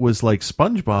 If it was like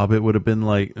SpongeBob, it would have been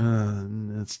like,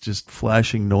 it's just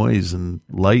flashing noise and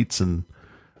lights, and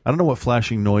I don't know what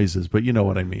flashing noise is, but you know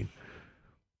what I mean.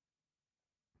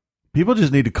 People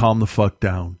just need to calm the fuck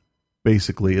down,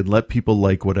 basically, and let people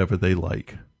like whatever they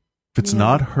like. If it's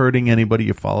not hurting anybody,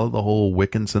 you follow the whole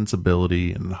Wiccan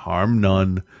sensibility and harm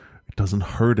none. It doesn't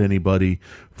hurt anybody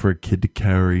for a kid to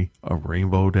carry a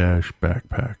Rainbow Dash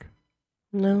backpack.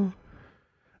 No.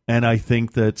 And I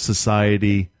think that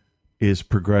society is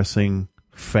progressing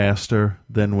faster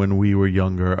than when we were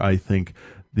younger. I think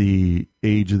the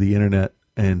age of the internet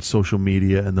and social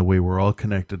media and the way we're all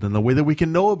connected and the way that we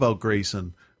can know about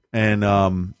Grayson and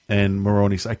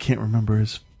Maroney's, I can't remember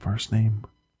his first name.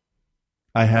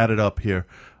 I had it up here.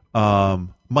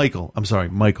 Michael.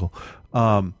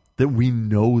 That we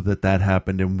know that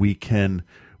happened, and we can.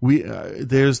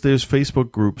 There's Facebook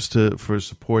groups for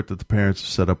support that the parents have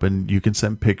set up, and you can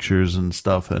send pictures and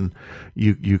stuff, and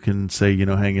you can say,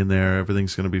 hang in there,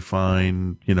 everything's going to be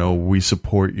fine. We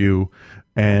support you,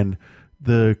 and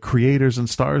the creators and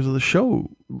stars of the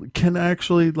show can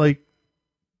actually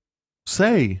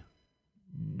say,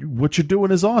 what you're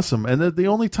doing is awesome. And the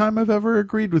only time I've ever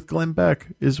agreed with Glenn Beck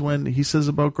is when he says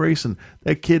about Grayson,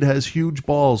 that kid has huge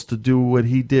balls to do what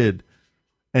he did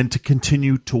and to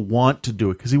continue to want to do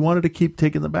it, because he wanted to keep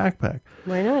taking the backpack.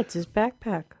 Why not? It's his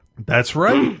backpack. That's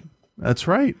right. That's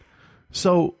right.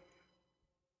 So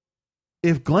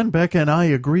if Glenn Beck and I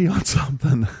agree on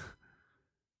something,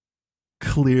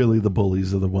 clearly the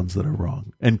bullies are the ones that are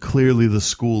wrong, and clearly the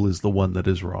school is the one that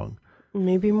is wrong.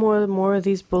 Maybe more of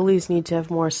these bullies need to have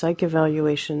more psych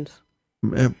evaluations.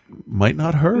 It might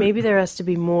not hurt. Maybe there has to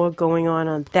be more going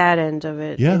on that end of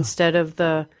it, instead of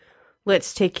the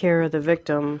let's take care of the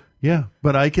victim. Yeah,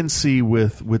 but I can see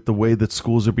with the way that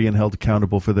schools are being held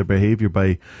accountable for their behavior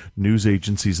by news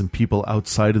agencies and people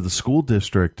outside of the school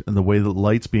district, and the way that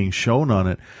light's being shown on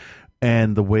it,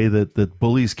 and the way that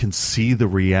bullies can see the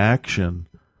reaction,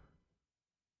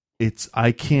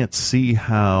 I can't see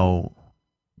how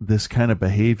this kind of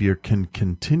behavior can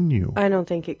continue. I don't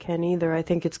think it can either. I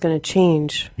think it's going to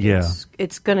change. Yeah.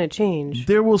 It's going to change.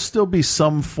 There will still be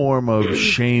some form of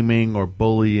shaming or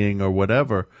bullying or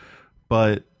whatever,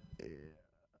 but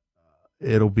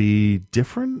it'll be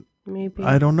different. Maybe.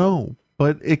 I don't know.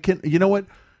 But it can, you know what?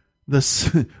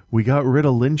 We got rid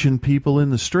of lynching people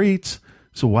in the streets,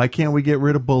 so why can't we get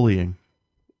rid of bullying?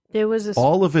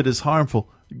 All of it is harmful.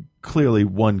 Clearly,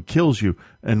 one kills you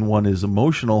and one is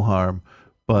emotional harm.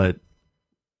 But,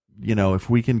 if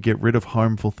we can get rid of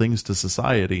harmful things to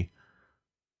society,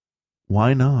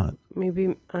 why not?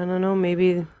 Maybe, I don't know,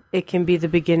 maybe it can be the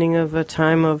beginning of a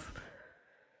time of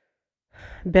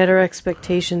better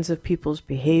expectations of people's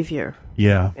behavior.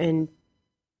 Yeah. And,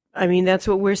 I mean, that's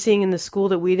what we're seeing in the school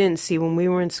that we didn't see when we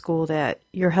were in school, that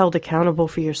you're held accountable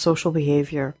for your social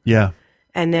behavior. Yeah.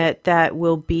 And that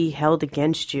will be held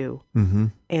against you. Mm-hmm.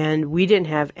 And we didn't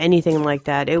have anything like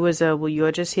that. It was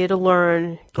you're just here to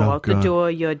learn, go out the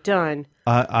door, you're done.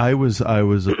 I was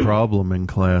a problem in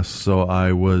class, so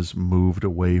I was moved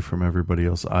away from everybody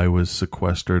else. I was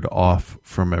sequestered off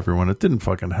from everyone. It didn't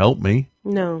fucking help me.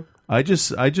 No. I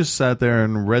just sat there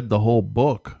and read the whole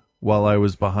book while I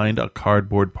was behind a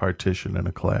cardboard partition in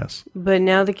a class. But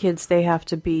now the kids,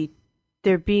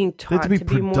 they're being taught to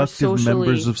be more socially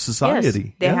members of society.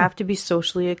 Yes, they have to be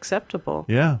socially acceptable.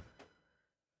 Yeah.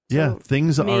 Yeah,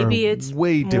 things are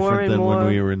way different than when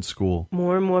we were in school.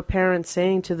 More and more parents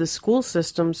saying to the school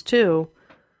systems, too,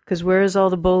 because where is all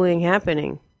the bullying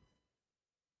happening?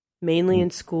 Mainly in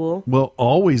school. Well,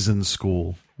 always in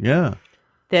school, yeah.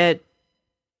 That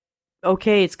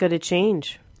okay, it's going to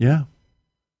change. Yeah.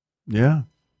 Yeah.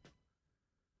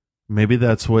 Maybe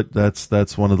that's one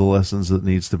of the lessons that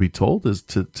needs to be told is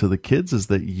to the kids is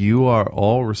that you are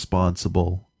all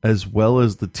responsible, as well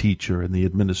as the teacher and the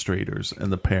administrators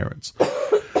and the parents.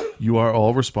 You are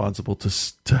all responsible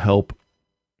to help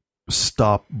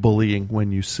stop bullying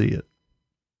when you see it.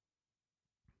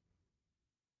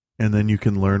 And then you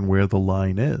can learn where the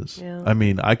line is. Yeah. I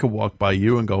mean, I could walk by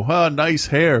you and go, nice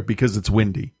hair, because it's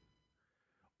windy.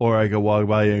 Or I could walk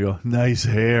by you and go, nice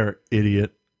hair,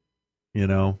 idiot. You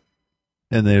know?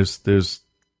 And there's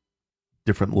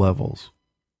different levels.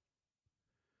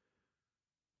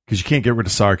 Because you can't get rid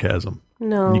of sarcasm.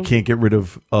 No. And you can't get rid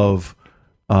of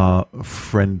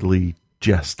friendly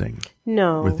jesting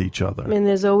with each other. I mean,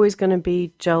 there's always going to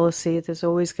be jealousy. There's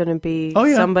always going to be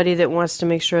somebody that wants to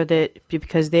make sure that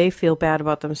because they feel bad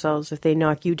about themselves, if they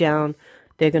knock you down,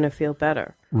 they're going to feel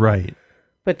better. Right.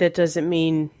 But that doesn't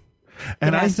mean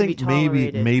and I think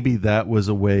maybe that was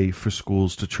a way for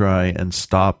schools to try and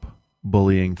stop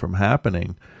bullying from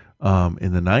happening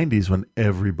in the 90s when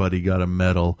everybody got a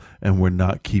medal and we're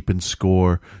not keeping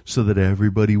score so that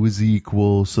everybody was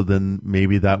equal. So then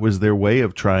maybe that was their way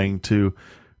of trying to,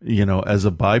 as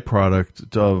a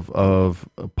byproduct of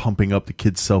pumping up the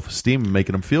kids' self-esteem and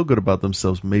making them feel good about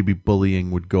themselves, maybe bullying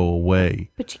would go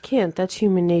away. But you can't. That's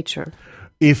human nature.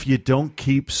 If you don't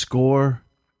keep score,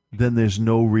 then there's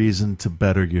no reason to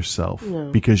better yourself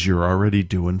because you're already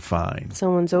doing fine.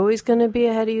 Someone's always going to be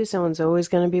ahead of you. Someone's always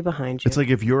going to be behind you. It's like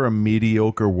if you're a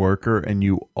mediocre worker and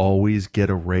you always get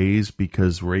a raise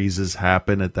because raises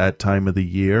happen at that time of the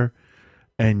year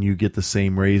and you get the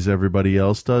same raise everybody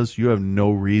else does, you have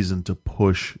no reason to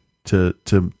push to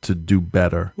do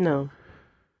better. No.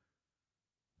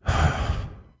 All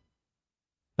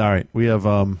right, we have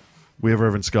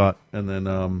Reverend Scott, and then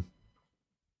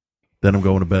I'm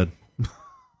going to bed.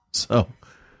 So,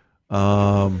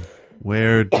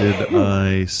 where did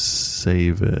I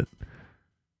save it?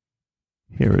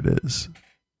 Here it is.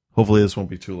 Hopefully this won't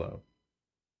be too loud.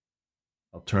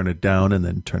 I'll turn it down and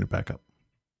then turn it back up.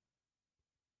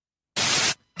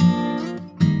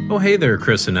 Oh, hey there,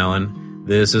 Chris and Ellen.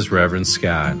 This is Reverend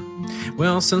Scott.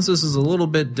 Well, since this is a little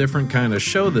bit different kind of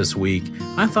show this week,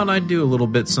 I thought I'd do a little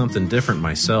bit something different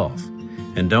myself.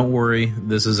 And don't worry,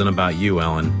 this isn't about you,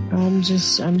 Ellen. I'm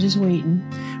just waiting.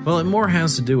 Well, it more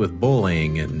has to do with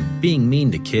bullying and being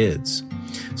mean to kids.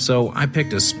 So I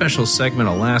picked a special segment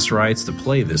of Last Rites to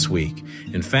play this week.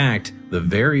 In fact, the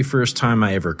very first time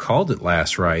I ever called it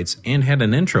Last Rites and had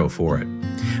an intro for it.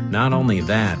 Not only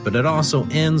that, but it also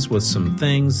ends with some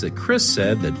things that Chris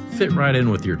said that fit right in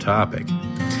with your topic.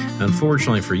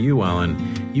 Unfortunately for you,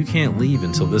 Ellen, you can't leave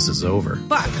until this is over.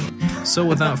 Fuck! So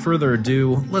without further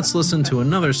ado, let's listen to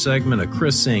another segment of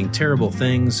Chris saying terrible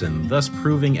things and thus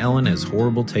proving Ellen has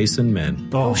horrible taste in men.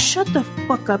 Oh, shut the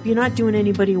fuck up. You're not doing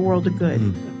anybody a world of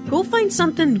good. Go find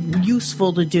something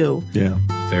useful to do. Yeah.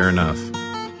 Fair enough.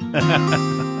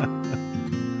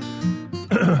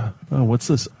 Oh, what's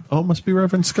this? Oh, it must be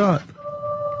Reverend Scott.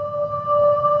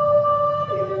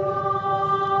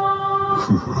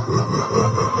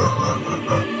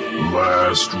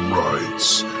 Last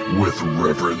Rites with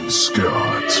Reverend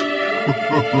Scott.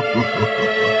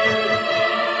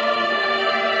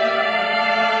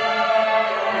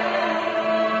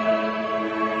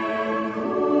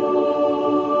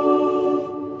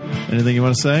 Anything you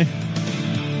want to say?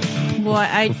 Well,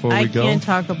 I go? can't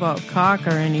talk about cock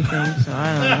or anything, so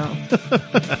I don't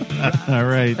know. All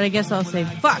right. But I guess I'll say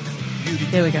fuck.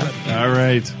 There we go. All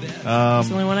right. That's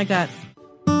the only one I got.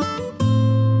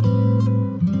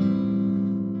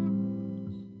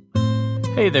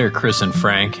 Hey there, Chris and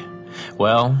Frank.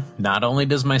 Well, not only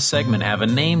does my segment have a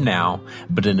name now,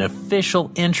 but an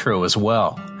official intro as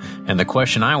well. And the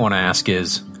question I want to ask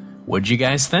is, what'd you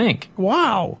guys think?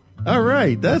 Wow. All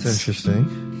right. That's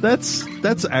interesting.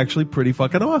 That's actually pretty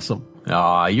fucking awesome.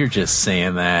 Aw, you're just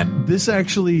saying that. This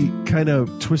actually kind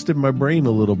of twisted my brain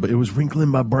a little bit. It was wrinkling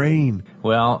my brain.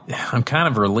 Well, I'm kind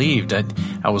of relieved.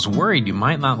 I was worried you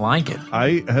might not like it.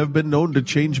 I have been known to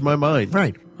change my mind.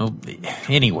 Right. Well,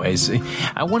 anyways,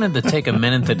 I wanted to take a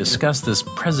minute to discuss this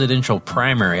presidential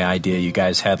primary idea you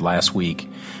guys had last week.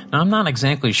 Now, I'm not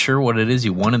exactly sure what it is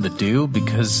you wanted to do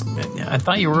because I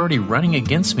thought you were already running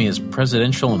against me as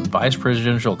presidential and vice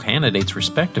presidential candidates,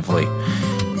 respectively.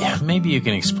 Yeah, maybe you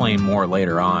can explain more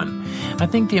later on. I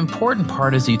think the important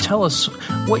part is you tell us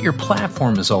what your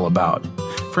platform is all about.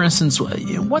 For instance,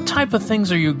 what type of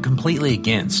things are you completely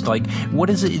against? Like,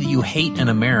 what is it that you hate in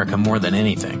America more than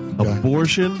anything?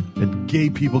 abortion, and gay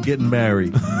people getting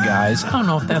married. Guys, I don't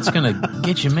know if that's going to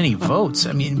get you many votes.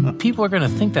 I mean, people are going to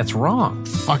think that's wrong.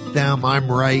 Fuck them,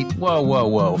 I'm right.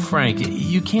 Whoa, Frank,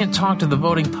 you can't talk to the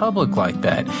voting public like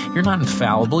that. You're not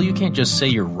infallible. You can't just say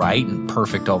you're right and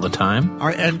perfect all the time. All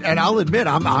right, and I'll admit,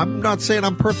 I'm not saying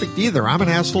I'm perfect either. I'm an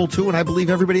asshole too, and I believe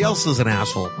everybody else is an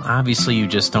asshole. Obviously, you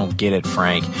just don't get it,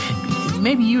 Frank.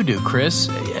 Maybe you do, Chris.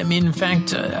 I mean, in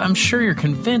fact, I'm sure you're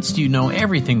convinced you know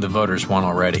everything the voters want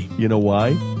already. You know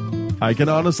why? I can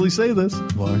honestly say this.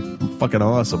 Why? I'm fucking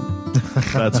awesome.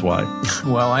 That's why.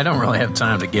 Well, I don't really have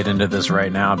time to get into this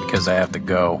right now because I have to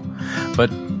go. But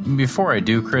before I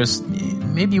do, Chris,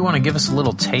 maybe you want to give us a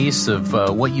little taste of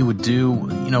what you would do,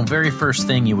 very first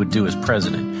thing you would do as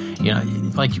president.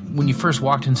 Like when you first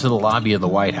walked into the lobby of the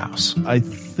White House. I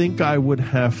think I would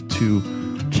have to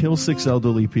kill 6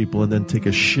 elderly people and then take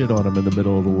a shit on them in the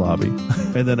middle of the lobby.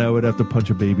 And then I would have to punch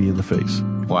a baby in the face.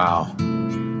 Wow.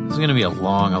 This is going to be a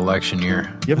long election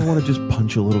year. You ever want to just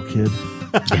punch a little kid?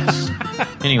 Yes.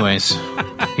 Anyways,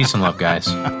 peace and love, guys.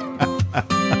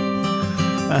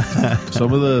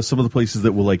 Some of the places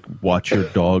that will like watch your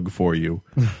dog for you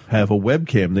have a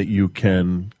webcam that you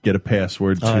can get a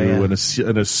password to and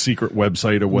a secret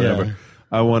website or whatever. Yeah.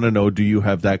 I want to know, do you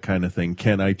have that kind of thing?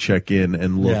 Can I check in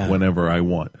and look whenever I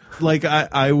want? Like,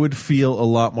 I would feel a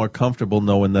lot more comfortable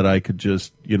knowing that I could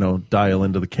just, dial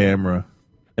into the camera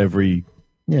every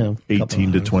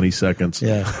 18 to 20 seconds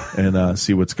and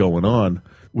see what's going on,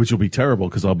 which will be terrible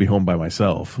because I'll be home by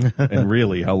myself. And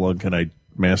really, how long can I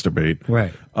masturbate?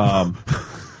 Right.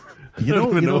 You know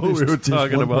what we were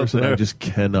talking about there. I just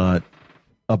cannot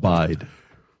abide.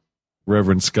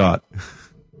 Reverend Scott.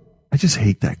 I just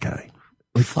hate that guy.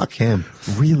 Like, fuck him.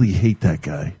 Really hate that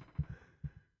guy.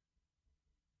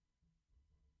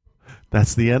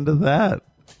 That's the end of that.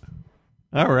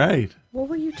 All right. What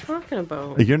were you talking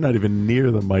about? You're not even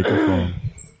near the microphone.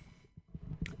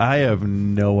 I have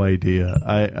no idea.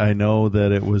 I know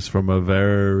that it was from a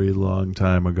very long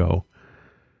time ago.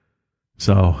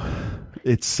 So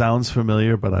it sounds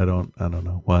familiar, but I don't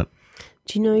know what.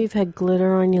 Do you know you've had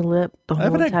glitter on your lip the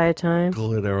whole entire time?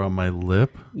 Glitter on my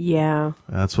lip? Yeah.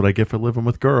 That's what I get for living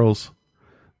with girls.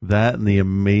 That and the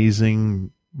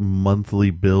amazing monthly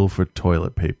bill for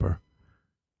toilet paper.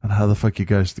 And how the fuck you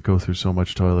guys go through so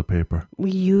much toilet paper?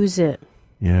 We use it.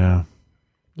 Yeah.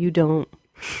 You don't.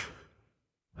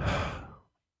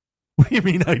 What do you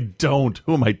mean I don't?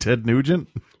 Who am I, Ted Nugent?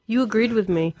 You agreed with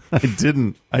me. I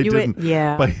didn't. I didn't.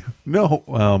 Yeah. No.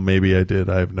 Well, maybe I did.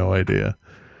 I have no idea.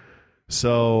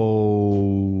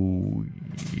 So,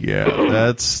 yeah,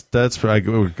 that's.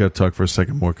 We've got to talk for a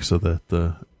second more so that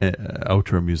the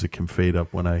outro music can fade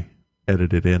up when I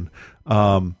edit it in.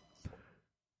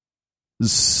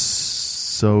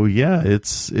 So yeah, it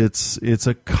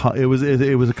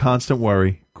was a constant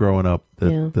worry growing up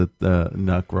that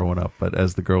not growing up, but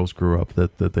as the girls grew up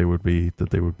that they would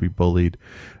be bullied,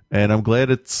 and I'm glad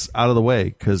it's out of the way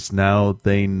because now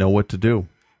they know what to do.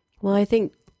 Well, I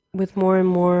think with more and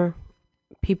more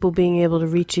people being able to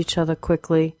reach each other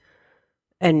quickly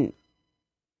and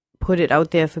put it out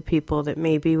there for people that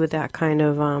maybe with that kind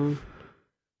of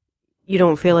you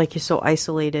don't feel like you're so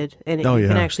isolated and you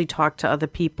can actually talk to other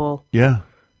people. Yeah.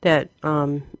 That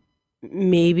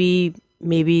maybe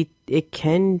it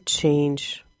can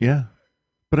change. Yeah.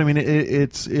 But I mean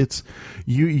it's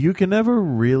you can never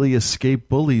really escape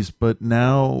bullies, but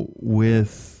now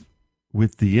with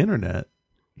the internet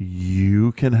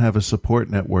you can have a support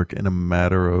network in a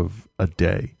matter of a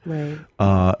day. Right.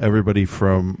 Everybody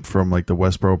from like the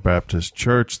Westboro Baptist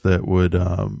Church that would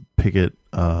picket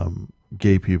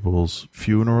gay people's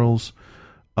funerals,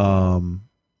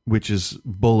 which is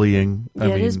bullying. Yeah,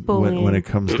 it is bullying. When it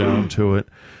comes down to it,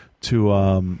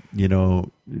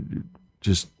 to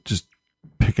just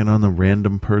picking on the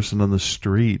random person on the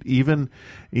street, even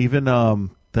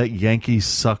that Yankees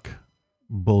suck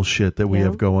bullshit that we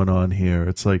have going on here.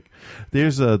 It's like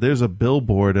there's a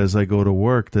billboard as I go to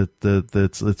work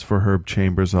that's for Herb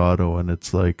Chambers Auto, and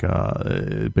it's like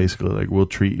basically like we'll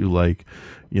treat you like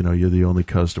you're the only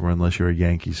customer unless you're a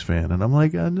Yankees fan, and I'm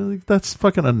like that's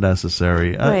fucking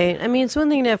unnecessary. Right. I mean, it's one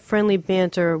thing to have friendly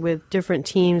banter with different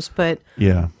teams, but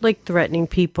like threatening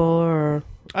people or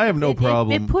I have no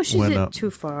problem. It pushes it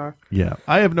too far. Yeah,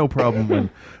 I have no problem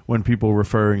when people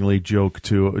referringly joke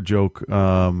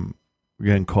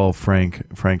again, call Frank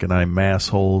and I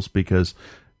massholes because,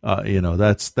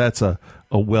 that's a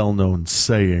well-known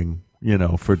saying,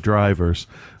 for drivers,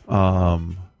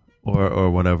 or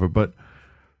whatever. But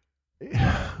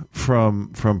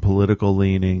from political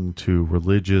leaning to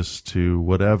religious to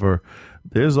whatever,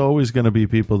 there's always going to be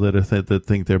people that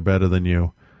think they're better than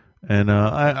you, And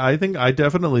I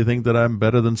definitely think that I'm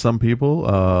better than some people.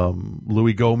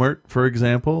 Louis Gohmert, for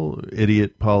example,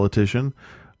 idiot politician.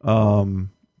 Anybody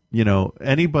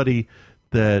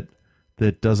that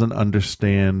doesn't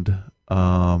understand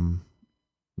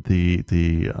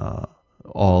the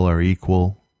all are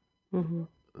equal. Mm-hmm.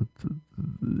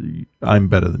 I'm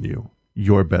better than you.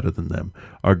 You're better than them.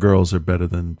 Our girls are better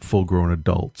than full-grown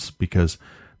adults because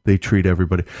they treat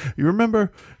everybody. You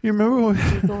remember when,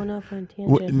 You're going off on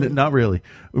tangent. not really.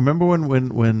 Remember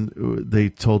when they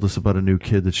told us about a new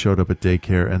kid that showed up at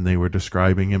daycare and they were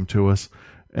describing him to us,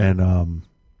 and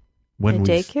when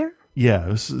daycare? Yeah,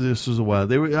 this was a while.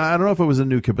 I don't know if it was a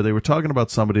new kid, but they were talking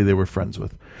about somebody they were friends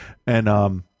with,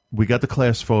 and we got the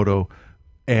class photo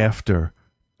after,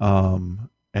 and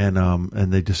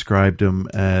they described him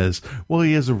as, well,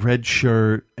 he has a red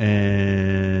shirt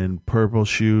and purple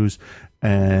shoes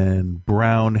and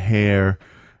brown hair.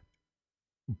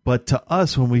 But to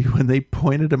us, when they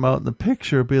pointed him out in the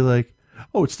picture, it'd be like,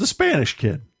 oh, it's the Spanish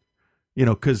kid.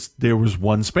 Because there was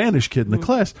one Spanish kid in the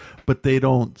class, but they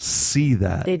don't see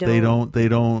that. They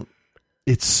don't.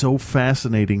 It's so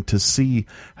fascinating to see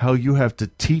how you have to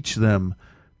teach them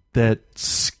that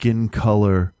skin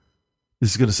color.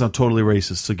 This is going to sound totally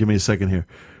racist, so give me a second here.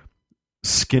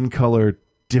 Skin color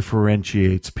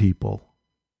differentiates people.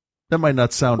 That might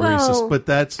not sound racist, but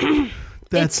that's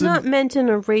it's not meant in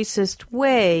a racist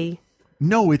way.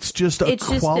 No, it's just a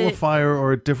qualifier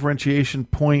or a differentiation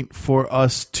point for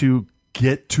us to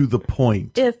get to the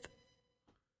point.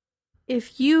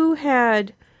 If you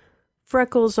had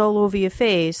freckles all over your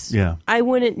face, I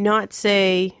wouldn't not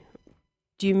say,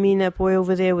 do you mean that boy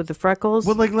over there with the freckles?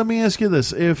 Well, let me ask you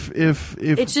this. If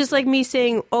it's just like me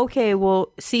saying, okay,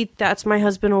 well, see, that's my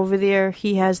husband over there.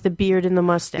 He has the beard and the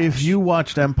mustache. If you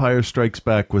watched Empire Strikes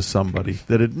Back with somebody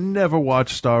that had never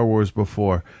watched Star Wars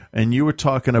before, and you were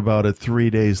talking about it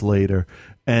 3 days later,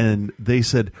 and they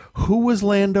said, who was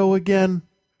Lando again?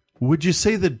 Would you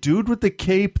say the dude with the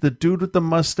cape, the dude with the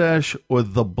mustache, or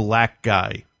the black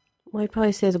guy? Well, I'd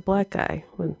probably say the black guy.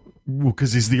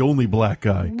 Because he's the only black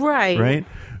guy. Right?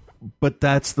 But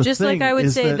that's the thing. Just like I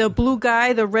would say the blue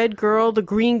guy, the red girl, the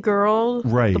green girl,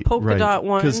 the polka dot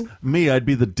one. Because me, I'd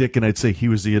be the dick and I'd say he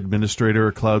was the administrator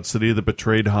of Cloud City that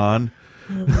betrayed Han.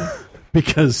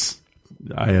 Because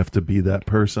I have to be that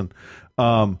person.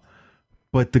 But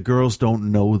the girls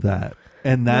don't know that.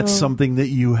 And that's something that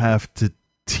you have to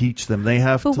teach them. They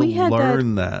have to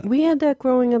learn that. We had that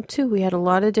growing up too. We had a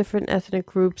lot of different ethnic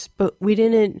groups, but we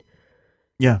didn't.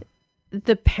 Yeah.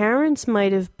 The parents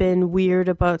might have been weird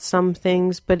about some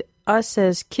things, but us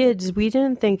as kids, we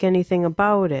didn't think anything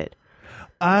about it.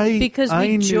 Because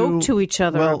we joked to each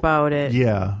other about it.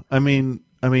 Yeah. I mean,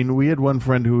 we had one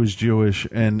friend who was Jewish,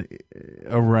 and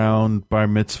around bar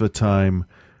mitzvah time,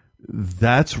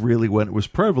 that's really when it was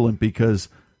prevalent because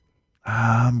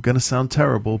I'm going to sound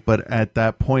terrible, but at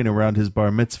that point around his bar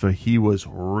mitzvah, he was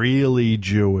really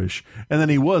Jewish. And then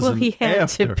he wasn't. Well, he had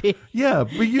after. to be. Yeah,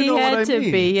 but you know what I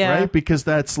mean, right? Because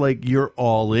that's like, you're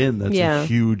all in. That's a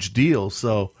huge deal.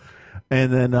 So,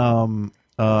 and then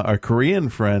our Korean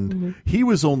friend, he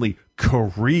was only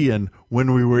Korean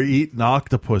when we were eating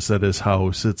octopus at his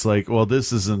house. It's like, well,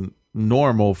 this isn't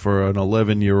normal for an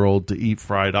 11-year-old to eat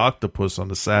fried octopus on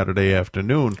a Saturday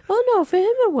afternoon. Oh no, for him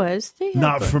it was.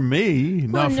 Not for me.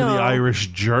 Not for the Irish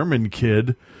German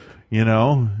kid.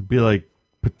 It'd be like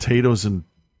potatoes and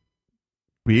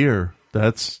beer.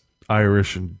 That's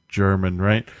Irish and German,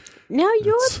 right? Now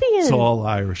it's all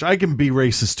Irish. I can be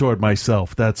racist toward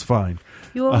myself. That's fine.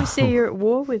 You always say you're at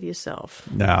war with yourself.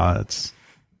 No, it's.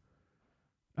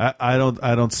 I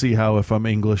don't see how, if I'm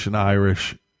English and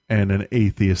Irish and an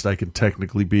atheist, I can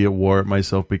technically be at war at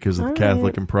myself because of the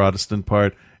Catholic and Protestant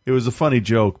part. It was a funny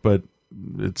joke, but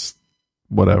it's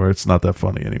whatever. It's not that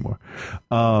funny anymore.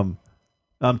 I'm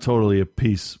totally at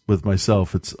peace with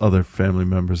myself. It's other family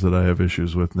members that I have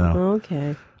issues with now.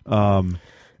 Okay.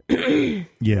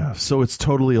 Yeah, so it's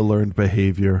totally a learned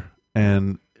behavior,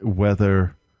 and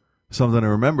whether something to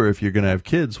remember if you're going to have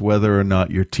kids, whether or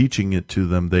not you're teaching it to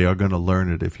them, they are going to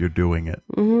learn it if you're doing it.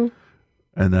 Mm-hmm.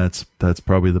 And that's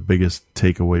probably the biggest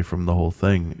takeaway from the whole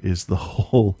thing is the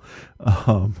whole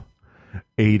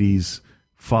 80s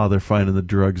father finding the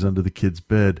drugs under the kid's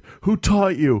bed. Who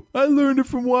taught you? I learned it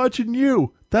from watching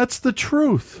you. That's the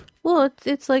truth. Well,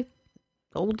 it's like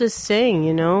the oldest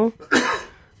saying,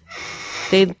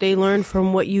 They learn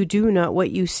from what you do, not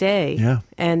what you say. Yeah.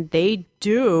 And they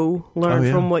do learn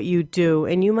from what you do.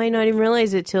 And you might not even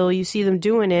realize it till you see them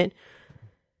doing it.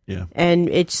 Yeah. And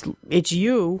it's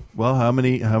you. Well, how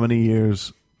many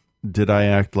years did I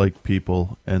act like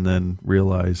people and then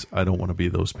realize I don't want to be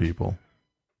those people?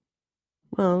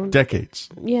 Well, decades.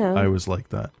 Yeah. I was like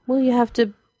that. Well, you have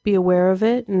to be aware of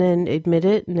it and then admit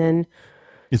it and then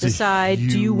decide,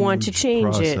 do you want to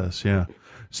change process, Yeah.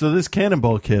 So this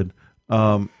Cannonball kid,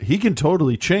 he can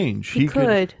totally change. He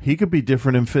could. He could be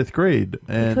different in 5th grade,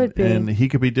 and He could be. and he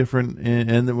could be different.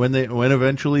 And when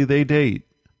eventually they date,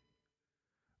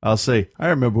 I'll say, I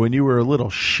remember when you were a little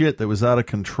shit that was out of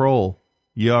control.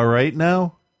 You all right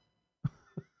now?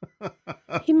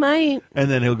 He might.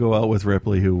 And then he'll go out with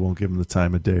Ripley, who won't give him the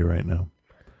time of day right now.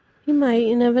 He might.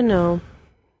 You never know.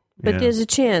 But Yeah. there's a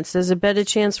chance. There's a better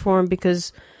chance for him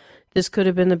because this could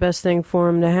have been the best thing for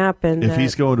him to happen. If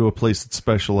he's going to a place that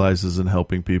specializes in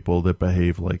helping people that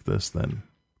behave like this, then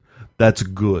that's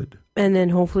good. And then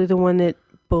hopefully the one that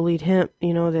bullied him,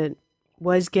 that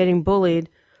was getting bullied,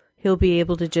 he'll be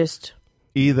able to just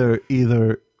Either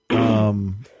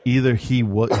he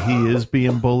is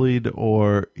being bullied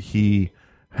or he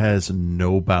has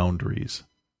no boundaries.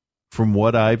 From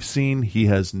what I've seen, he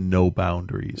has no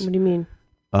boundaries. What do you mean?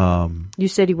 You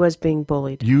said he was being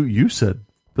bullied. You said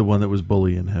the one that was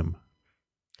bullying him.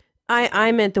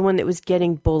 I meant the one that was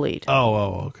getting bullied.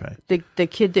 Oh, okay. The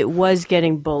kid that was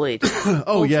getting bullied.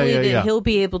 Hopefully that he'll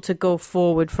be able to go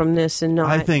forward from this and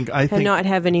not and not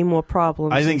have any more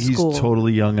problems. I think in he's school.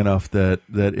 totally young enough that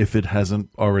if it hasn't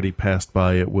already passed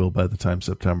by, it will by the time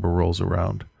September rolls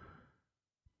around.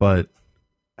 But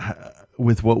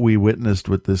with what we witnessed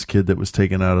with this kid that was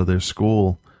taken out of their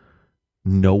school,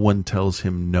 no one tells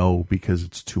him no because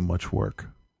it's too much work.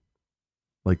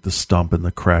 Like the stomping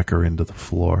the cracker into the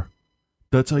floor.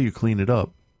 That's how you clean it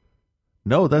up.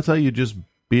 No, that's how you just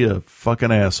be a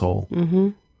fucking asshole.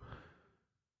 Mm-hmm.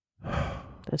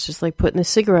 That's just like putting a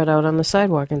cigarette out on the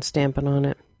sidewalk and stamping on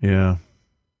it. Yeah.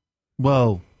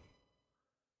 Well,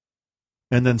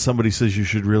 and then somebody says you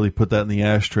should really put that in the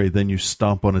ashtray, then you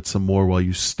stomp on it some more while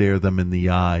you stare them in the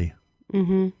eye.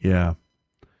 Mm-hmm. Yeah.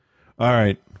 All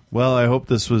right. Well, I hope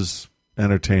this was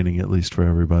entertaining, at least for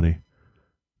everybody.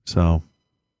 So.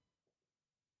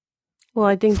 Well,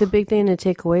 I think the big thing to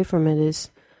take away from it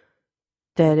is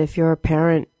that if you're a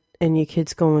parent and your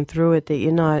kid's going through it, that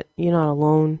you're not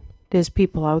alone. There's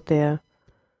people out there.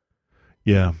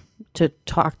 Yeah. To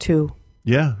talk to.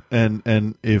 Yeah,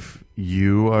 and if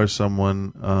you are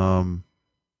someone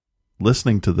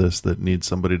listening to this that needs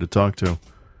somebody to talk to,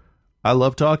 I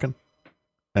love talking.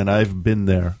 And I've been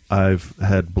there. I've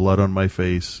had blood on my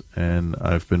face, and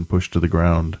I've been pushed to the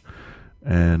ground,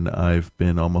 and I've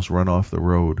been almost run off the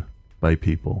road by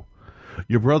people.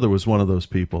 Your brother was one of those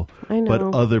people. I know. But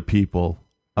other people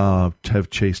have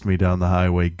chased me down the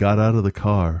highway, got out of the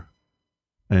car,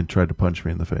 and tried to punch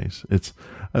me in the face.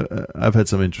 I've had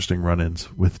some interesting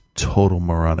run-ins with total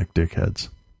moronic dickheads.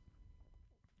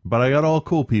 But I got all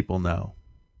cool people now.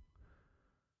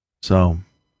 So,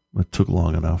 it took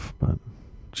long enough, but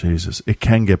Jesus, it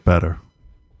can get better.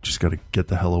 Just got to get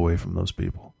the hell away from those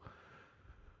people.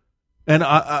 And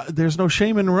there's no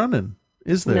shame in running,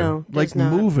 is there? No, like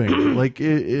not. moving, like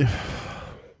yeah.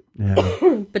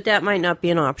 But that might not be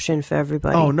an option for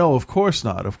everybody. Oh no, of course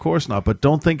not, of course not. But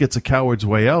don't think it's a coward's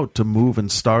way out to move and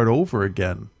start over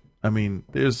again. I mean,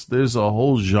 there's a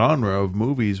whole genre of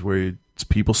movies where it's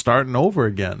people starting over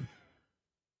again.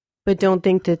 But don't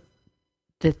think that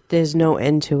there's no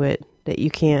end to it, that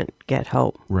you can't get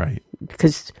help. Right.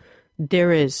 Because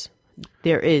there is.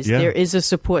 Yeah. There is a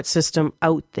support system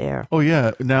out there. Oh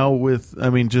yeah, now with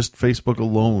just Facebook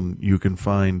alone, you can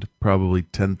find probably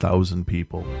 10,000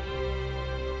 people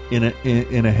in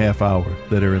a half hour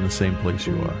that are in the same place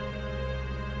you are.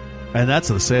 And that's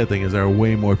the sad thing, is there are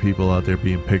way more people out there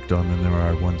being picked on than there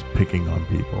are ones picking on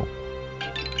people.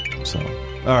 So,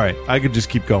 all right, I could just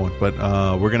keep going, but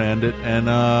we're gonna end it, and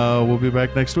we'll be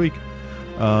back next week.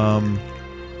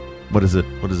 What is it?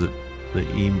 The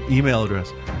email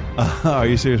address. Are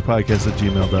you serious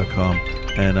podcast@gmail.com.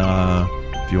 And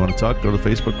if you want to talk, go to the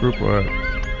Facebook group or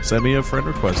send me a friend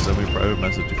request. Send me a private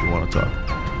message if you want to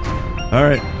talk. All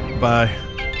right. Bye.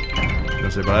 You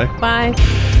want to say bye? Bye.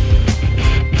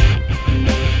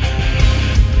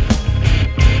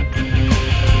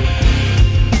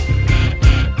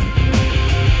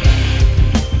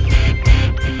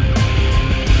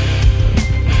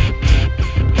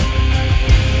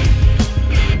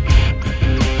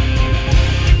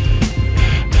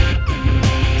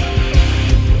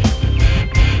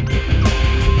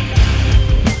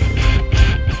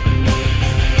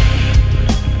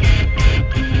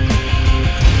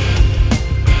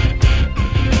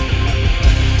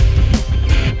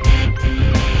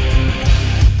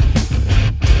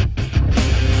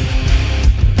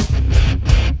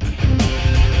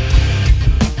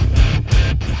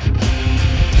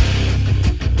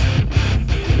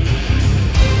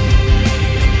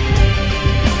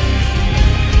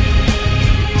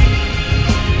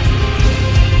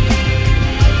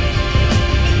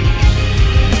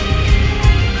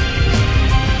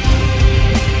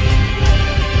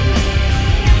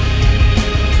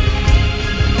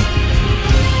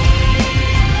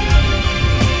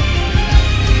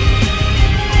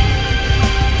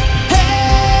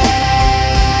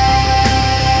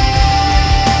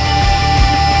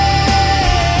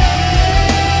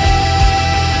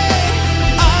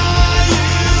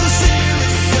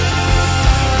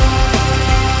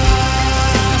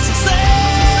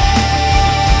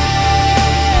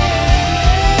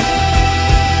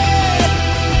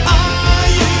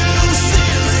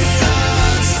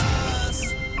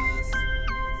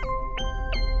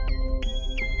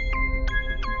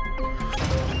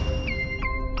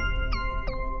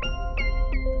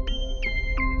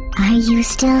 Are you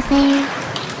still there?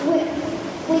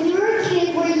 When you were a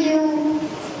kid, were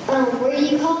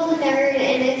you called a nerd?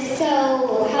 And if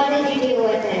so, how did you deal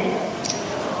with it?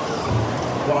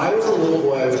 When I was a little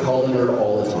boy, I was called a nerd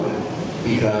all the time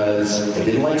because I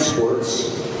didn't like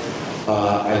sports.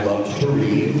 I loved to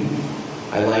read.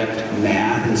 I liked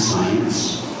math and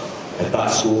science. I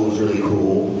thought school was really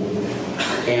cool.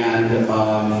 And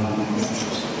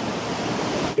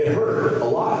it hurt a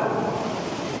lot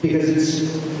because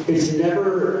it's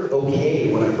never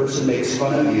okay when a person makes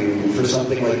fun of you for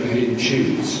something like you didn't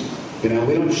choose. You know,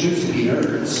 we don't choose to be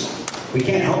nerds. We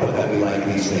can't help it that we like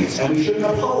these things, and we shouldn't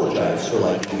apologize for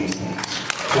liking these things.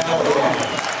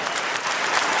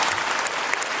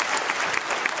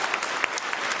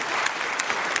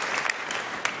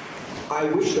 I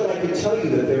wish that I could tell you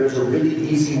that there's a really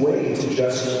easy way to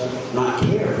just not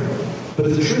care, but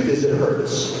the truth is it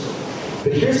hurts.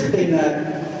 But here's the thing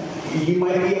that you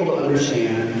might be able to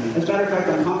understand. As a matter of fact,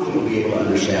 I'm confident you'll be able to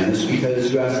understand this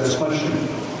because you asked this question.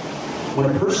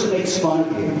 When a person makes fun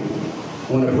of you,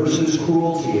 when a person is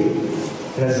cruel to you,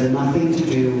 it has nothing to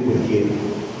do with you.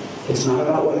 It's not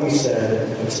about what you said.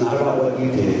 It's not about what you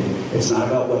did. It's not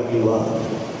about what you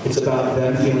love. It's about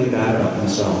them feeling bad about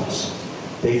themselves.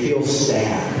 They feel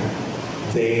sad.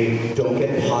 They don't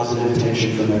get positive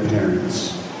attention from their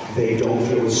parents. They don't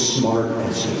feel as smart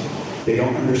as you. They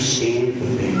don't understand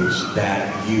the things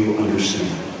that you understand.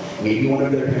 Maybe one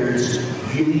of their parents is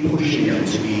really pushing them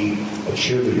to be a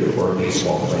cheerleader or a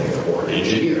baseball player or an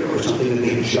engineer or something that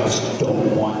they just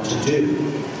don't want to do.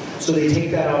 So they take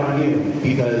that out on you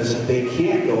because they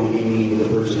can't go and be mean to the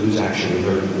person who's actually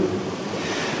hurting them.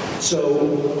 So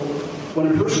when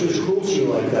a person is cruel to you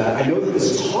like that, I know that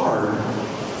this is hard,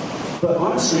 but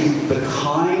honestly, the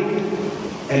kind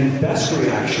and best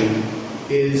reaction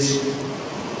is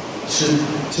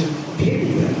to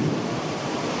pity them.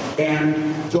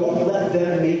 And don't let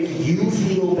them make you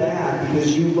feel bad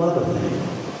because you love a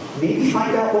thing. Maybe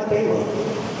find out what they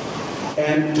love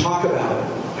and talk about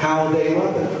how they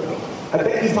love it. I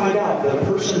bet you find out that a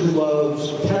person who loves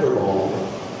tetherball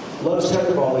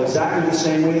exactly the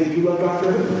same way that you love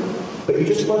Dr. Who. But you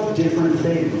just love different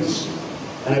things.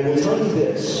 And I will tell you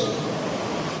this,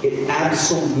 it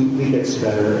absolutely gets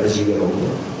better as you get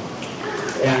older.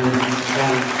 And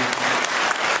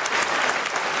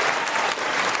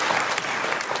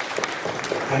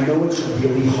I know it's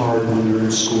really hard when you're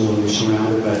in school and you're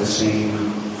surrounded by the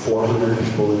same 400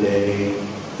 people a day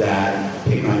that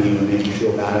pick on you and make you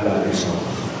feel bad about yourself.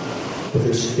 But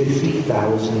there's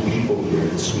 50,000 people here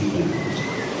this weekend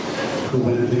who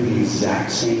went through the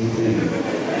exact same thing,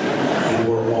 and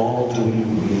we're all doing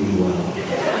really well.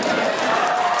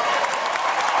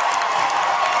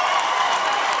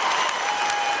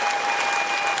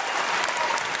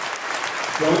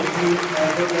 Don't you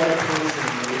ever let a person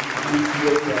make you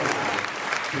feel bad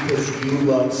because you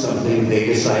love something they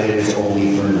decided is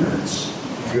only for nerds.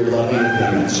 You're loving the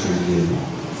thing that's for you.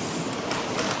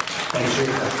 Thanks for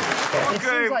your question.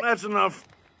 Okay, that's enough.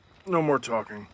 No more talking.